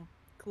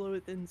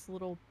Cloathan's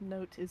little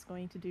note is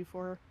going to do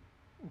for her.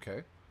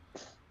 Okay.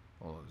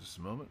 Hold on just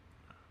a moment.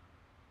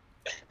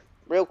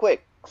 Real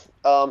quick,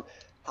 how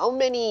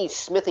many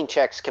smithing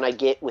checks can I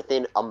get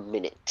within a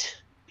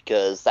minute?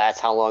 Because that's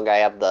how long I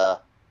have the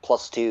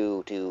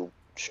 +2 to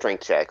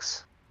strength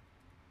checks.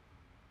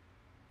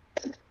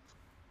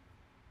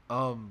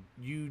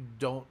 You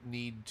don't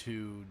need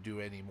to do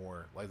any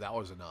more. Like, that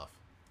was enough.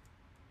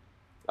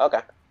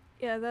 Okay.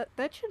 Yeah,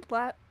 that should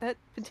that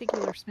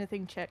particular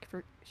smithing check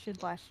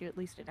should last you at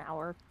least an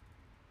hour.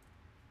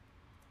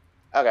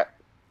 Okay.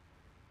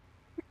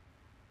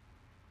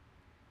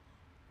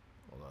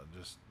 Hold on,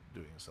 just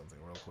doing something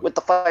real quick. With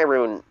the fire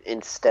rune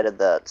instead of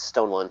the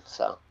stone one,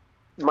 so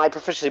my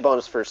proficiency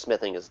bonus for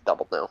smithing is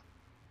doubled now.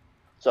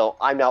 So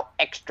I'm now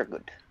extra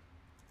good.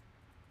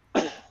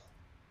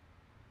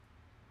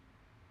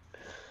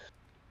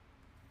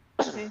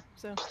 Okay, Okay,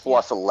 so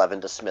Plus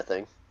 11 to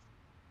smithing.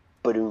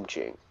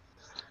 Badoom-ching.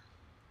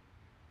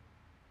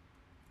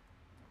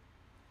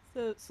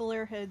 So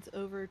Solaire heads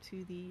over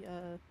to the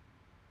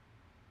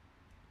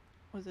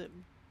was it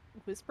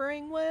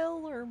Whispering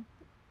Whale or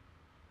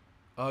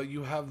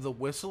You have the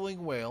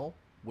Whistling Whale,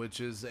 which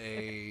is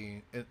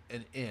an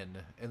inn,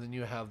 and then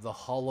you have the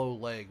Hollow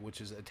Leg,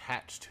 which is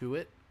attached to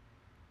it,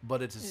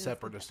 but it's a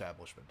separate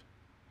establishment.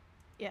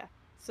 Yeah.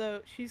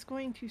 So she's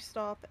going to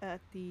stop at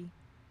the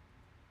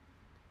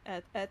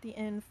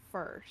inn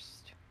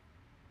first.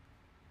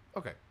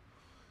 Okay.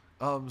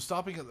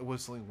 Stopping at the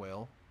Whistling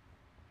Whale,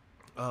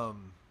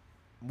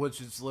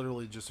 which is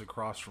literally just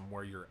across from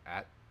where you're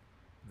at.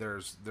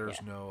 There's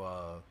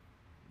no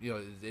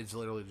it's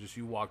literally just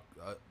you walk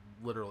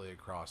literally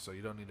across, so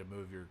you don't need to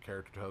move your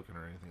character token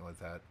or anything like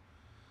that.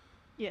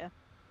 Yeah.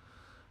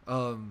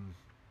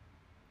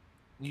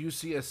 You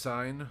see a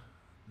sign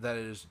that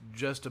is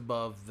just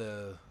above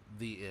the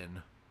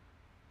inn.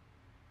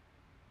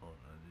 Hold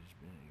on, I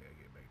gotta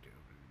get back to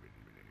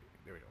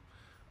there we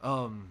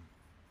go.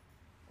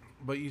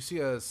 But you see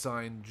a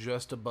sign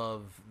just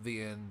above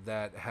the inn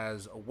that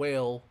has a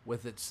whale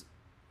with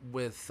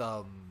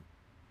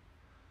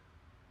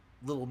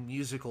little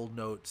musical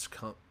notes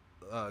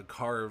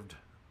carved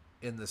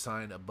in the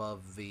sign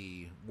above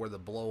where the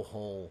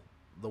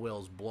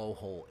whale's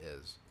blowhole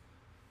is,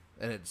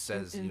 and it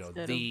says and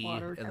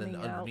then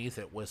underneath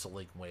it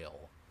Whistling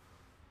Whale.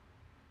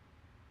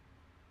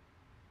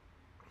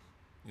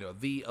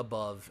 The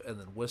above and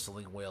then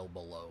Whistling Whale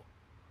below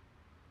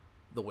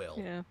the whale.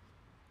 Yeah.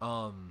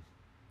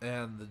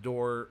 And the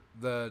door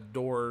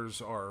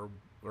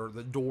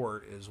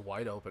is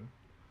wide open.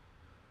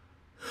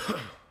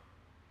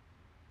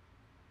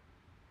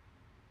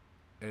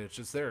 And it's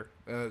just there.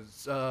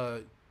 It's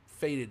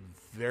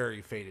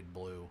very faded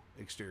blue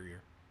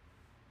exterior.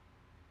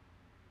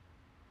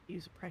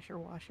 Use a pressure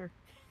washer.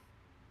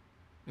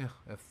 Yeah,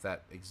 if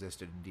that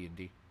existed in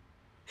D&D.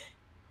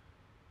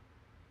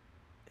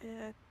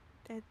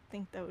 I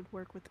think that would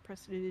work with the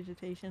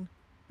prestidigitation.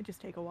 It'd just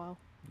take a while.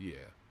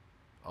 Yeah,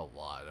 a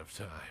lot of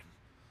time.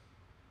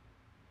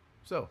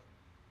 So.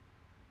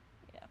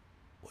 Yeah.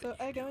 So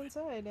I go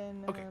inside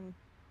and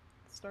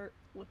start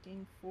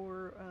looking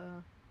for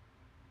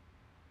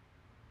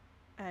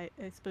I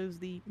suppose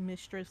the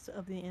mistress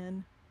of the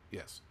inn.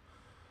 Yes.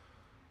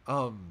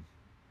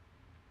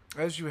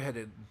 As you head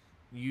in,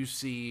 you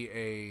see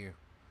a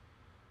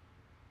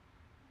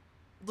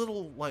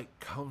little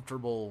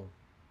comfortable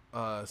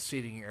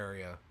seating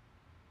area,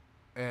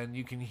 and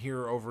you can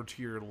hear over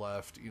to your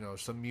left,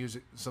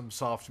 some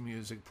soft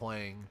music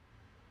playing,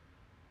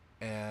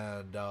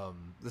 and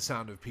the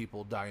sound of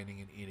people dining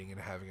and eating and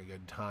having a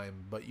good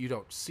time, but you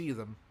don't see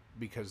them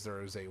because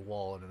there is a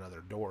wall and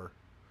another door.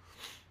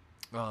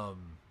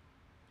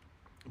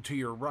 To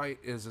your right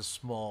is a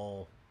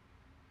small,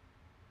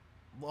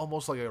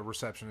 almost like a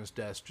receptionist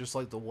desk, just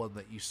like the one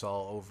that you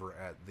saw over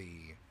at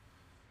the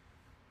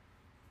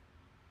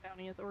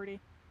Bounty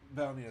Authority.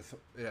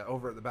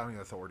 Over at the Bounty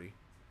Authority.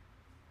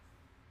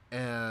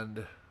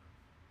 And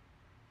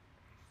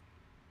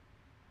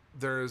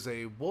there is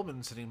a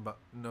woman sitting oh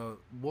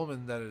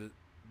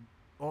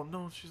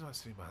no, she's not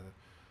sitting behind it.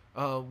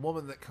 A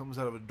woman that comes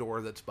out of a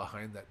door that's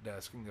behind that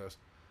desk and goes,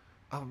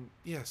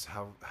 yes,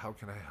 how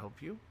can I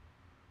help you?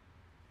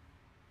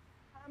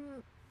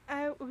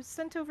 I was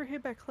sent over here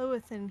by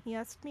Cloeth, and he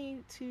asked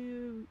me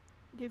to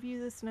give you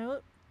this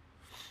note.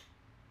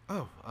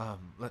 Oh,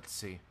 let's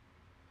see.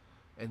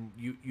 And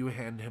you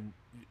hand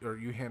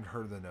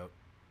her the note,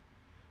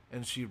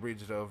 and she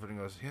reads it over and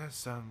goes,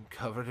 yes,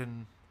 covered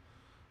in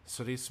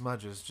sooty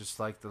smudges, just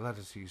like the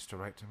letters he used to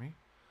write to me.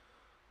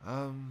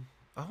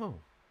 Oh.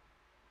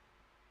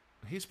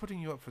 He's putting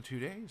you up for 2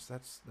 days.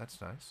 That's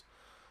nice.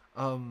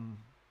 And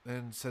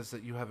says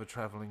that you have a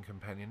traveling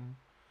companion.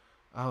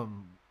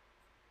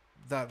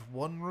 That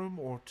one room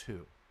or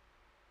two?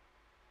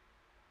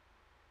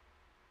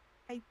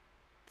 I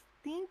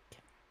think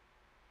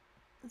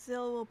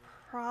Zill will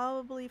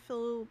probably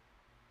feel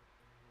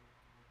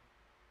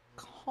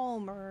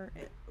calmer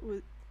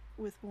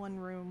with one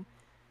room.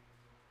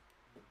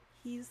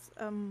 He's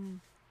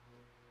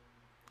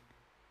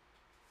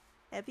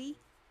heavy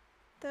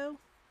though.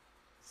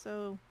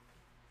 So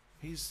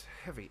he's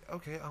heavy.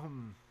 Okay,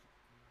 well,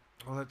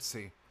 let's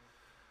see.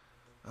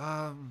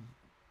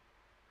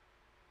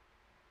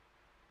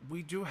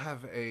 We do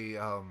have a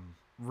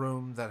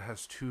room that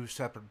has 2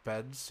 separate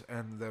beds,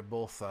 and they're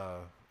both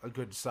a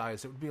good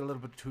size. It would be a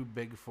little bit too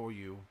big for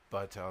you,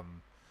 but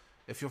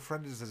if your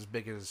friend is as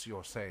big as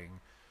you're saying,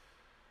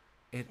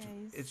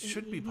 it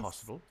should be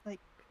possible. Like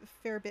a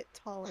fair bit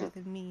taller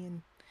than me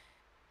and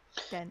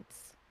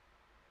dense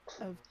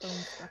of bone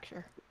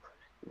structure.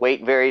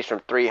 Weight varies from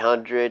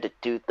 300 to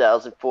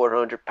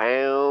 2,400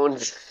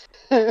 pounds.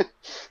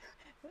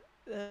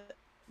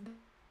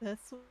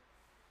 That's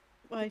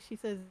why she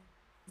says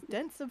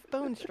dense of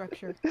bone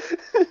structure.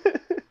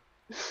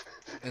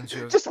 And she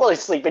goes, just let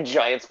us sleep in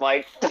giants,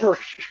 Mike. So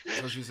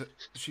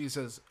she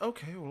says,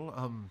 okay,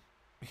 well,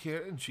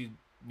 here, and she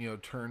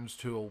turns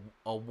to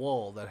a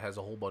wall that has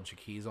a whole bunch of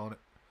keys on it,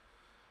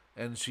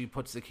 And she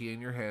puts the key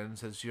in your hand and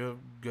says, "You're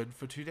good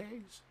for 2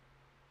 days."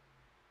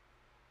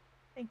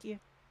 Thank you. It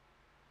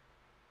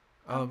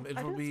I will don't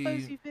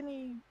suppose be you've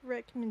any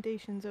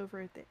recommendations over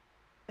at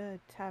the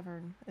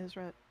tavern as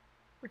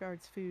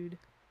regards food.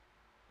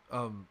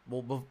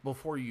 well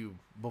before you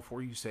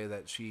say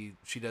that, she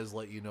does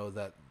let you know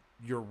that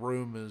your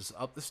room is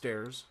up the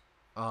stairs,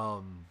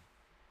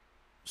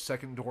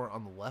 second door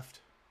on the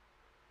left.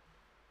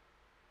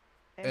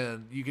 Okay.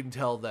 And you can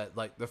tell that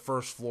like the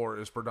first floor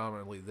is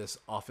predominantly this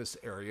office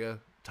area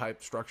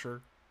type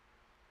structure,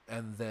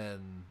 and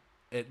then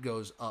it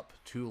goes up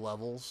 2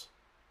 levels,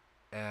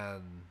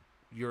 and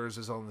yours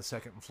is on the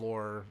second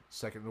floor,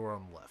 second door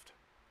on the left.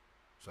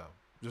 So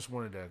just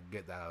wanted to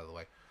get that out of the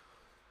way.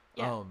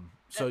 Yeah.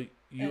 So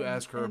you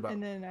ask her about,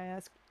 and then I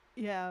ask,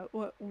 yeah,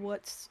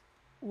 what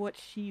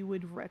she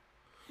would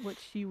what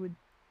she would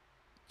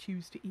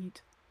choose to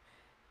eat.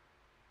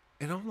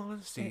 in all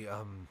honesty,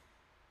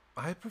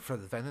 I prefer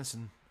the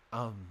venison.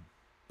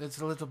 It's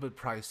a little bit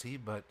pricey,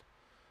 but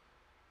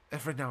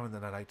every now and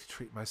then I like to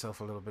treat myself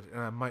a little bit, and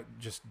I might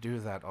just do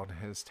that on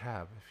his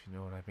tab, if you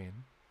know what I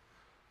mean.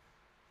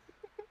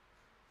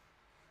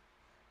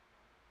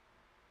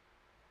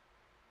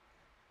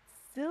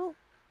 Still,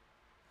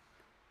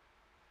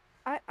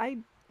 I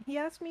he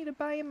asked me to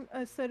buy him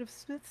a set of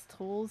Smith's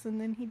tools,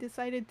 and then he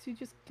decided to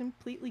just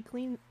completely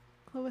clean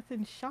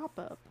Clothan shop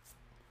up,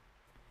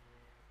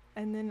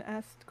 and then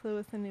asked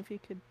Clothan if he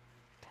could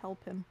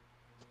help him.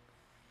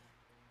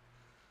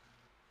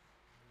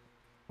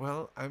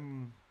 Well,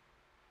 I'm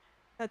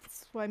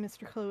That's why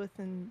Mr.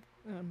 Clothan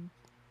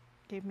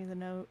gave me the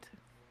note.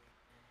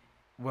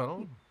 well.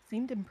 He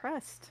seemed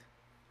impressed.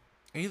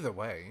 Either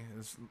way,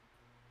 is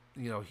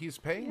he's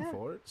paying Yeah.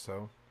 for it,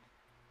 so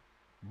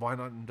why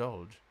not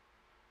indulge?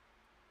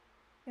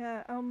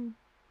 Yeah.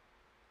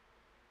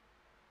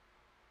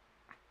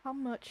 How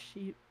much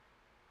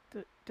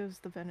does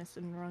the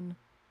venison run?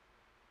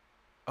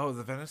 Oh,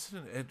 the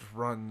venison, it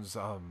runs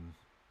 1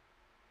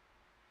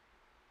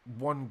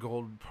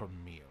 gold per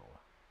meal.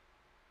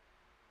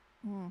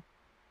 Kind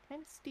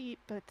of steep,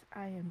 but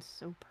I am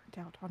so burnt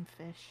out on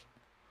fish.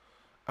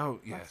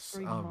 Oh Last yes.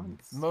 3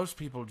 months, Most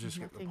people just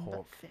get the nothing but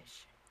pork.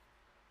 fish.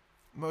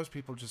 Most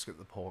people just get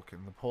the pork,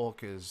 and the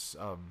pork is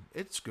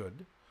it's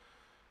good.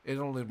 It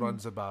only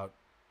runs about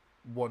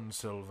 1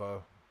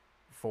 silver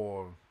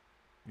for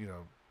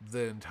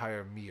the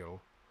entire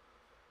meal.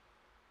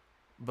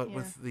 But Yeah.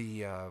 with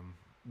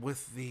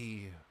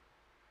the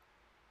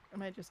I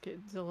might just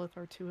get Zillith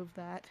or two of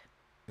that.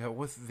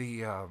 with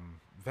the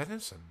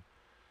venison,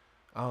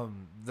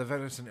 the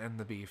venison and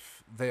the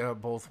beef, they are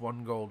both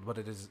 1 gold, but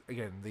it is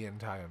again the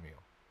entire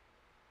meal.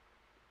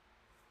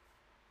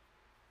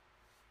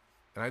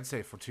 And I'd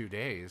say for 2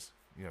 days,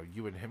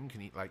 you and him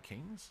can eat like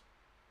kings.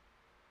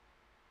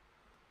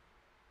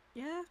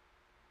 Yeah.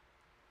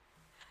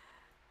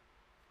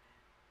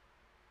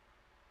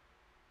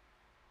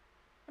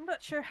 I'm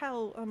not sure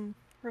how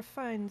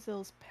refined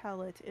Zill's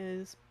palate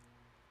is,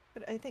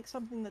 but I think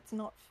something that's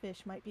not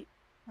fish might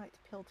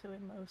appeal to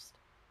him most.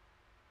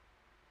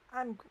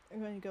 I'm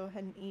going to go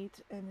ahead and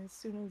eat, and as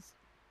soon as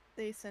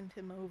they send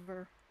him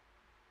over,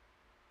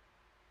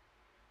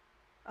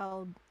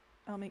 I'll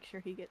make sure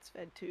he gets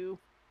fed too,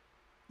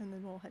 and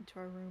then we'll head to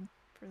our room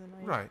for the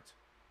night. Right.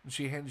 And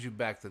she hands you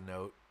back the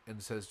note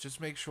and says, "Just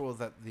make sure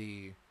that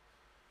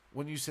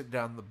when you sit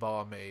down, the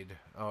barmaid,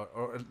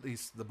 or at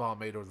least the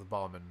barmaid or the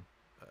barman,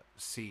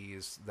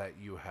 sees that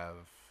you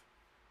have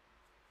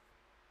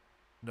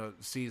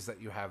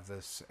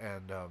this,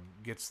 and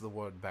gets the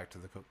word back to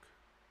the cook."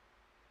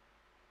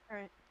 All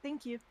right,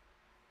 thank you.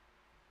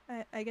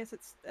 I guess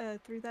it's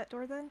through that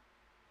door then.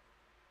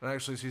 And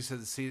actually, she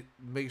said, "See,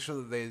 make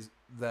sure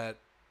that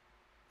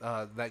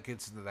that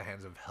gets into the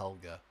hands of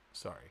Helga."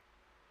 Sorry.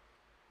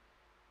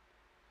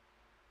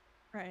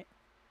 Right.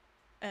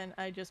 And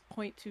I just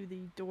point to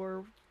the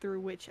door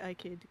through which I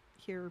could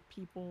hear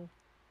people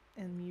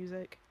and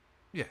music.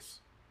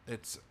 Yes,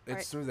 it's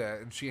Right. through that,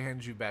 and she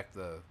hands you back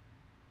the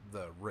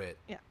writ.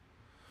 Yeah.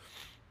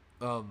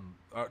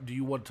 Do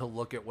you want to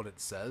look at what it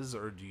says,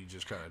 or do you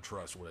just kind of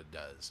trust what it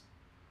does?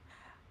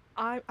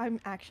 I'm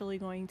actually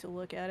going to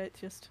look at it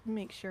just to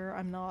make sure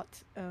I'm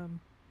not,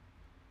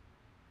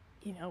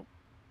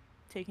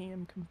 taking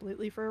him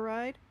completely for a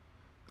ride.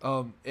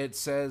 It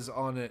says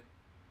on it,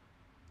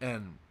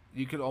 and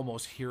you could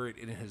almost hear it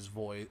in his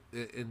voice,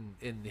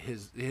 in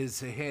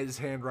his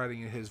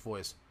handwriting, in his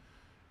voice.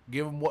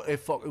 "Give him what they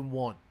fucking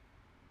want,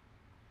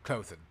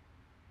 Clothan."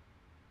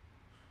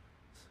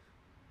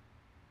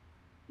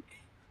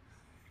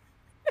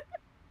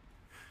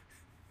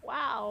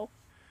 Wow.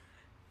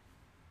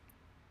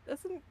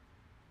 Doesn't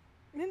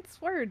mince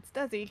words,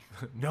 does he?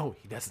 No,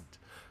 he doesn't.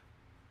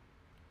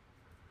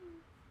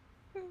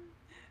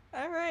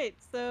 All right,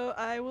 so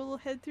I will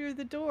head through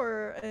the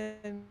door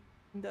and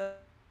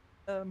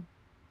um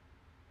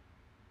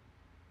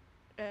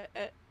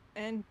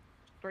and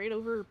straight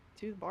over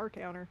to the bar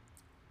counter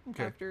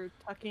Okay. after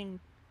tucking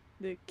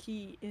the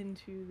key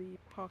into the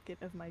pocket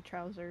of my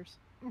trousers.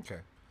 Okay.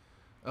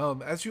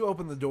 As you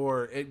open the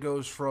door, it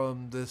goes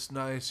from this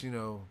nice,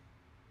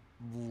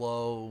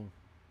 low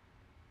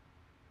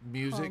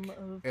music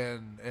Of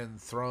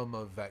and thrum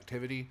of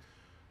activity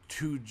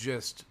to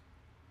just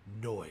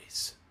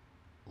noise.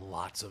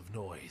 Lots of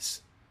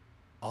noise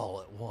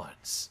all at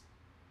once.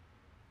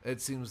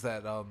 It seems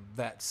that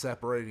that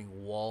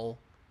separating wall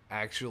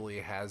actually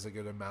has a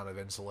good amount of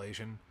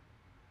insulation.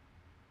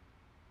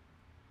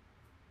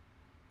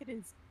 it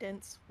is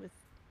dense with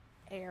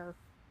air.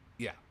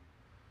 Yeah.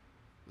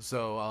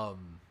 So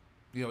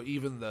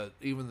even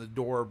the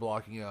door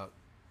blocking out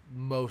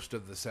most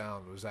of the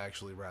sound was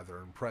actually rather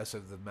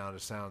impressive. The amount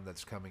of sound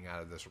that's coming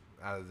out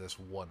of this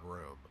one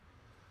room.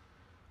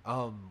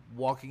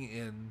 Walking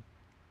in,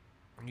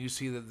 you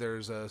see that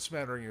there's a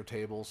smattering of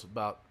tables,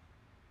 about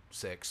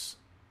 6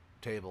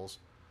 tables.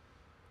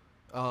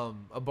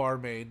 A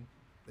barmaid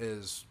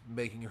is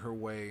making her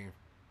way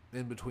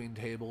in between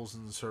tables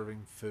and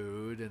serving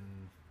food and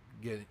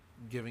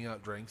giving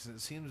out drinks. And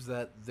it seems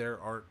that there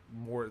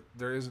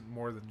isn't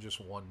more than just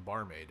one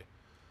barmaid.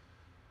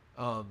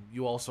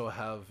 You also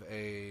have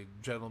a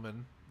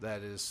gentleman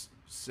that is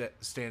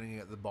standing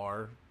at the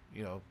bar,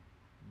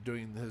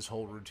 doing his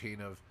whole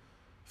routine of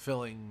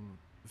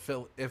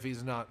if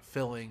he's not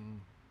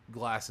filling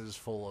glasses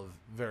full of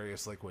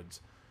various liquids,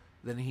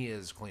 then he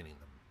is cleaning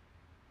them.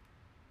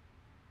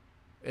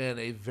 And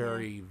a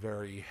very,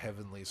 very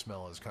heavenly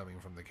smell is coming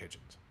from the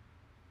kitchens.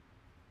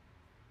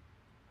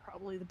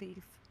 Probably the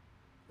beef.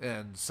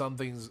 And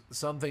something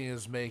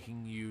is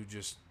making you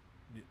just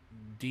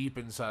deep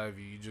inside of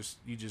you.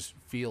 You just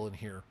feel and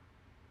hear.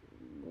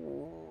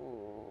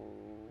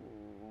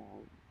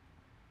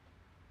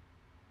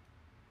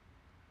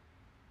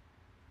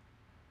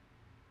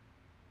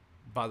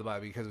 By the by,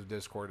 because of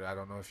Discord, I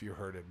don't know if you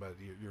heard it, but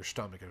your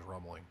stomach is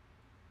rumbling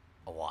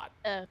a lot.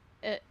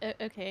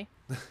 Okay.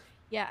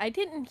 Yeah, I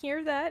didn't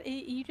hear that.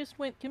 You just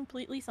went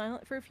completely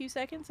silent for a few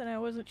seconds, and I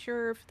wasn't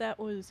sure if that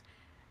was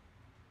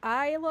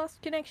I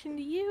lost connection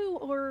to you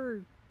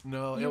or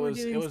No, you it were was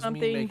doing me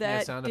something making a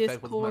that sound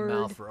effect with my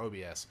mouth Discord. for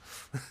OBS.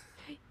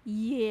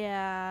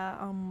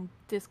 Yeah,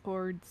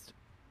 Discord's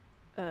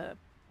uh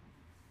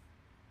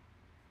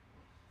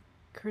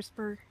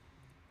CRISPR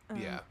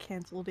Yeah,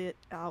 canceled it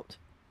out.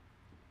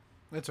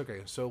 it's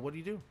okay. So what do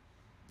you do?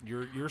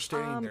 You're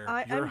standing there.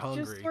 I, You're I'm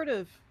just hungry. sort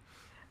of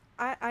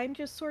I'm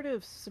just sort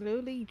of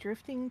slowly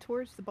drifting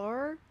towards the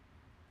bar,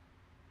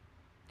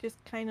 just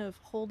kind of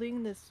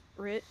holding this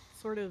writ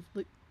sort of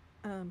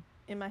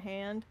in my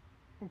hand.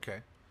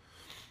 Okay.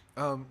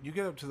 You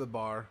get up to the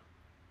bar,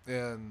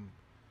 and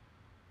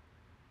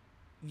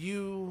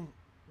you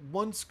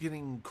once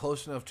getting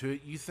close enough to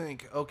it, you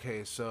think,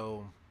 okay,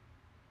 so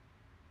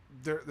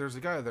there's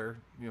a guy there,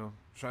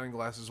 shining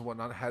glasses and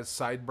whatnot, has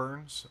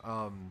sideburns,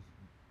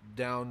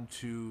 down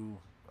to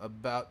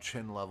about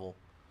chin level,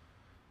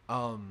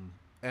 and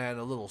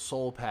a little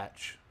soul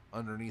patch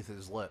underneath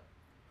his lip,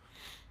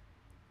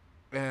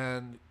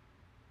 and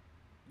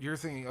you're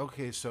thinking,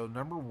 okay, so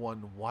number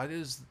one, why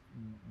does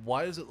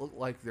it look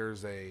like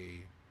there's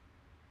a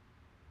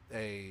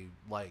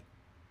like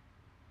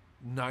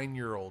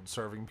 9-year-old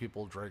serving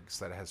people drinks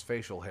that has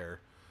facial hair?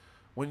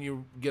 When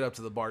you get up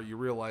to the bar, you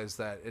realize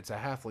that it's a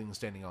halfling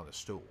standing on a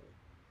stool.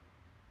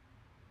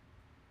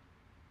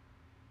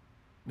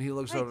 And he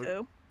looks Right, over.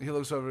 though. He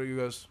looks over. He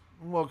goes,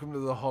 "Welcome to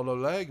the Hollow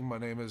Leg. My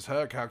name is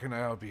Herc. How can I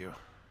help you?"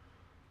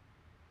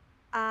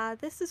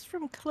 This is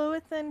from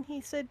Cloethan.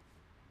 He said,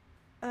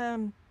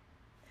 um,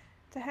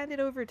 to hand it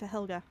over to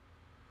Helga.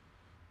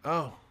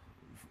 Oh,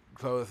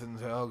 Clothin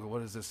Helga.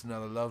 What is this?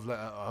 Another love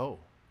letter? Oh,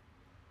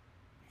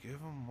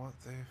 give them what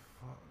they.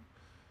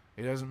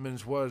 He doesn't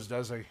mince words,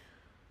 does he?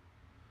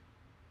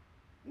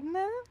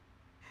 No,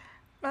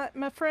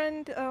 my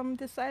friend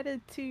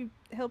decided to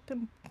help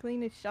him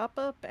clean his shop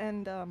up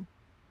and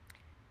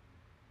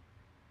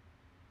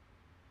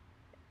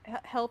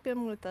help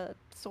him with the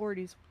sword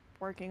he's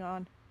working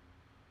on.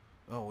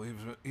 Oh,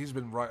 he's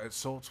been right at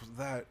sorts with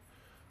that.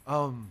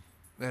 And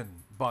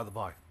by the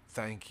by,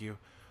 thank you.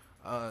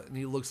 And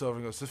he looks over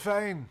and goes,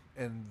 "Safane!"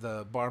 And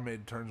the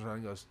barmaid turns around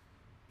and goes,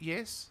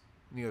 "Yes?"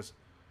 And he goes,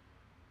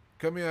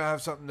 "Come here, I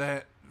have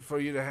something for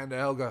you to hand to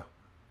Helga."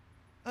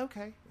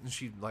 Okay. And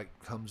she,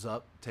 comes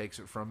up, takes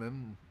it from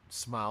him,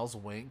 smiles,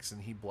 winks,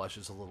 and he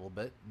blushes a little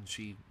bit, and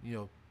she,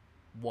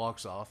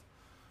 walks off.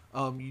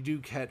 You do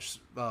catch,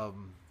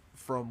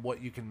 from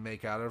what you can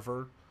make out of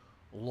her,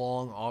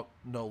 long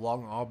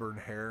auburn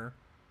hair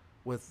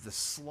with the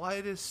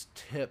slightest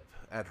tip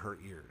at her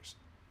ears.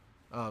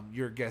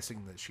 You're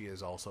guessing that she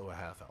is also a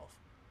half elf.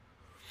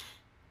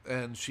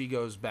 And she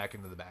goes back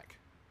into the back.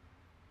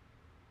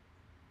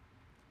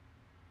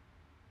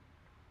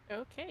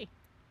 Okay.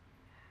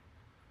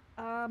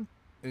 And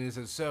he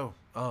says, "So,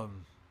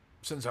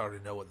 since I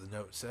already know what the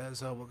note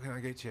says, what can I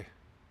get you?"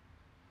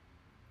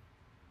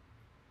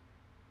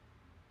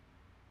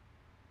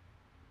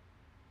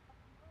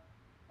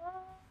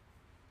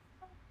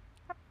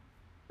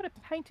 Put a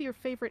pint of your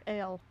favorite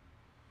ale.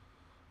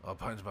 "Oh,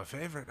 pine's my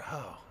favorite.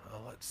 Oh,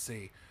 let's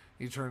see."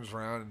 He turns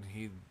around and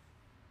he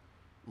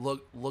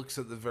looks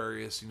at the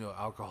various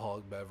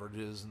alcoholic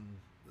beverages and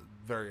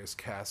various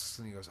casks,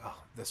 and he goes,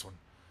 "Oh, this one."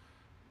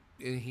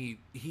 And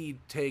he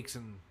takes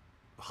and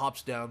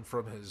hops down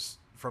from his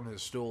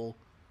stool,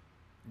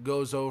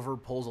 goes over,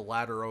 pulls a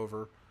ladder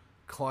over,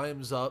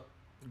 climbs up,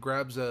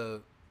 grabs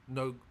a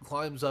no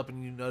climbs up,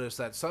 and you notice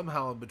that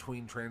somehow in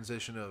between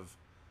transition of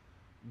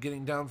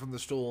getting down from the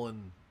stool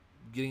and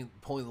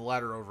pulling the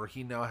ladder over,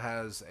 he now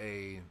has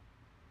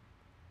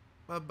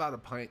about a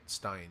pint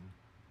stein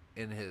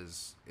in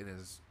his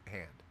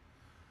hand.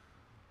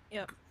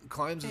 Yep.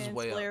 Climbs his And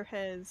way Slayer up.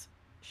 has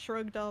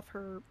shrugged off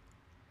her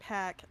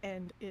pack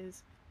and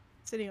is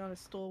sitting on a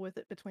stool with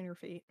it between her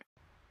feet.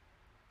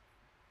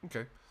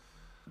 Okay.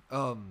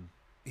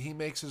 He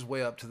makes his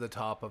way up to the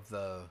top of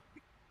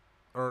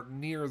or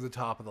near the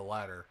top of the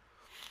ladder.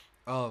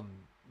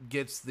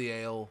 Gets the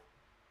ale,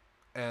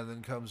 and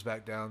then comes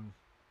back down.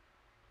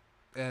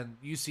 And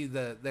you see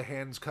the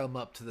hands come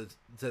up to the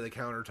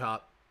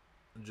countertop,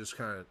 and just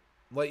kind of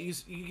like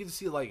you can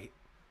see like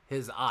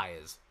his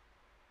eyes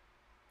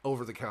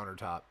over the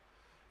countertop.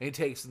 And he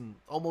takes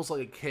almost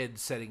like a kid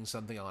setting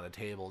something on a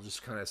table,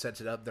 just kind of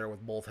sets it up there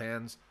with both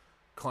hands,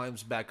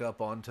 climbs back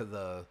up onto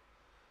the.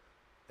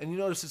 And you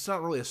notice it's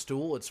not really a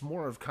stool, it's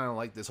more of kind of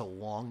like this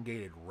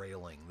elongated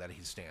railing that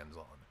he stands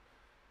on.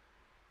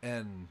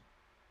 And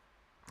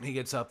he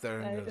gets up there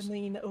and I goes,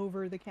 lean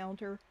over the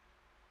counter.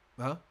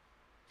 "Huh?"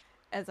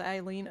 As I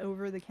lean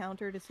over the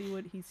counter to see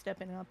what he's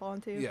stepping up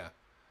onto. Yeah.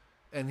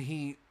 And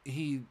he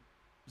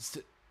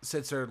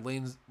sits there,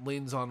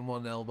 leans on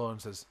one elbow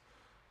and says,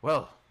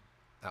 "Well,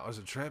 that was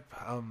a trip.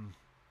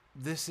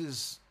 This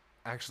is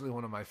actually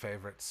one of my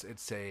favorites.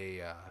 It's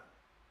a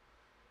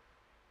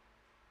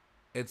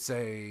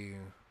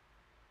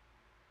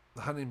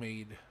honey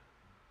mead.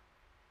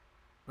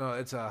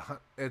 No,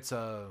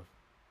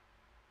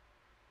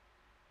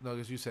 no,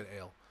 because you said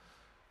ale.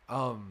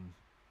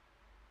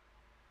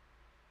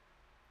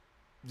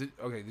 Did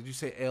you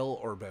say ale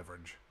or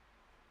beverage?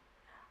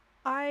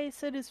 I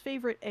said his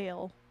favorite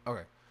ale.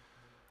 Okay.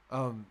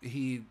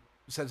 He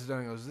sets it down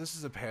and goes, "This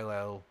is a pale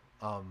ale.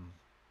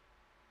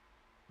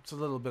 It's a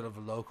little bit of a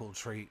local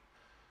treat.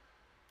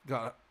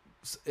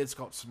 It's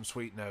got some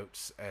sweet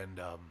notes, and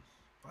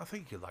I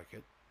think you'd like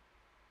it."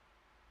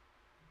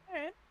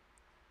 Alright.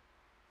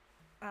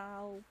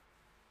 I'll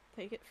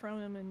take it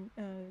from him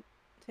and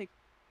take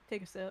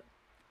a sip.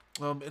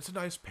 It's a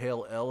nice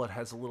pale ale. It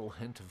has a little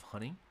hint of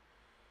honey,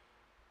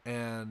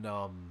 and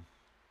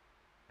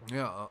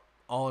yeah.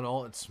 All in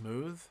all, it's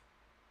smooth,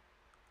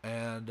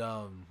 and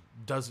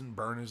doesn't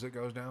burn as it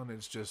goes down.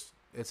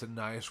 It's a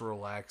nice,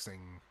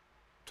 relaxing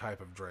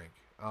type of drink.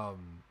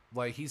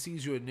 Like he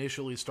sees you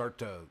initially start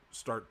to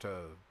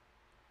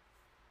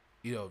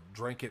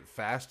drink it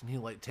fast, and he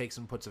like takes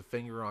and puts a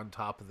finger on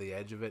top of the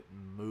edge of it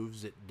and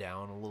moves it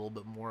down a little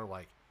bit more.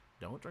 Like,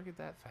 don't drink it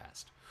that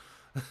fast.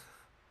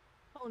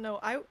 Oh no,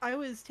 I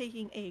was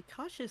taking a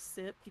cautious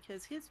sip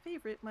because his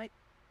favorite might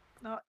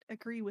not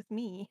agree with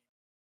me.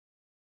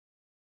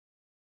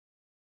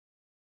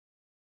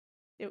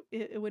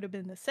 It would have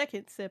been the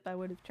second sip I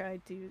would have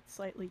tried to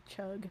slightly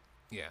chug.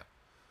 Yeah.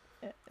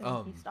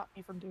 And he stopped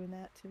me from doing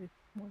that to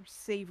more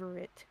savor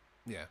it.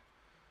 Yeah.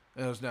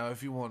 Now,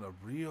 if you want a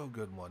real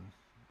good one,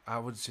 I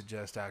would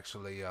suggest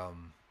actually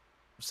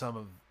some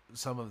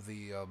of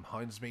the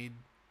Heinz mead,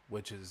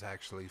 which is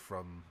actually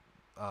from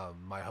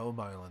my home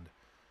island.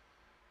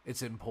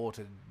 It's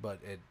imported, but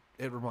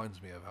it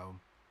reminds me of home.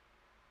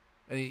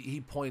 And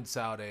he points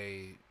out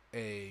a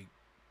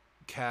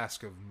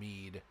cask of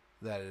mead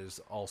that is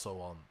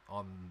also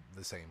on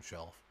the same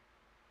shelf.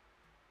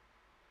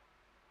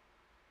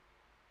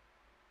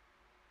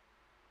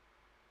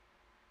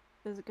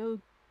 Does it go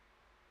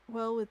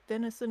well with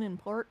venison and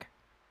pork?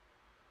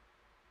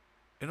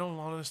 In all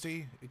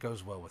honesty, it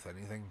goes well with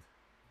anything.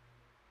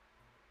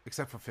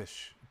 Except for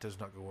fish. It does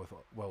not go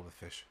well with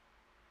fish.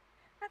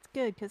 That's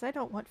good, because I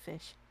don't want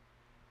fish.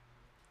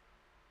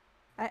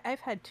 I've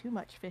had too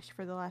much fish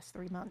for the last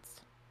 3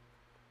 months.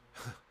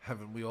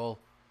 Haven't we all?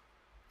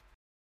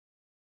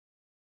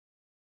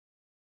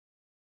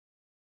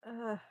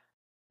 I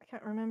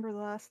can't remember the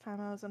last time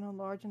I was on a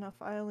large enough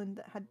island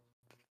that had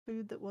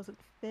food that wasn't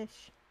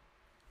fish.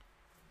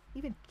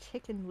 Even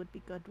chicken would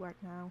be good right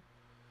now.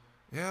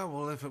 Yeah,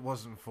 well, if it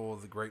wasn't for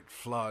the Great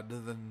Flood,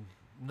 then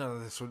none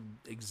of this would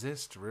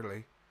exist,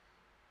 really.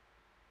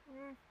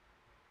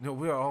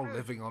 We're all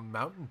living on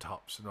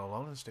mountaintops, in all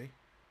honesty.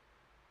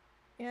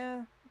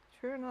 Yeah,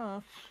 true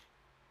enough.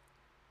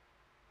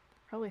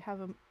 Probably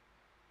have a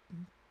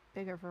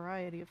bigger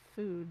variety of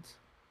foods.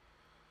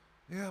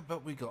 Yeah,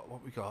 but we got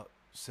what we got,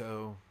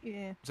 so...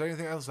 Yeah. Is there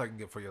anything else I can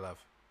get for you, love?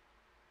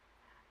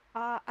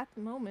 At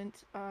the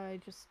moment, I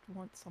just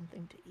want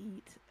something to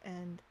eat,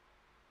 and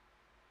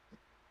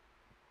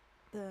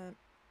the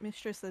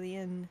mistress of the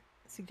inn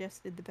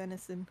suggested the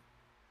venison.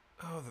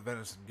 Oh, the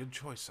venison, good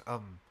choice.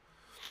 Now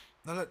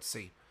let's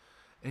see.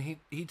 And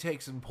he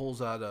takes and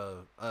pulls out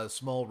a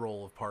small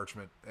roll of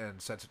parchment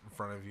and sets it in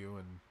front of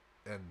you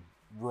and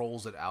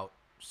rolls it out,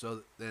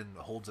 so then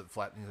holds it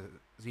flat, and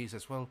he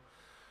says, "Well,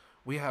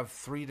 We have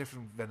 3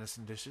 different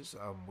venison dishes.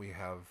 We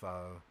have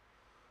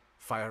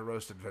fire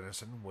roasted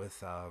venison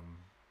with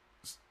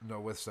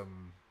with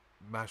some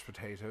mashed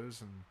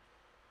potatoes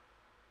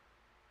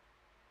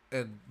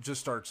and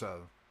just starts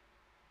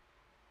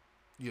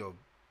you know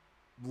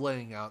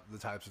laying out the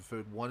types of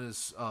food. One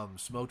is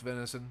smoked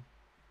venison,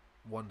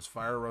 one's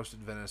fire roasted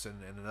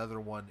venison, and another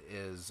one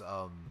is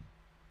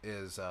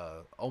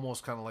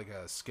almost kind of like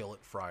a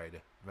skillet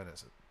fried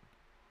venison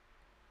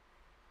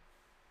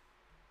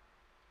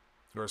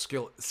or a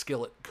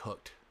skillet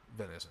cooked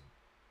venison.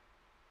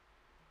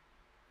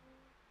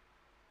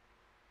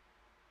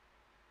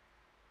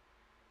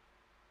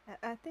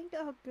 I think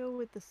I'll go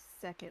with the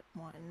second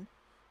one.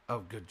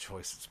 Oh, good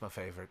choice. It's my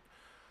favorite.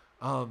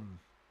 Um,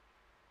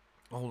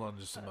 Hold on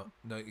just a moment.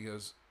 No, he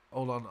goes,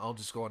 hold on, I'll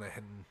just go on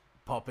ahead and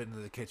pop into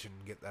the kitchen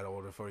and get that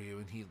order for you.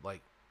 And he,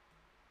 like,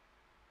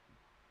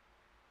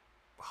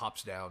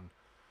 hops down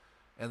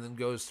and then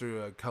goes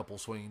through a couple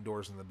swinging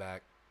doors in the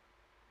back.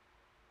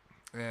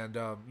 And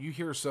you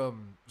hear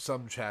some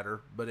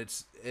chatter, but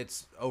it's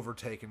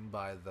overtaken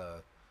by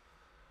the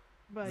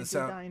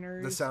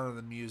Diners. the sound of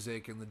the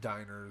music and the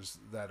diners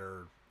that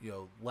are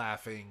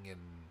laughing and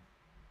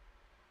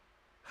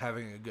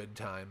having a good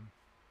time.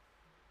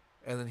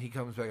 And then he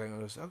comes back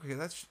and goes, "Okay,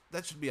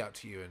 that should be out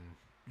to you in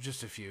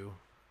just a few.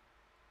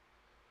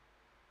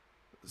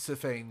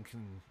 Sifane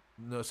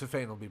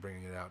will be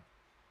bringing it out."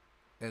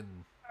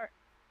 And Alright.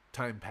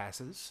 time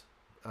passes.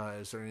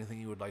 Is there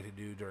anything you would like to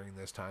do during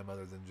this time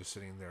other than just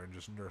sitting there and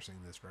just nursing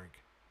this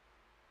drink?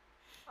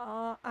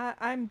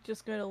 I'm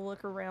just gonna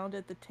look around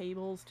at the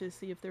tables to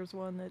see if there's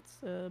one that's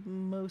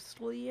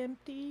mostly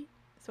empty,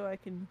 so I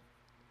can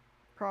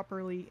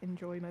properly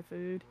enjoy my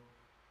food.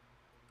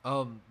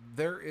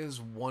 There is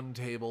one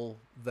table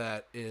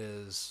that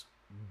is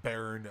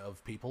barren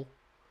of people.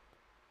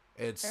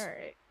 It's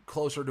Alright.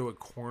 closer to a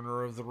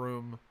corner of the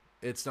room.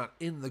 It's not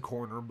in the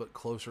corner, but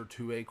closer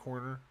to a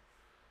corner.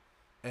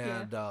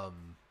 And,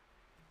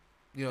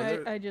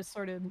 I just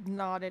sort of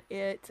nod at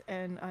it,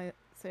 and I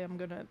say I'm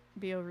gonna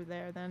be over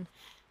there then.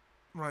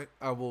 Right,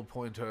 I will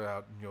point her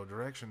out in your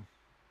direction.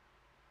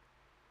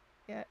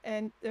 Yeah,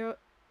 and there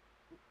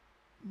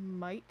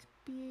might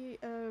be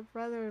a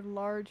rather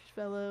large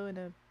fellow in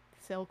a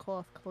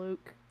sailcloth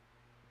cloak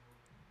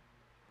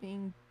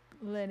being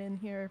let in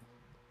here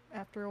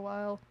after a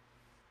while.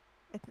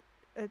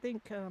 I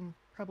think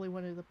probably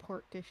one of the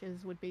pork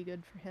dishes would be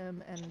good for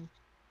him, and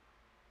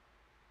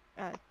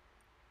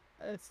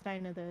a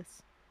stein of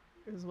this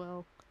as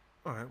well.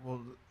 All right,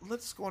 well,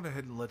 let's go on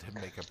ahead and let him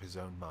make up his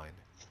own mind.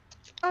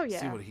 Oh yeah.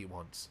 See what he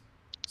wants.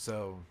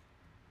 So,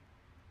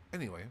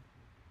 anyway,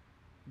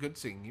 good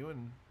seeing you,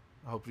 and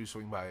I hope you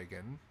swing by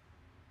again.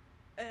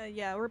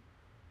 Yeah, we're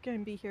gonna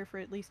be here for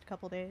at least a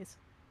couple days.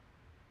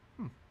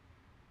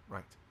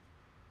 Right.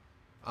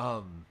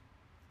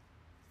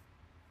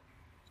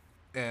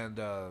 And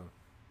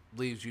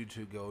leaves you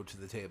to go to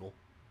the table.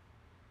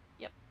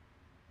 Yep.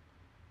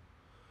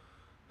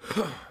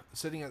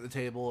 Sitting at the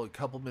table a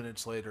couple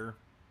minutes later,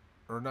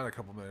 or not a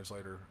couple minutes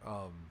later,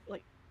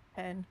 Like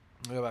 10.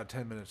 about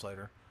 10 minutes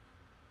later,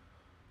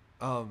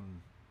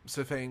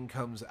 Sifane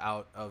comes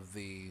out of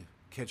the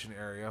kitchen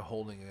area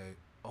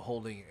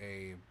holding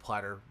a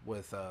platter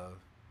with a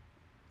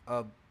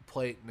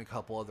plate and a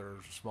couple other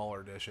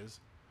smaller dishes,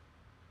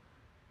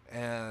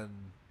 and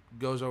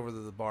goes over to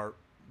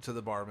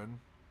the barman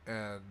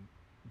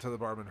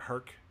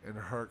Herc, and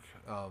Herc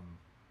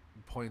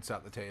points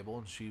out the table,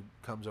 and she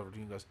comes over to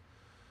you and goes,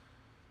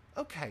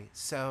 "Okay,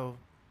 so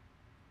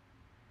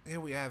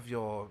here we have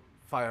your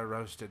fire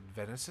roasted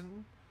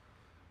venison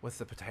with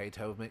the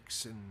potato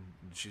mix," and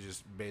she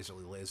just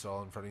basically lays it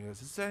all in front of you and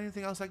goes, "Is there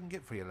anything else I can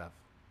get for you, love?"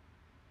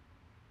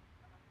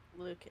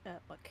 Look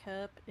at my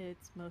cup,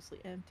 it's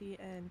mostly empty,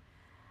 and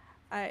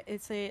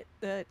I'd say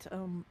that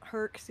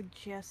Herc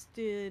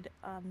suggested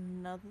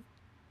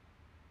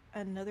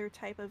another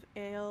type of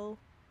ale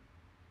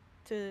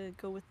to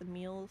go with the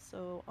meal,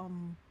 so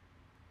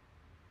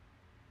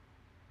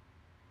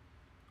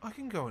I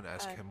can go and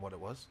ask him what it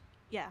was.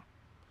 yeah.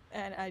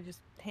 And I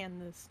just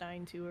hand the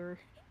stein to her.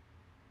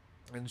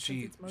 And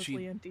it's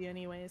mostly empty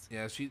anyways.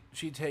 Yeah,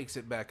 she takes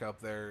it back up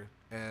there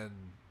and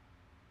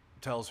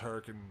tells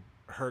Herc, and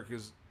Herc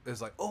is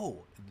like,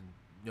 "Oh,"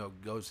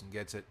 and goes and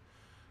gets it,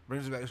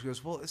 brings it back. She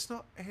goes, "Well, it's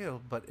not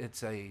ale, but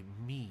it's a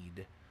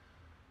mead.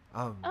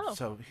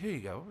 So here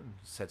you go," and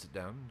sets it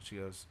down. And she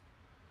goes,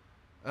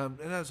 and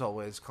as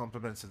always,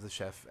 compliments of the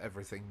chef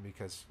everything,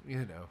 because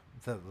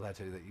the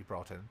letter that you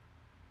brought in.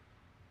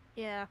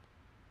 Yeah,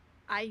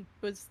 I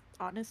was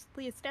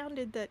honestly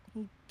astounded that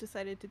he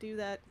decided to do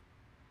that,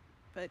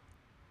 but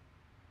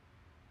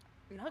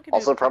I'm not gonna.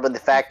 Also, probably the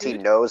fact he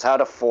knows how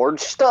to forge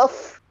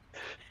stuff.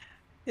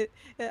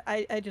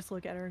 I just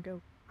look at her and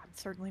go, "I'm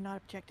certainly not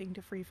objecting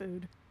to free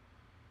food."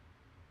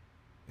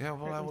 Yeah,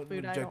 well, Or at I least wouldn't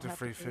food I object don't to have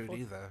to free pay food for.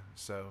 either.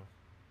 So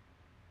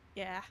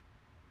Yeah.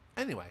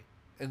 anyway,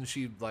 and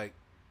she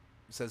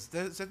says,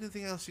 "There's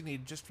anything else you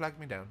need, just flag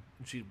me down."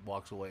 And she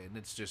walks away, and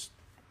it's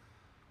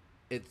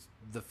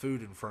the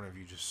food in front of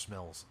you just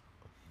smells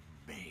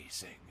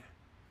amazing.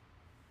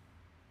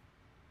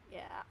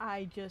 Yeah,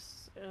 I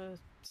just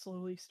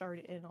slowly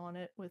started in on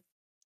it with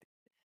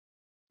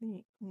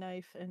the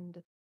knife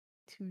and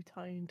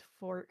two-tined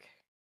fork.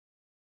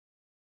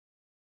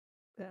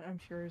 That I'm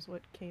sure is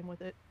what came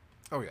with it.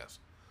 Oh yes.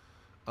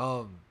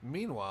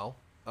 Meanwhile,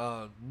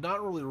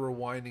 not really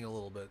rewinding a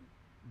little bit,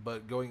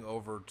 but going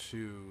over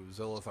to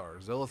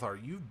Zilithar.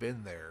 Zilithar, you've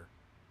been there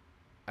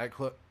at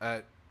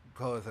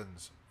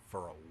Clothan's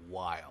for a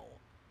while,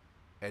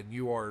 and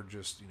you are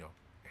just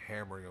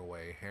hammering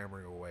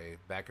away,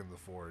 back in the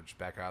forge,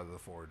 back out of the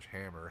forge,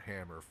 hammer,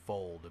 hammer,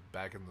 fold,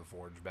 back in the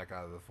forge, back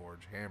out of the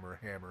forge, hammer,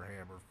 hammer,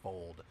 hammer,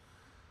 fold.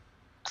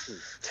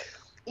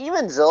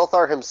 Even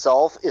Zilthar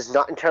himself is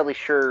not entirely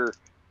sure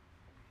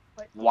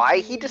What he's why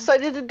he doing.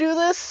 decided to do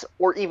this,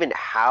 or even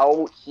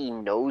how he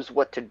knows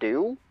what to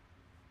do.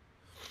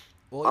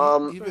 Well,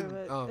 Um, Sort of even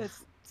a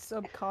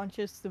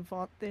subconscious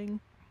savant thing.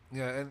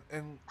 yeah,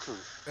 and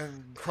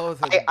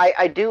Clothan,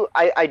 I do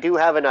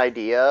have an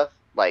idea,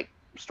 like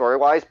story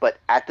wise, but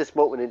at this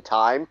moment in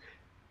time,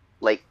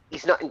 like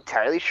he's not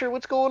entirely sure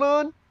what's going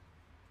on.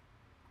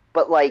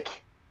 But like, he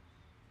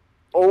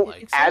oh,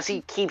 likes as it.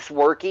 he keeps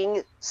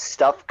working,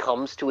 stuff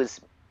comes to his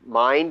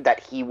mind that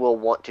he will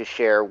want to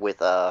share with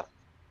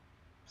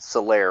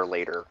Solaire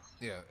later.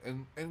 Yeah,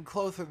 and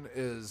Clothan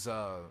is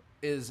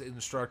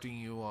instructing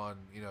you on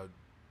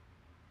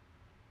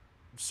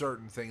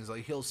certain things.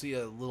 Like he'll see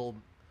a little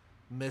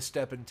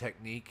misstep in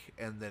technique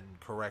and then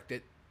correct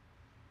it.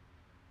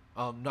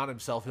 Not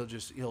himself.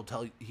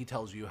 He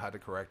tells you how to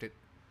correct it,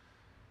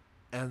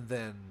 and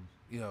then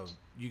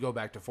you go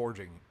back to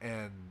forging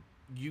and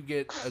you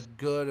get a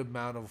good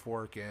amount of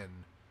work in,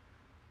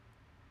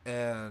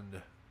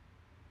 and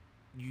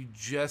you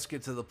just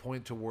get to the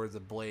point to where the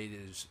blade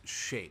is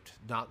shaped,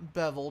 not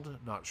beveled,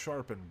 not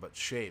sharpened, but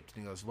shaped.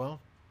 And he goes,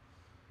 well,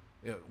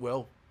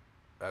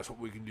 that's what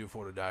we can do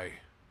for today.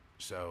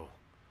 So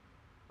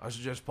I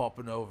suggest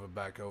popping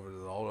back over to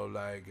the Hollow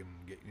Leg and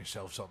getting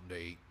yourself something to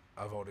eat.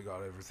 I've already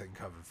got everything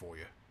covered for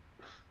you.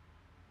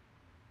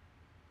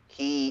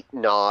 He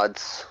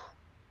nods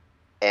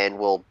and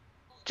will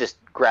just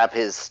grab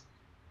his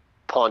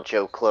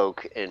poncho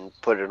cloak and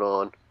put it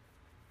on.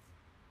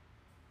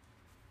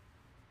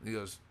 He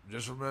goes,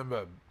 just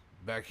remember,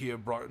 back here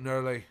bright and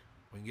early,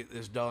 we can get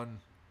this done.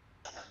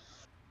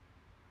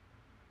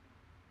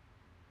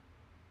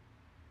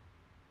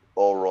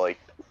 All right.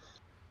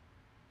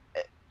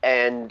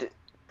 And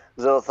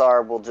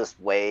Zothar will just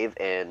wave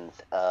and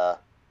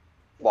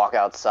walk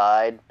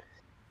outside.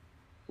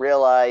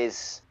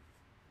 Realize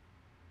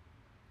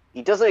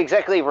he doesn't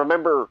exactly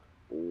remember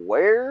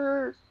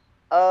where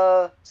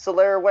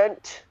Solaire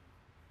went.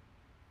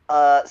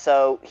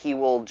 So he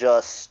will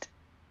just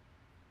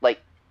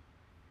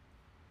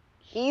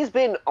he's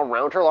been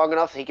around her long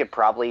enough he could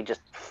probably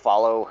just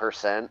follow her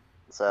scent.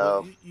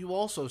 Well, So you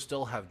also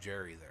still have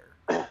Jerry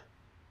there.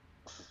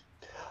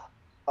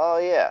 oh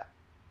yeah.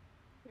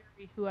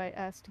 Who I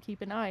asked to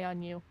keep an eye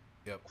on you.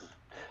 Yep.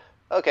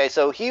 Okay,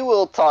 so he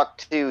will talk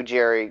to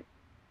Jerry.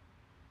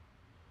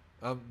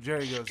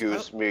 Jerry goes,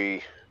 Excuse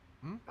me.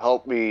 Hmm?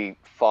 Help me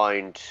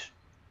find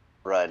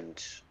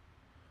friend.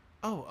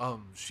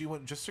 She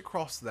went just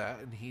across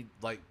that, and he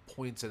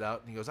points it out,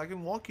 and he goes, I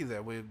can walk you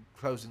there. We're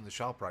closing the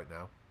shop right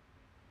now.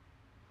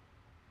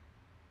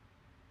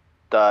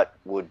 That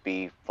would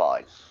be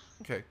fine.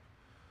 Okay.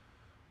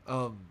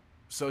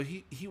 So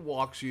he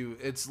walks you.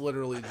 It's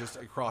literally just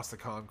across the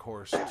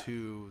concourse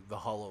to the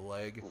Hollow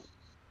Leg.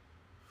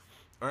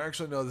 Or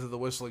actually, no, to the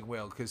Whistling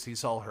Whale, because he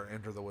saw her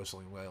enter the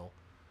Whistling Whale.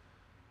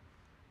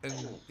 And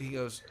he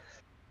goes,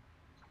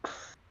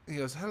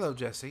 hello,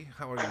 Jesse.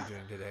 How are you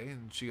doing today?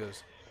 And she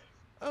goes,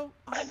 oh,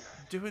 I'm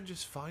doing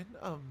just fine.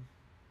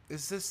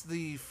 Is this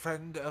the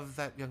friend of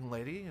that young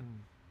lady?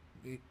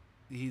 And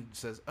he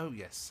says, oh,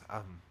 yes.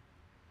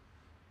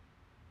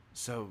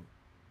 So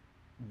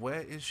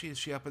where is she? Is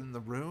she up in the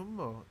room?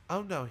 Or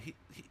oh no,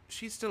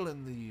 she's still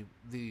in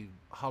the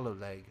Hollow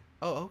Leg.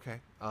 Oh,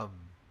 okay.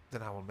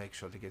 Then I will make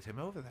sure to get him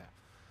over there.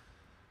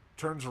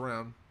 Turns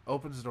around,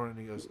 opens the door, and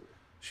he goes,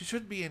 she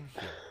should be in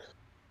here.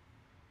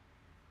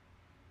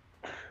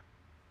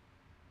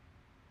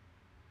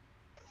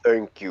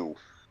 Thank you.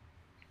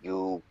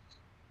 You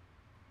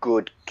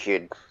good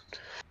kid.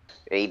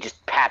 And he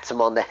just pats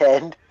him on the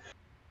head.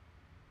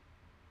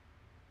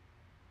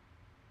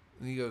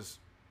 And he goes,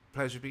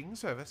 pleasure being of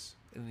service.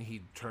 And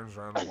he turns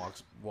around and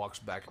walks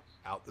back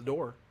out the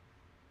door.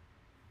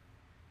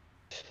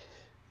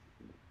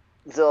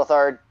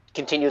 Zilthar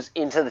continues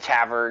into the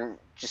tavern,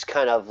 just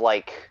kind of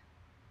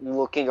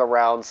looking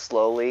around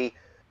slowly.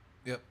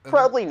 Yep.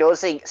 Probably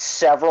noticing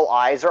several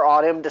eyes are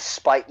on him,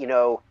 despite,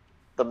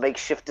 the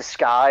makeshift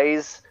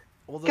disguise.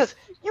 Because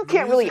you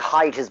can't really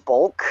hide his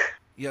bulk.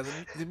 Yeah,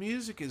 the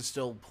music is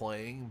still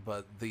playing,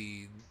 but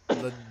the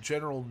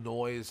general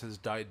noise has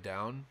died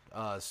down.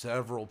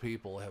 Several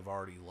people have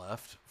already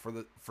left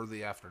for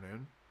the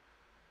afternoon.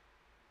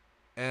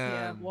 And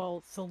yeah,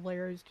 while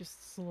Solaire is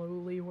just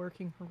slowly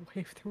working her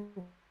way through.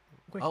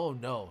 Oh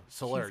no,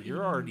 Solaire,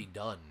 you're already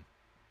done.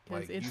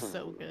 Because it's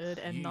so good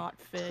and not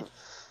fish.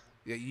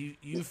 Yeah,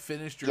 you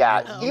finished your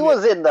Yeah, meal. Oh. he You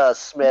was in the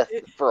smith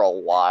for a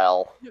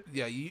while.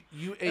 Yeah, you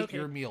ate Okay.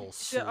 your meal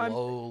So I'm-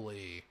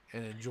 slowly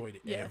and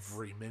enjoyed Yes.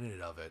 every minute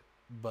of it,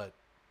 but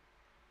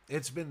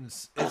it's been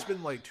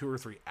like 2 or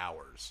 3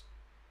 hours.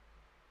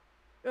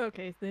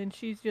 Okay, then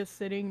she's just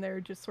sitting there,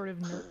 just sort of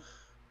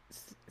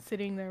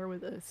sitting there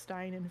with a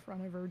stein in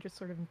front of her, just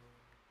sort of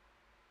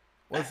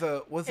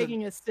With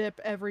taking a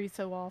sip every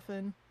so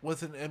often.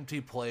 an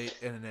empty plate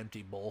and an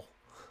empty bowl.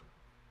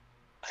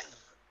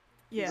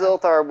 Yeah,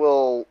 Zoltar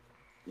will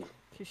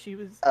because she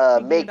was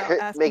thinking make about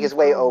asking his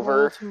way for Roll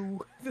over.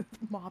 to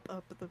mop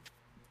up the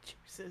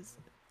juices.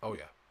 Oh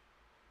yeah.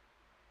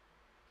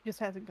 Just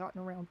hasn't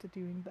gotten around to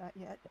doing that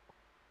yet.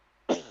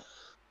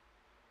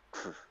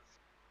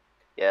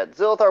 Yeah,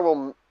 Zoltar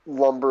will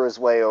lumber his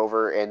way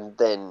over and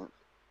then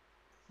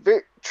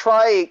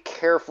try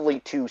carefully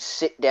to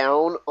sit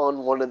down on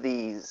one of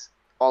these,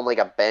 on like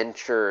a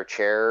bench or a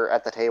chair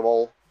at the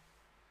table.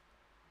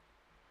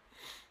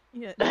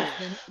 Yeah,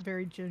 just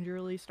very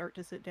gingerly start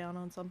to sit down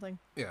on something.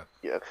 Yeah.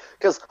 Yeah,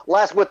 because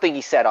last wood thing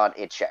he sat on,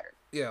 it shattered.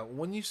 Yeah,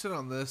 when you sit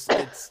on this,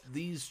 it's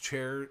these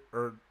chair,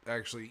 or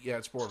actually, yeah,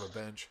 it's more of a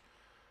bench.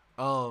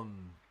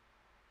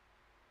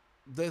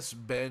 This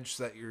bench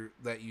that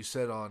you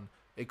sit on,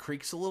 it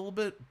creaks a little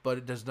bit, but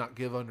it does not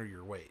give under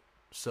your weight.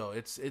 So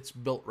it's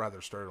built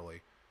rather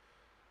sturdily.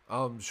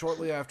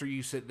 Shortly after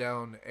you sit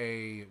down,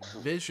 a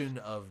vision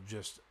of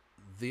just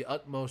the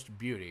utmost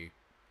beauty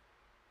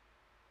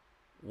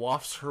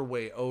wafts her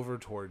way over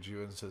towards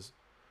you and says,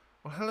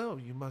 "Well, hello.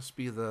 You must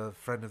be the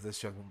friend of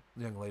this young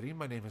lady.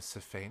 My name is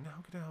Sifane.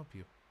 How can I help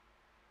you?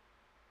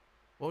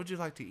 What would you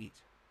like to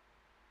eat?"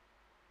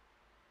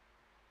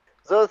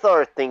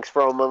 Zoltar thinks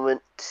for a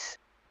moment.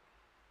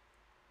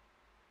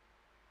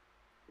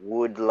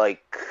 Would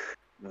like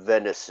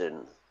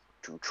venison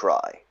to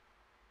try.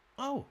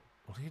 Oh,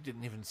 well, he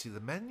didn't even see the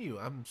menu.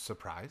 I'm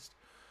surprised.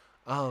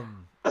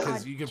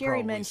 Because you could Jerry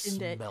probably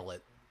mentioned it. smell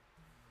it.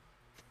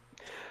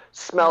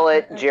 Smell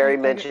it. Jerry I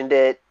mentioned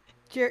it.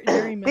 Jerry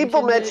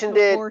People mentioned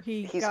it. before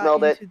he got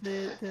smelled into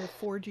it. the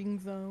forging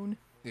zone.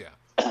 Yeah.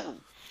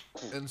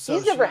 And so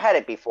He's never had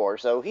it before,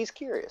 so he's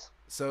curious.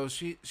 So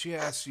she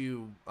asks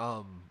you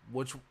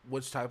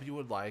which type you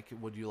would like.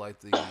 Would you like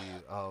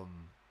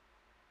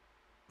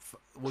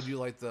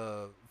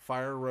the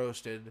fire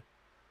roasted,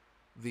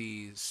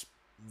 the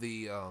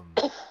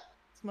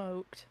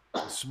Smoked,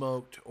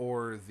 smoked,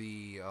 or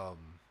the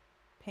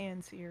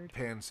pan seared.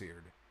 pan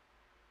seared?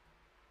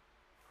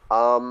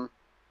 The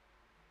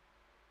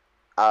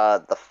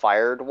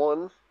fired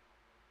one.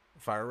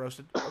 Fire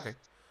roasted. Okay.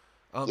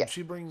 Yeah.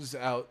 She brings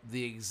out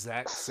the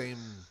exact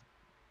same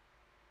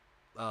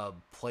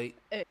plate.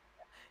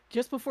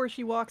 Just before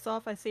she walks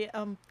off, I say,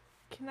 can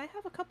I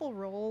have a couple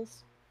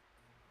rolls?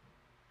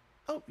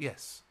 Oh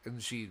yes,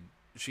 and she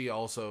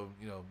also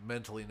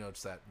mentally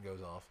notes that and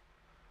goes off.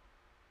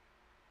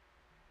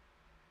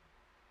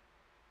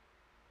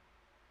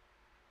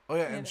 Oh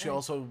yeah, and she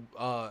also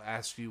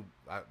asks you.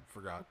 I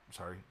forgot.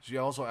 Sorry. She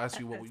also asks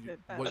you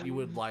what you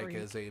would like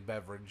as a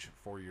beverage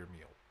for your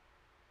meal.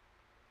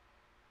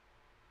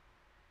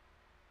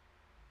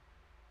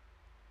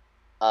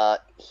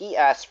 He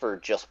asked for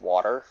just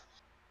water.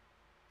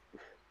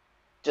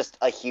 Just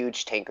a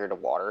huge tankard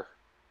of water.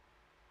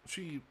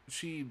 She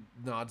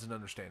nods in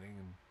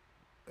understanding,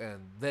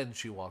 and then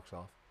she walks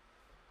off.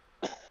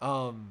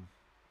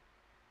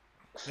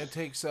 It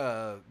takes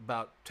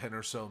about 10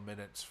 or so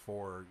minutes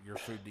for your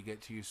food to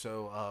get to you.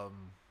 So,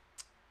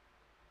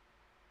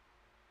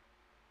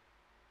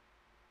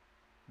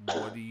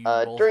 what do you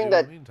both do in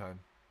the meantime?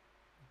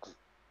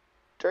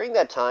 During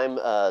that time,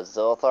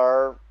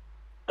 Zoltar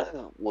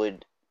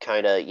would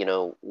kind of,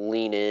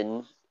 lean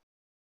in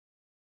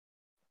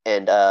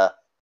and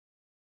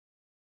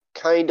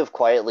kind of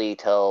quietly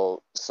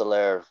tell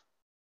Solaire,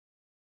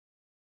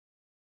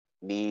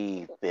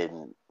 me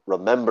been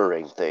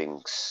remembering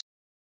things.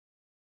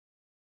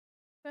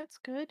 That's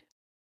good.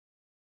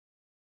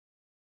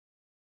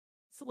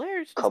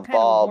 Solaire's just kind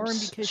of warm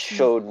because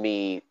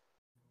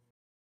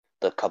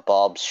the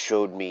kebabs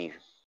showed me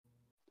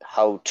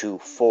how to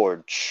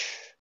forge.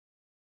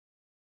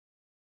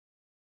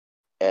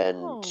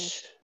 And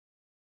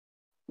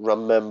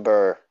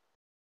remember,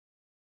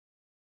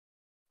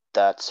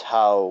 that's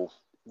how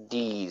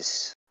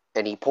these,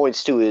 and he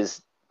points to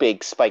his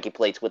big spiky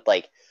plates with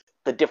like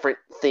the different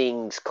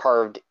things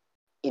carved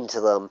into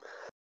them.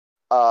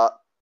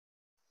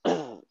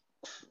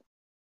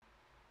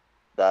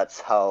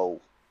 That's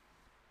how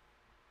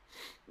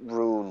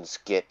runes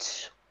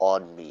get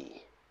on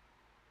me.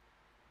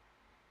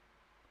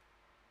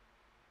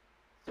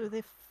 So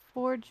they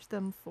forged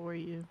them for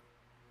you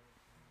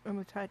and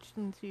attached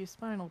them to your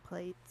spinal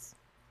plates.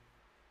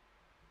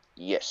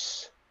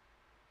 Yes.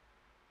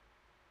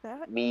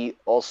 That? Me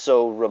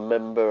also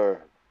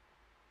remember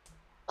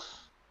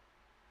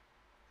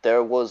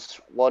there was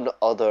one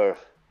other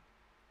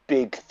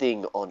big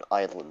thing on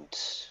island.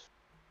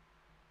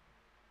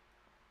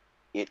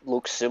 It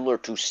looks similar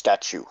to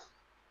statue.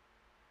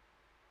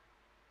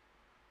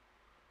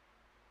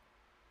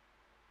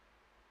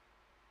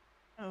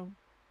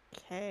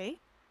 Okay.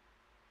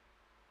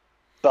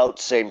 About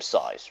same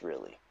size,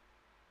 really.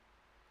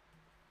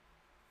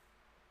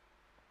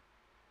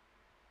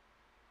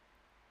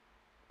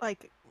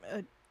 Like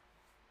a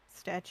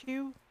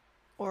statue?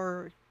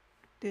 Or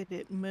did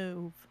it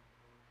move?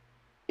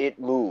 It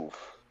move.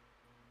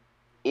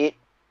 It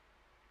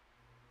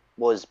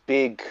was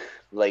big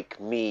like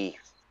me,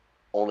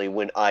 only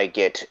when I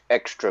get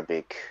extra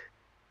big.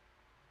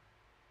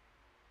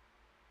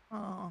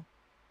 Oh.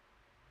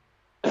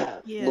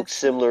 Looks Yeah,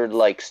 similar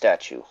like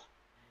statue.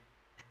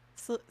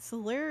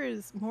 Solaire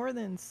is more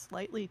than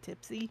slightly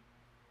tipsy.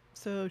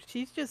 So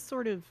she's just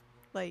sort of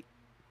like,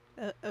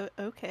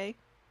 okay.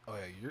 Oh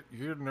yeah,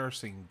 you're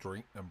nursing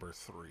drink number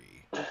 3.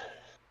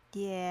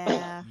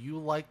 Yeah. You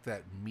like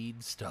that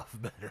mead stuff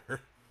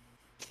better.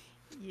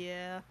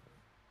 Yeah.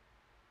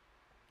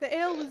 The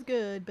ale was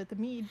good, but the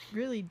mead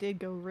really did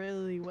go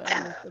really well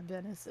with the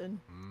venison.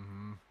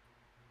 Mm-hmm.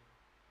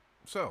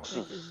 So,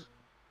 Which is,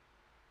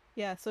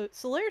 yeah, so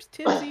Solaire's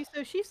tipsy,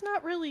 so she's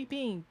not really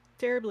being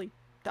terribly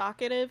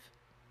talkative.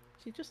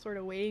 She's just sort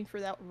of waiting for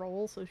that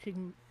roll so she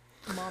can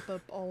mop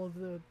up all of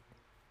the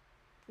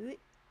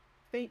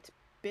faint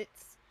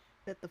bits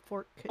that the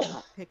fork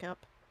couldn't pick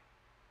up.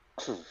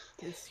 'Cause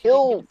she didn't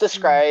He'll get a spoon.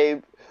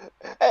 describe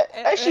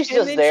as she's And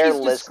just then there she's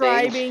listening.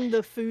 describing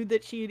the food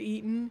that she had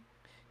eaten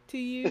to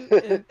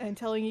you and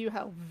telling you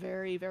how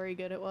very, very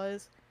good it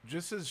was.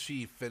 just as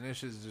she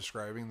finishes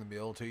describing the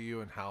meal to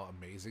you and how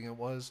amazing it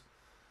was,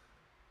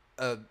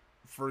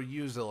 for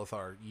you,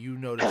 Zilithar, you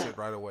notice it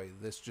right away.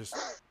 This just...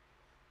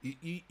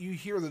 You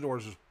hear the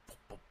doors just...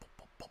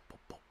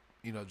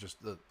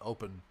 just the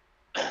open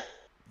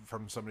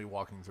from somebody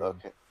walking through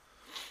them.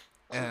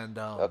 And,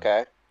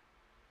 Okay.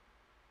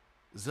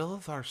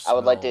 Zilithar smells I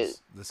would like to-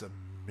 this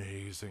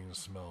amazing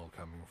smell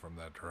coming from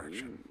that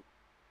direction.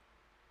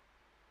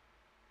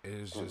 It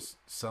is just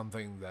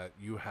something that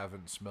you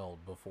haven't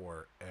smelled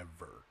before,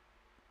 ever.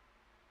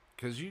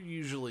 Because you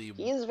usually...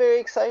 He is very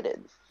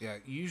excited. Yeah,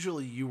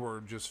 usually you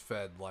were just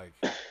fed, like,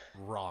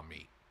 raw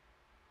meat.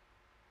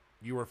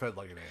 You were fed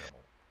like an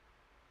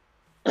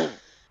animal.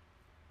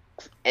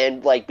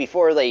 And, like,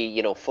 before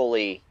they,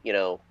 fully,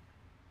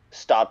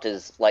 stopped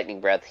his lightning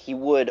breath, he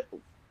would,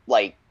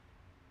 like,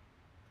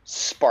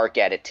 spark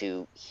at it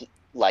to,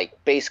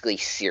 basically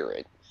sear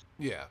it.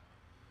 Yeah.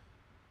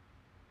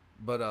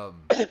 But,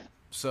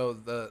 so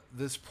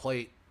this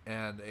plate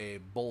and a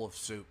bowl of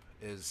soup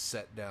is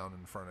set down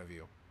in front of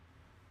you.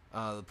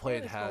 The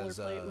plate has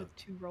plate with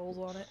 2 rolls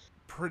on it.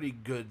 pretty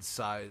good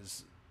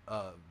size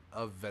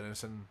of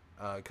venison,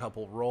 a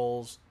couple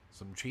rolls,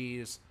 some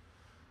cheese,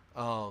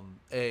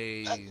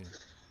 a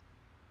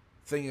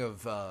thing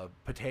of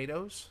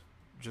potatoes,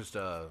 just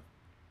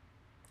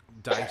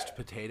diced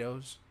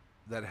potatoes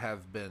that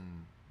have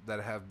been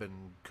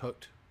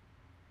cooked,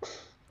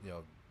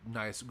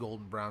 nice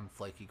golden brown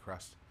flaky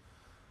crust,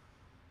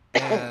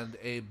 and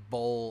a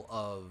bowl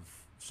of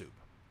soup.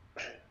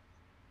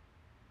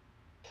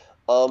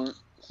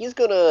 He's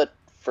gonna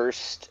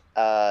first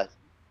try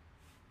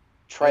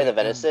the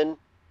venison.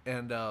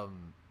 And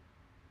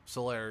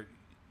Solaire,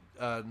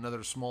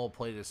 another small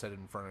plate is set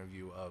in front of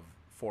you of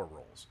 4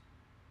 rolls.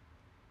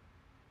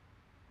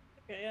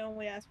 Okay, I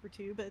only asked for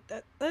 2, but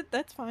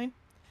that's fine.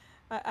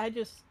 I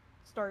just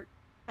start.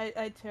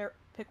 I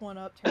pick one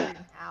up, tear it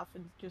in half,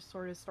 and just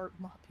sort of start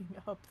mopping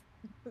up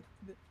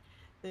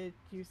the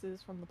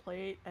juices from the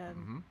plate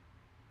and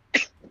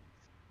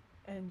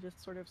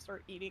just sort of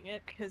start eating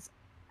it because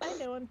I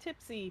know I'm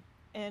tipsy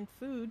and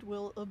food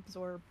will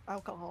absorb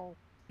alcohol.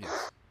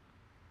 Yes.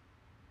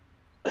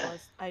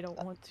 Plus, I don't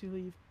want to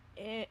leave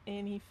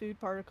any food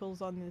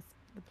particles on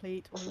the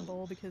plate or the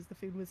bowl because the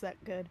food was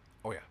that good.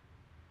 Oh yeah.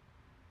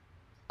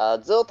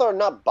 Zilthar,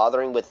 not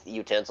bothering with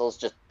utensils,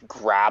 just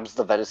grabs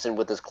the venison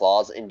with his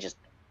claws and just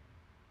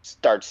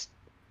starts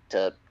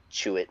to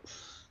chew it.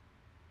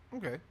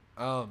 Okay.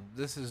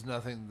 This is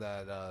nothing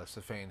that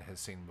Safane has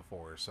seen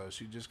before, so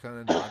she just kind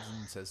of nods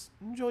and says,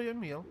 "Enjoy your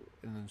meal,"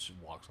 and then she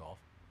walks off.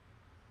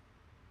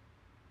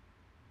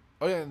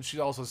 Oh yeah, and she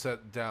also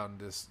set down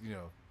this,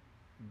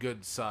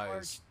 good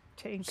size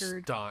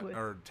Tankard.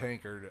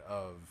 tankard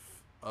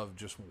of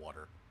just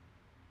water.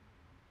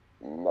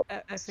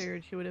 I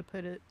figured she would have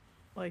put it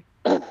like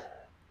a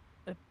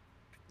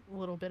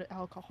little bit of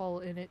alcohol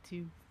in it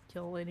to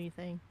kill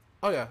anything.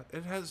 Oh yeah,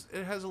 it has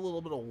a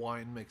little bit of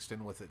wine mixed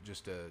in with it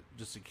just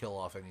to kill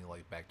off any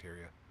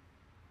bacteria.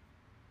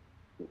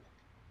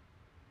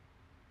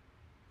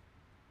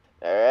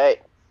 All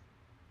right.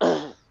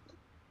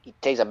 He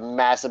takes a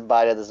massive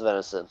bite of this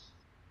venison.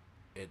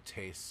 It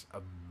tastes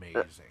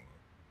amazing.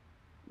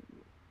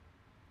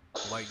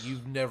 Like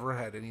you've never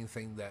had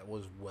anything that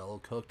was well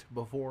cooked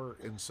before,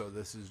 and so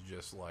this is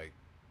just like,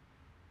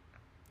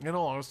 in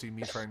all honesty,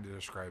 me trying to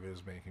describe it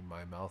is making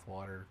my mouth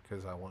water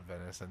because I want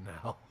venison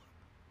now.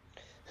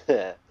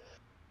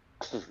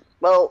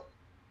 Well,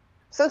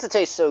 since it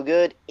tastes so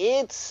good,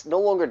 it's no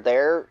longer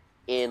there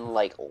in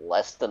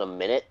less than a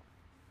minute.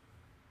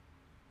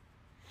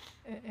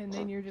 And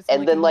then you're just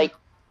And then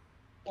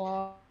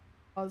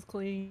claws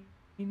clean.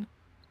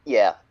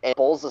 yeah, and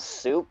bowls of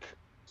soup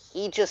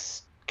he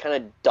just kind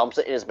of dumps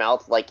it in his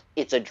mouth like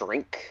it's a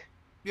drink,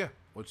 Yeah,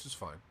 which is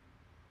fine.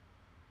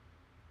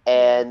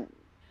 and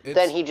then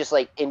It's he just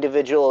like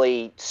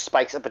individually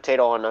spikes a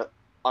potato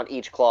on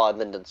each claw and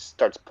then just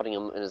starts putting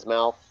them in his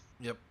mouth.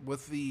 Yep.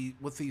 With the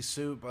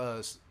soup,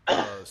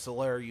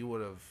 Solaire, you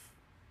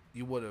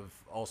would have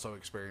also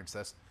experienced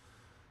this.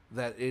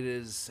 That it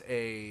is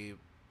a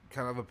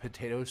kind of a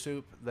potato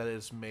soup that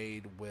is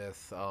made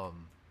with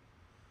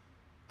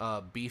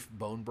beef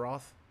bone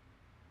broth.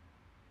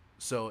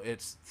 So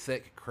it's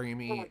thick,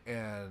 creamy,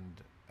 and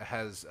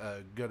has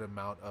a good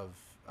amount of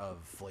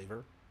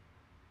flavor.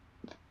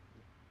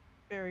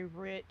 Very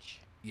rich,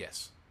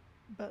 Yes.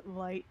 but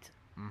light.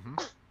 Mm-hmm.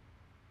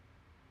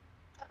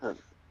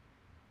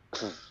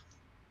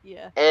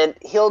 Yeah. And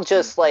he'll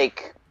just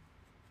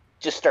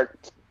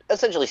start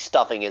essentially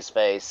stuffing his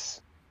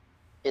face,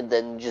 and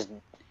then just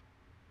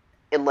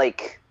in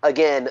like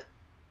again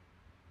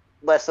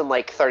less than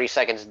like 30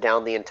 seconds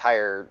down the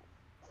entire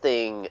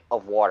thing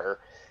of water.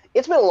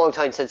 It's been a long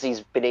time since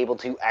he's been able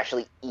to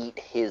actually eat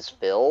his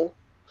fill,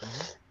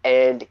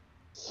 and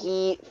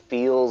he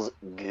feels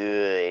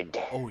good.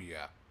 Oh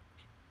yeah.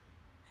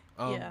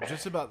 Yeah.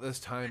 Just about this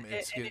time,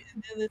 it's In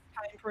this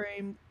time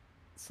frame,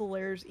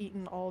 Solaire's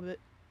eaten all of it,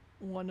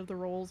 one of the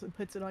rolls, and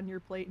puts it on your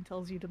plate and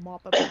tells you to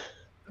mop up the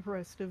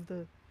rest of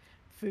the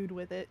food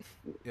with it.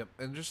 yep.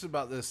 And just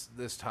about this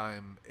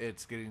time,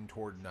 it's getting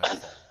toward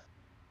nightfall.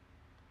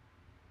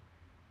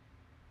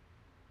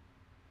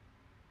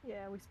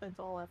 Yeah, we spent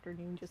all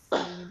afternoon just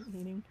sitting and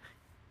eating.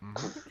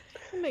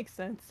 It makes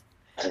sense.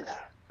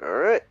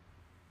 Alright.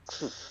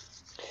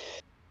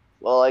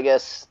 Well, I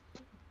guess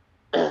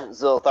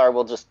Zilthar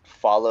will just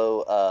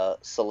follow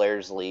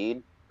Solaire's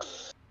lead.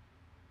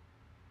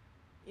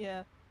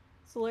 Yeah.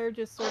 Solaire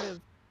just sort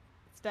of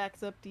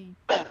stacks up the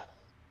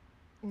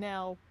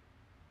now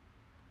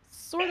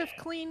sort of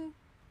clean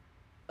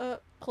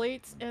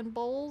plates and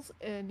bowls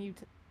and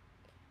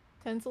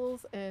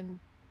utensils and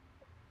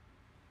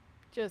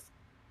just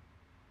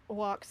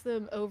walks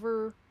them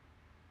over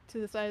to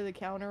the side of the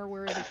counter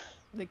where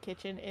the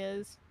kitchen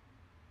is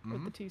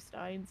with the two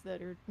steins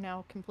that are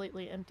now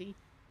completely empty.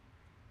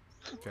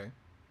 Okay.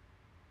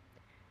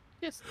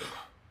 Just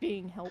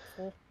being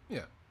helpful.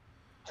 Yeah.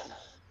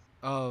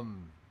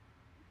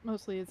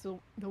 Mostly it's the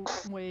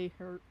way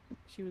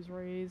she was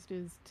raised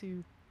is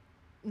to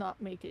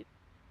not make it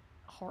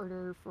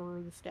harder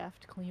for the staff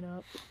to clean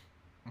up.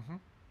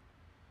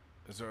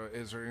 Is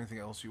there anything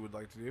else you would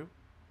like to do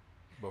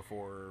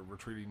before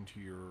retreating to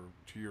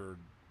your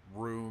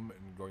room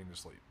and going to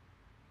sleep?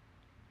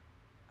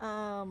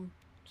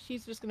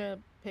 She's just gonna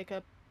pick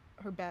up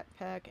her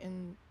backpack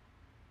and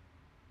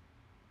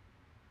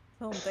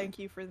tell him thank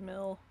you for the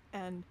meal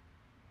and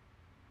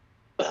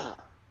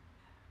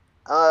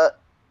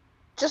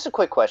Just a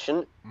quick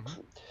question.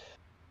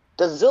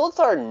 Does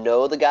Zilthar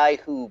know the guy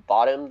who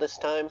bought him this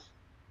time?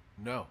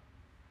 No.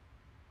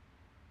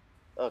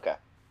 Okay.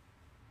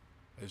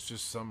 It's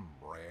just some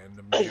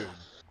random dude.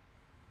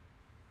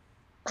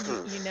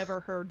 you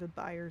never heard the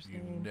buyer's You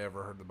name.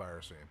 never heard the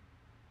buyer's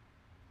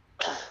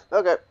name.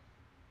 Okay.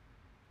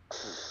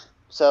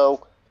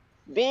 So,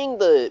 being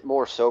the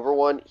more sober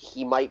one,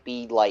 he might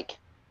be like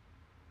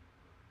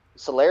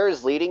Solaire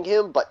is leading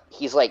him, but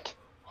he's like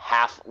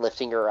half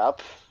lifting her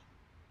up.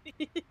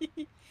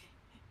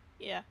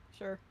 Yeah,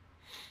 sure.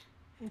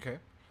 Okay.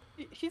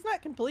 She's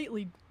not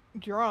completely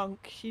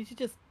drunk. She's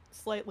just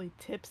slightly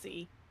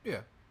tipsy.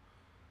 Yeah.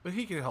 But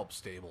he can help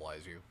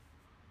stabilize you.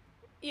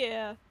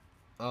 Yeah.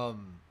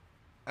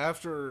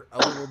 After a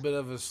little bit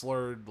of a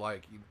slurred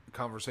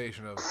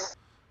conversation of,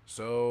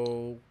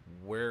 so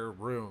where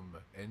room,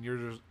 and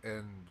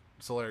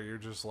Solaire, you're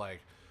just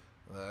like,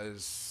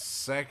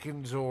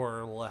 second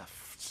door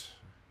left.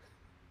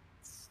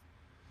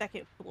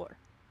 Second floor.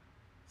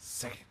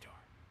 Second door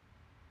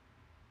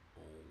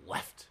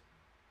left.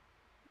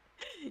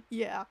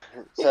 Yeah.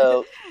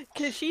 So,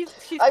 because she's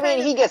I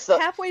mean, he gets the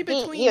halfway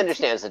between. he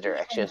understands the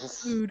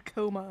directions. Food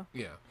coma.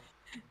 Yeah.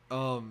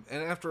 And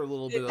after a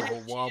little bit of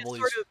a wobble,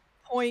 Sort of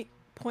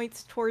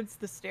points towards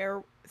the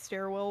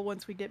stairwell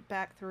once we get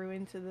back through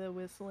into the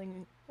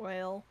Whistling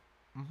Whale,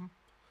 and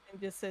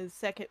just says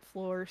second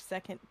floor,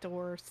 second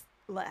door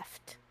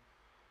left.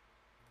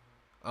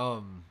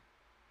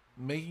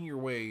 Making your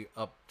way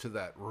up to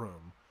that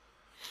room.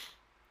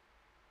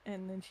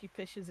 And then she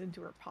fishes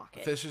into her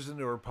pocket.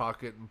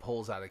 And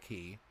pulls out a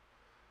key.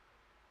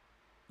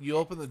 You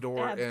open the door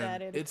Stabs and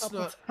at it it's a couple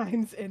not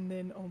times and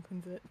then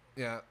opens it.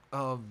 Yeah.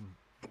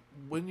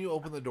 When you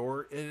open the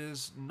door, it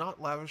is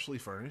not lavishly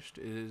furnished.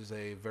 It is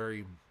a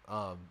very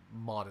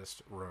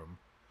modest room.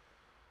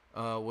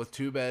 With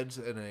 2 beds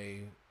and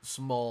a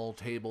small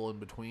table in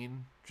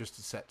between just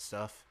to set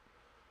stuff.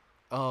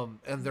 And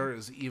there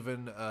is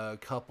even a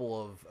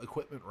couple of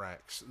equipment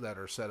racks that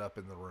are set up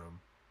in the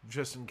room,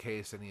 just in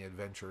case any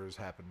adventurers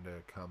happen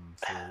to come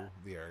through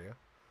the area.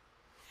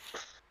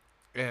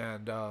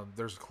 And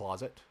there's a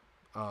closet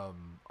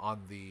on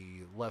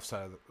the left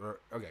side of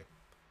the...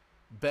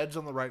 Beds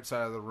on the right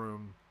side of the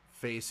room,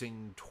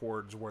 facing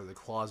towards where the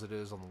closet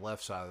is on the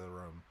left side of the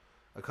room.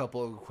 A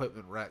couple of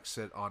equipment racks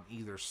sit on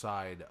either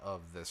side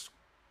of this,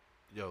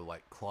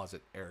 like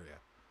closet area.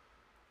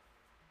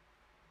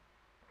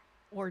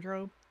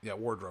 Wardrobe. Yeah,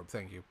 wardrobe.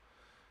 Thank you.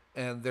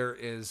 And there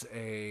is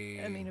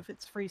I mean, if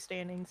it's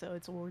freestanding, so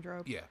it's a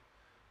wardrobe. Yeah.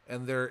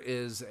 And there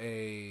is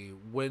a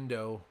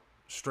window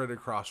straight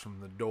across from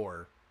the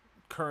door,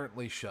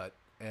 currently shut,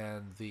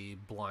 and the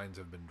blinds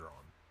have been drawn.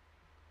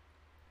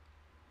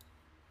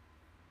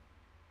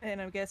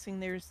 And I'm guessing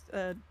there's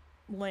a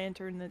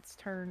lantern that's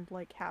turned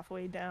like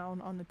halfway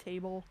down on the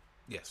table.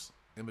 Yes,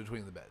 in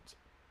between the beds.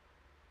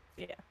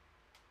 Yeah.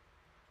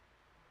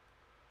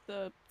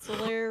 The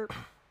Solaire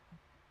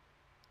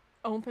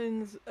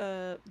opens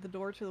the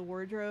door to the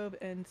wardrobe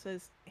and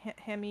says,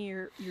 "Hand me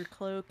your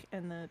cloak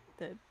and the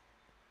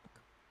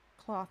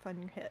cloth on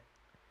your head,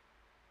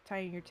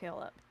 tying your tail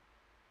up.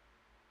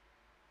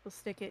 We'll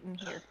stick it in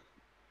here."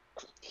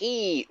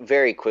 He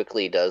very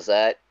quickly does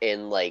that,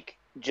 and like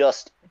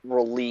just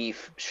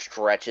relief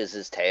stretches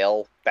his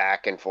tail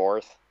back and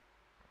forth.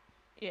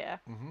 Yeah.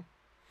 Mm-hmm.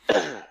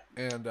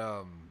 And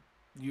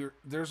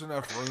there's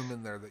enough room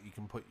in there that you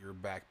can put your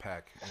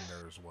backpack in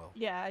there as well.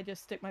 Yeah, I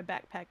just stick my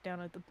backpack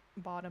down at the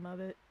bottom of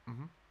it.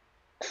 Mm-hmm.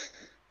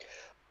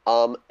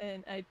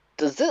 And I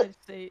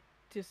say,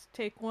 just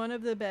take one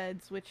of the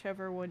beds,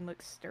 whichever one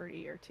looks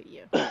sturdier to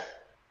you.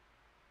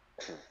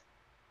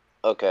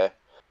 Okay.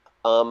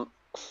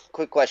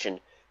 Quick question.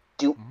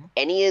 Do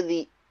any of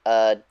the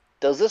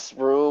does this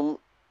room,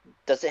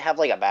 does it have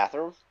like a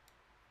bathroom?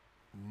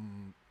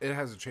 It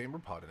has a chamber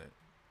pot in it.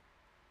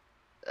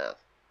 Oh.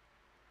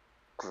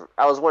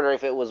 I was wondering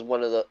if it was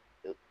one of the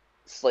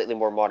slightly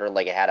more modern,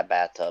 like it had a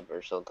bathtub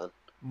or something.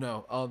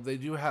 No, they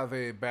do have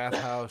a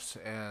bathhouse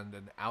and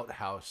an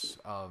outhouse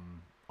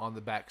on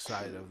the back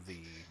side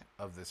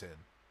of this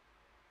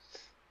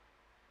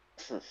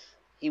inn.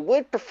 He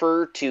would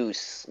prefer to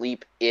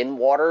sleep in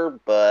water,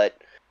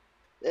 but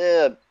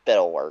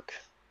that'll work.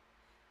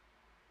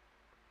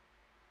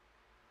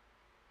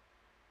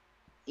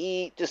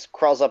 He just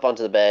crawls up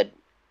onto the bed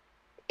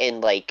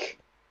and, like,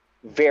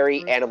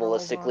 very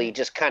animalistically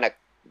just kind of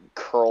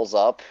curls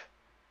up.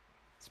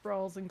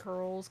 Sprawls and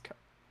curls,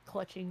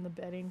 clutching the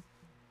bedding.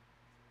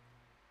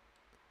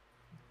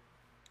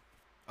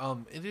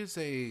 It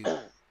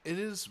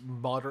is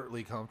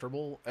moderately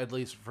comfortable. At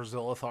least for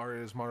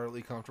Zilithar, it is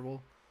moderately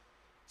comfortable.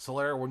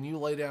 Solaire, when you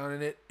lay down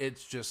in it,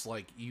 it's just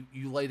like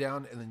you lay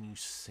down and then you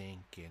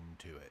sink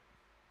into it.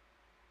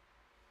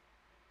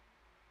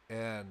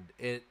 And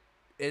it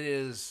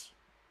is,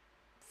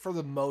 for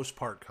the most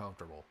part,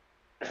 comfortable.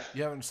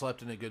 You haven't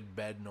slept in a good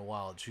bed in a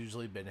while. It's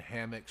usually been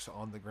hammocks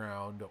on the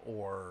ground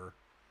or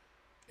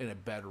in a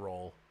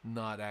bedroll,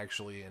 not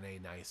actually in a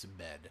nice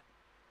bed.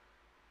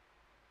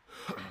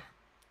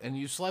 And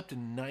you slept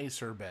in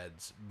nicer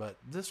beds, but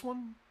this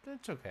one,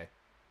 it's okay.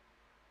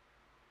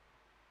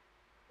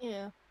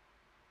 Yeah.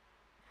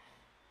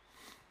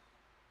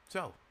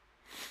 So.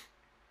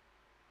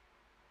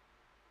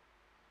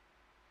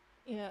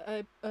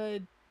 Yeah,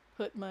 I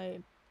put my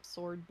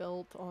sword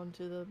belt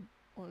onto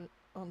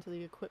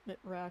the equipment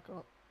rack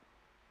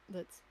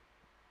that's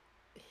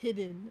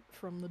hidden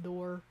from the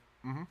door.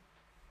 Mm-hmm.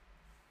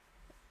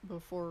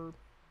 Before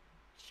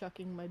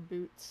chucking my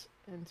boots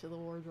into the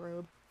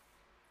wardrobe.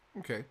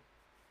 Okay.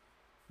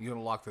 You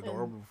gonna lock the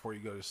door before you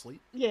go to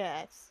sleep?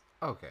 Yes.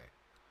 Okay.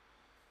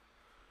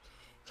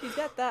 She's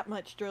got that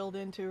much drilled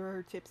into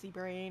her tipsy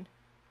brain.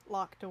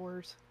 Lock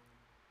doors.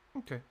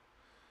 Okay.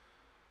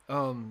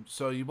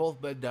 So you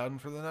both bed down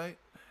for the night,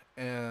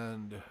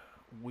 and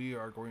we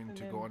are going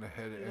to go on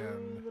ahead and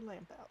turn the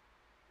lamp out.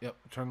 Yep,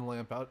 turn the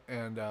lamp out,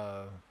 and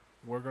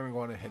we're going to go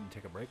on ahead and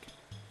take a break,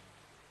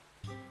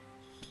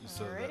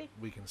 so that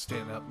we can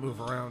stand up, move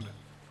around,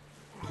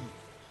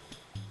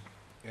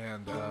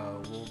 and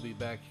we'll be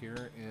back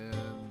here in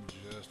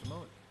just a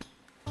moment.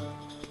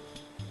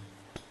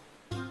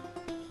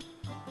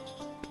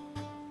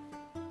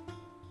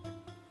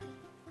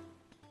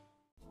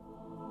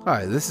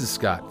 Hi, this is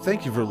Scott.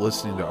 Thank you for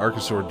listening to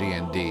Archosaur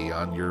D&D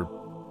on your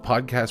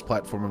podcast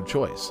platform of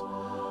choice.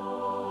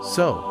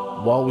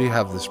 So, while we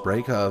have this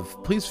break,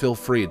 please feel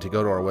free to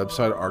go to our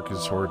website,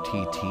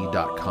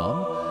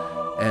 archosaurtt.com,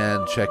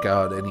 and check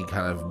out any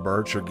kind of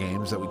merch or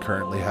games that we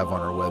currently have on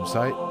our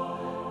website.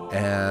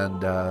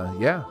 And,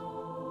 yeah,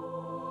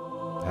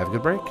 have a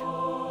good break.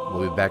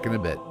 We'll be back in a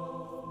bit.